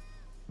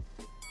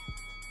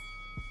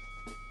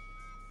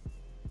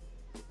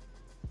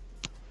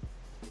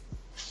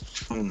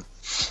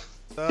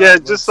 Yeah,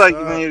 just like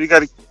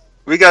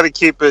we got to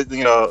keep it,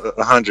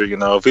 100.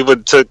 If we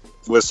would took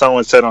what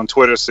someone said on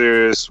Twitter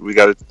serious, we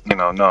got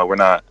to, no, we're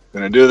not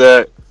gonna do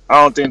that.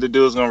 I don't think the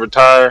dude's gonna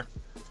retire.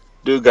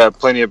 Dude got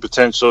plenty of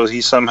potential.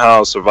 He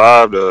somehow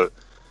survived a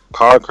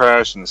car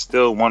crash and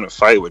still won a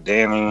fight with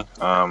Danny.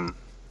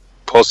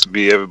 Supposed to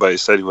be, everybody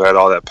said, who had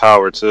all that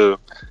power too,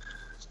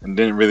 and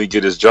didn't really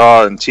get his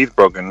jaw and teeth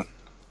broken.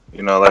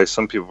 Like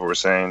some people were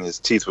saying, his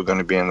teeth were going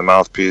to be in the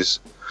mouthpiece.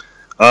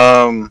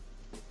 I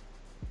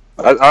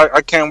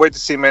can't wait to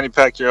see Manny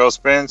Pacquiao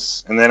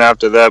Spence, and then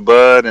after that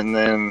Bud, and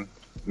then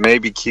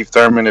maybe Keith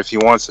Thurman if he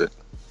wants it.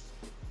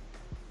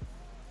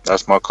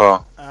 That's my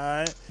call. All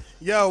right.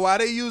 Yo, why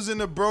they using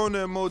the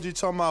Broner emoji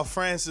talking about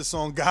Francis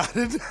on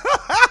Goddard?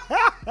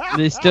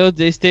 They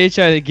stay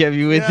trying to get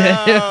me with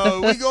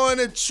that. We going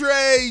to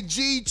Trey,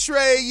 G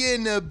Trey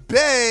in the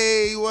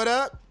Bay. What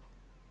up?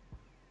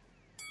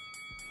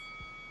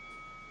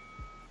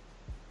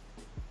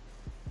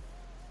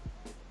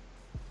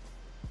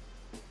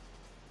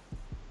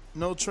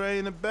 No Trey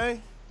in the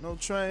Bay? No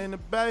Trey in the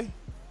Bay?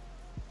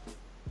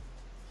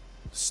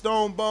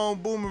 Stone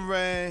Bone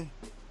Boomerang.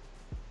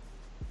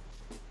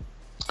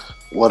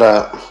 What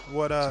up?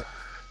 What up?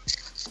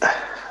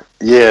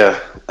 Yeah.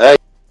 Hey.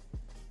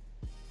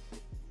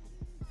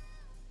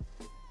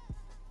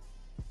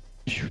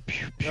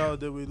 Yo,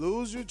 did we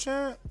lose you,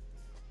 champ?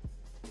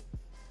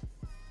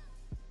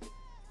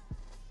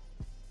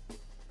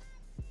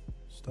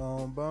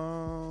 Stone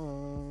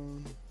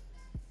Bone.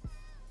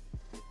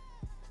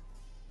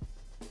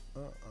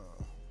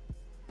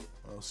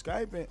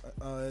 Skype it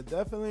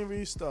definitely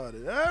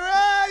restarted. All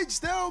right,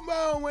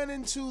 Stillbone went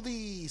into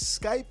the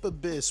Skype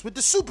abyss with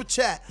the super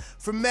chat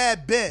from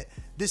Mad Bent.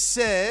 This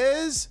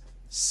says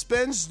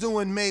Spence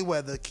doing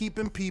Mayweather,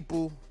 keeping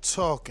people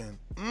talking.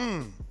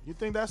 You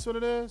think that's what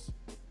it is?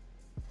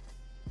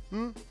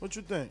 What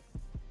you think?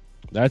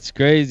 That's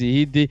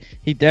crazy.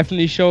 He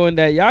definitely showing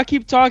that y'all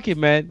keep talking,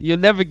 man. You'll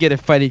never get a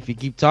fight if you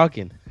keep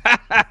talking.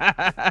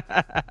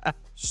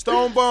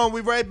 Stonebone,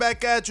 we right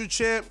back at you,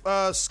 champ.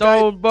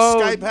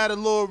 Skype had a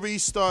little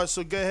restart,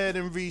 so go ahead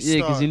and restart.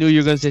 Yeah, because you knew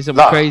you were gonna say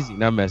something crazy.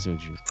 Not messing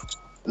with you.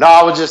 No,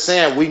 I was just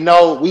saying,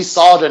 we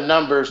saw the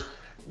numbers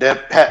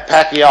that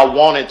Pacquiao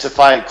wanted to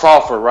fight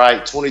Crawford,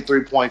 right?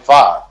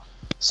 23.5.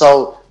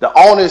 So the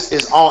onus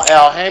is on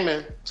Al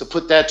Haymon to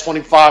put that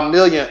 $25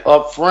 million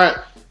up front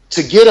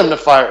to get him to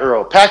fight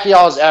Earl.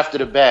 Pacquiao is after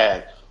the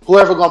bag.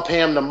 Whoever gonna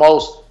pay him the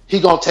most, he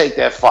gonna take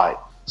that fight.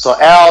 So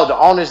the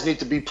onus need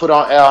to be put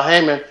on Al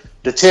Haymon.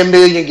 The $10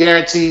 million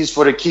guarantees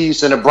for the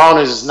Keiths and the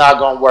Broners is not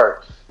going to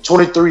work.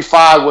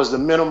 23.5 was the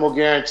minimal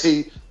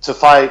guarantee to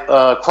fight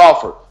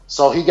Crawford.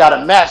 So he got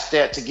to match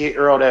that to get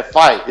Earl that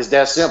fight. It's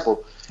that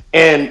simple.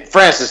 And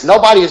Francis,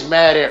 nobody is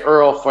mad at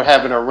Earl for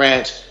having a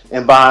ranch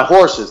and buying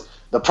horses.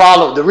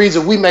 The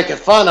reason we making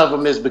fun of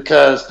him is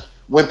because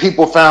when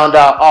people found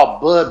out,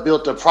 Bud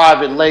built a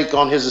private lake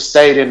on his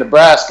estate in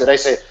Nebraska, they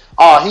say,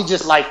 he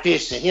just like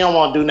fishing. He don't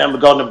want to do nothing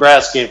but go to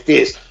Nebraska and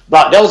fish.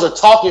 But that was a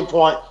talking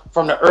point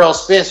from the Earl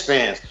Spence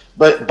fans.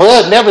 But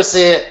Bud never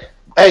said,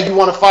 hey, you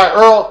want to fight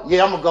Earl?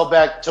 Yeah, I'm going to go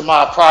back to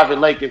my private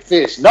lake and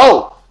fish.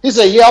 No. He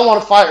said, yeah, I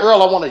want to fight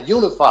Earl. I want to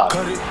unify.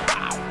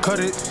 Cut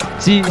it.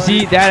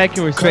 See, that I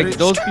can respect.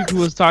 Those people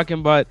who was talking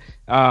about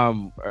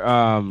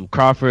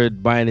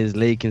Crawford buying his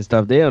lake and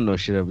stuff, they don't know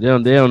shit. They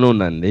don't know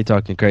nothing. They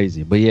talking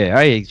crazy. But yeah,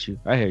 I hate you.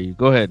 I hear you.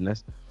 Go ahead,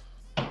 Ness.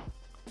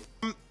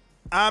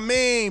 I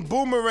mean,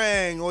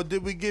 Boomerang, or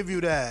did we give you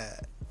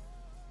that?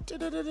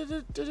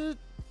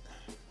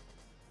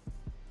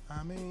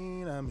 I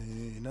mean.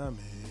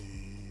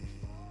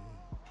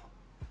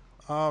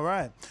 All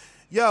right.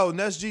 Yo,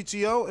 Ness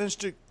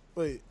GTO,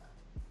 wait.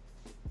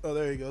 Oh,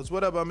 there he goes.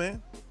 What up, my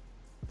man?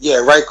 Yeah,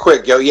 right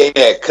quick, yo. Yeah.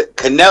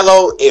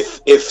 Canelo,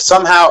 if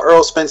somehow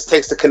Earl Spence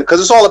takes the Canelo,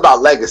 because it's all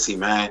about legacy,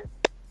 man.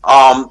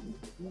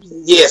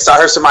 Yes, I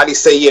heard somebody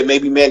say, yeah,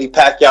 maybe Manny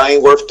Pacquiao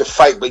ain't worth the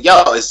fight, but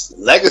yo, it's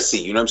legacy.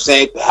 You know what I'm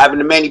saying? Having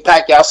the Manny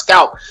Pacquiao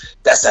scalp,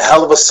 that's a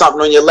hell of a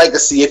something on your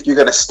legacy if you're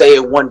gonna stay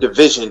in one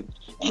division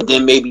and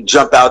then maybe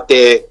jump out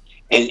there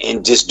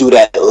and just do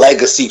that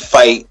legacy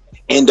fight,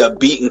 end up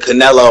beating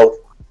Canelo.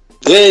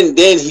 Then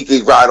he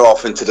could ride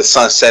off into the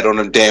sunset on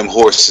them damn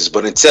horses.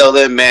 But until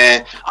then,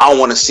 man, I don't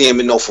want to see him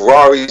in no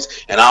Ferraris,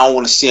 and I don't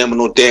want to see him in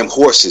no damn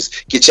horses.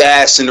 Get your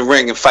ass in the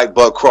ring and fight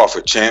Bud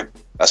Crawford, champ.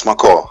 That's my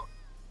call.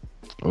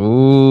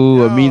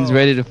 Ooh, Amin's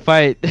ready to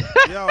fight.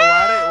 Yo,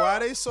 why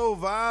they so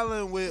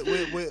violent with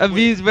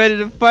Amin's ready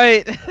to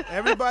fight.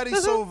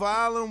 Everybody's so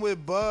violent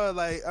with Bud,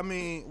 like I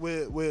mean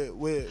with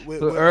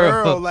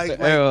Earl.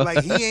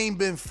 Like he ain't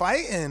been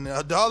fighting,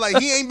 dog. Like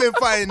he ain't been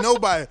fighting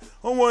nobody.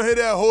 I don't want to hear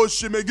that horse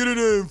shit, man. Get in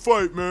there and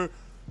fight, man.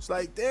 It's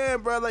like,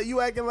 damn, bro, like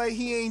you acting like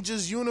he ain't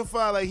just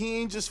unified, like he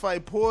ain't just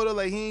fight Porter,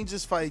 like he ain't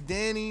just fight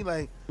Danny,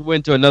 like. He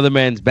went to another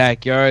man's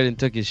backyard and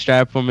took his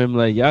strap from him.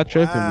 Like, y'all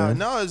tripping, man.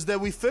 No, it's that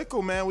we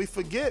fickle, man. We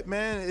forget,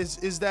 man.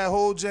 It's that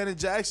whole Janet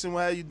Jackson,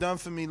 what have you done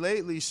for me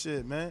lately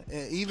shit, man.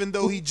 And even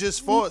though he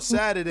just fought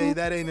Saturday,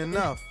 that ain't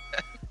enough.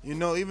 You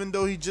know, even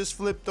though he just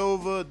flipped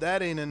over,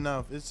 that ain't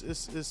enough.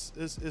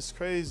 It's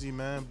crazy,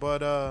 man.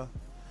 But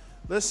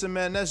listen,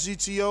 man, that's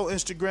GTO,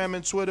 Instagram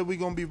and Twitter. We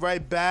gonna be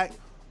right back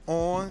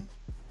on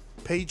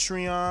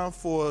Patreon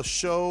for a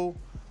show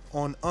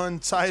on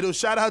Untitled.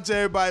 Shout out to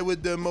everybody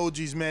with the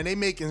emojis, man. They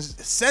making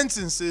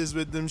sentences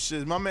with them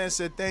shit. My man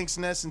said thanks,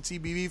 Ness and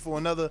TBV, for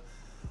another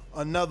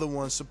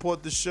one.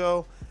 Support the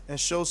show and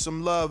show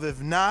some love.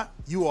 If not,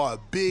 you are a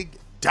big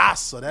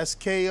dasa. That's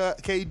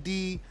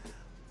KDR.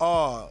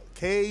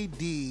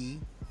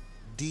 R799,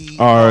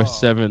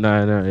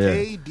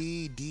 yeah.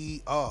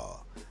 KDDR.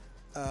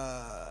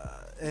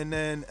 And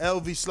then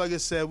LV Slugger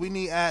said we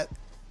need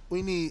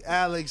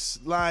Alex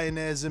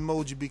Lioness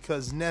emoji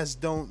because Ness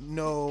don't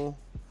know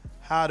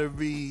how to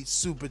read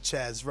super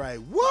chats right.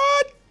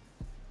 What?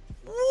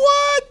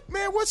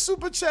 Man, what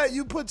super chat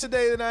you put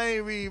today that I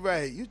ain't read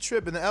right? You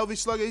tripping. The LV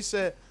Slugger,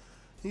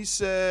 he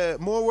said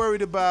more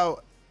worried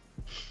about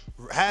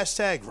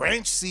hashtag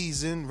ranch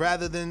season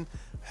rather than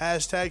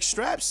hashtag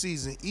strap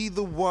season.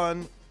 Either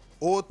one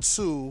or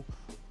two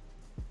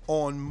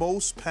on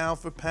most pound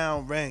for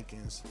pound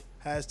rankings.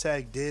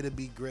 Hashtag dare to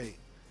be great.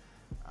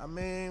 I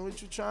mean,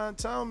 what you trying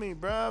to tell me,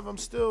 bruv? I'm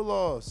still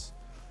lost.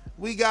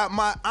 We got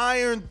my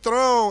Iron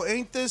Throne.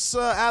 Ain't this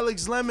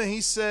Alex Lemon?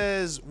 He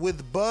says,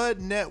 with Bud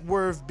net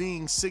worth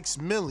being $6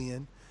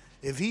 million,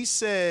 if he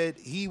said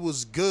he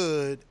was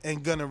good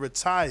and gonna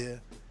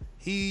retire,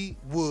 he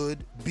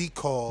would be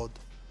called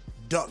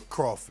Duck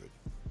Crawford.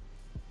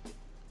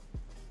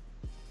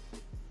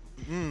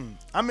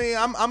 I mean,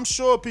 I'm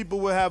sure people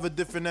would have a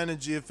different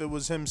energy if it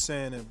was him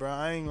saying it, bro.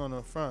 I ain't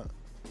gonna front.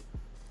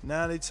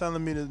 Now they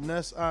telling me the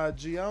Ness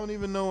IG. I don't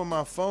even know where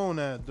my phone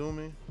at, do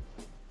me.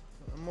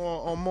 I'm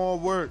on more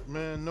work,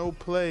 man. No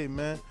play,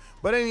 man.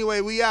 But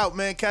anyway, we out,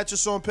 man. Catch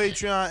us on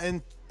Patreon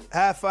in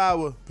half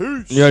hour.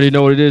 Peace. You already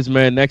know what it is,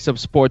 man. Next up,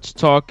 Sports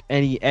Talk.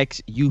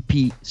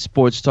 NEXUP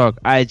Sports Talk.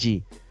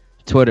 IG,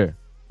 Twitter,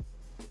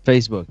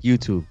 Facebook,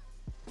 YouTube.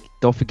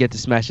 Don't forget to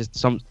smash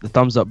the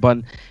thumbs up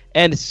button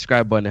and the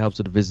subscribe button. It helps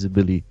with the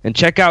visibility. And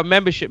check out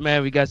membership,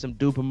 man. We got some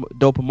dope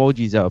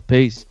emojis out.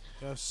 Peace.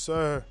 Yes,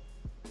 sir.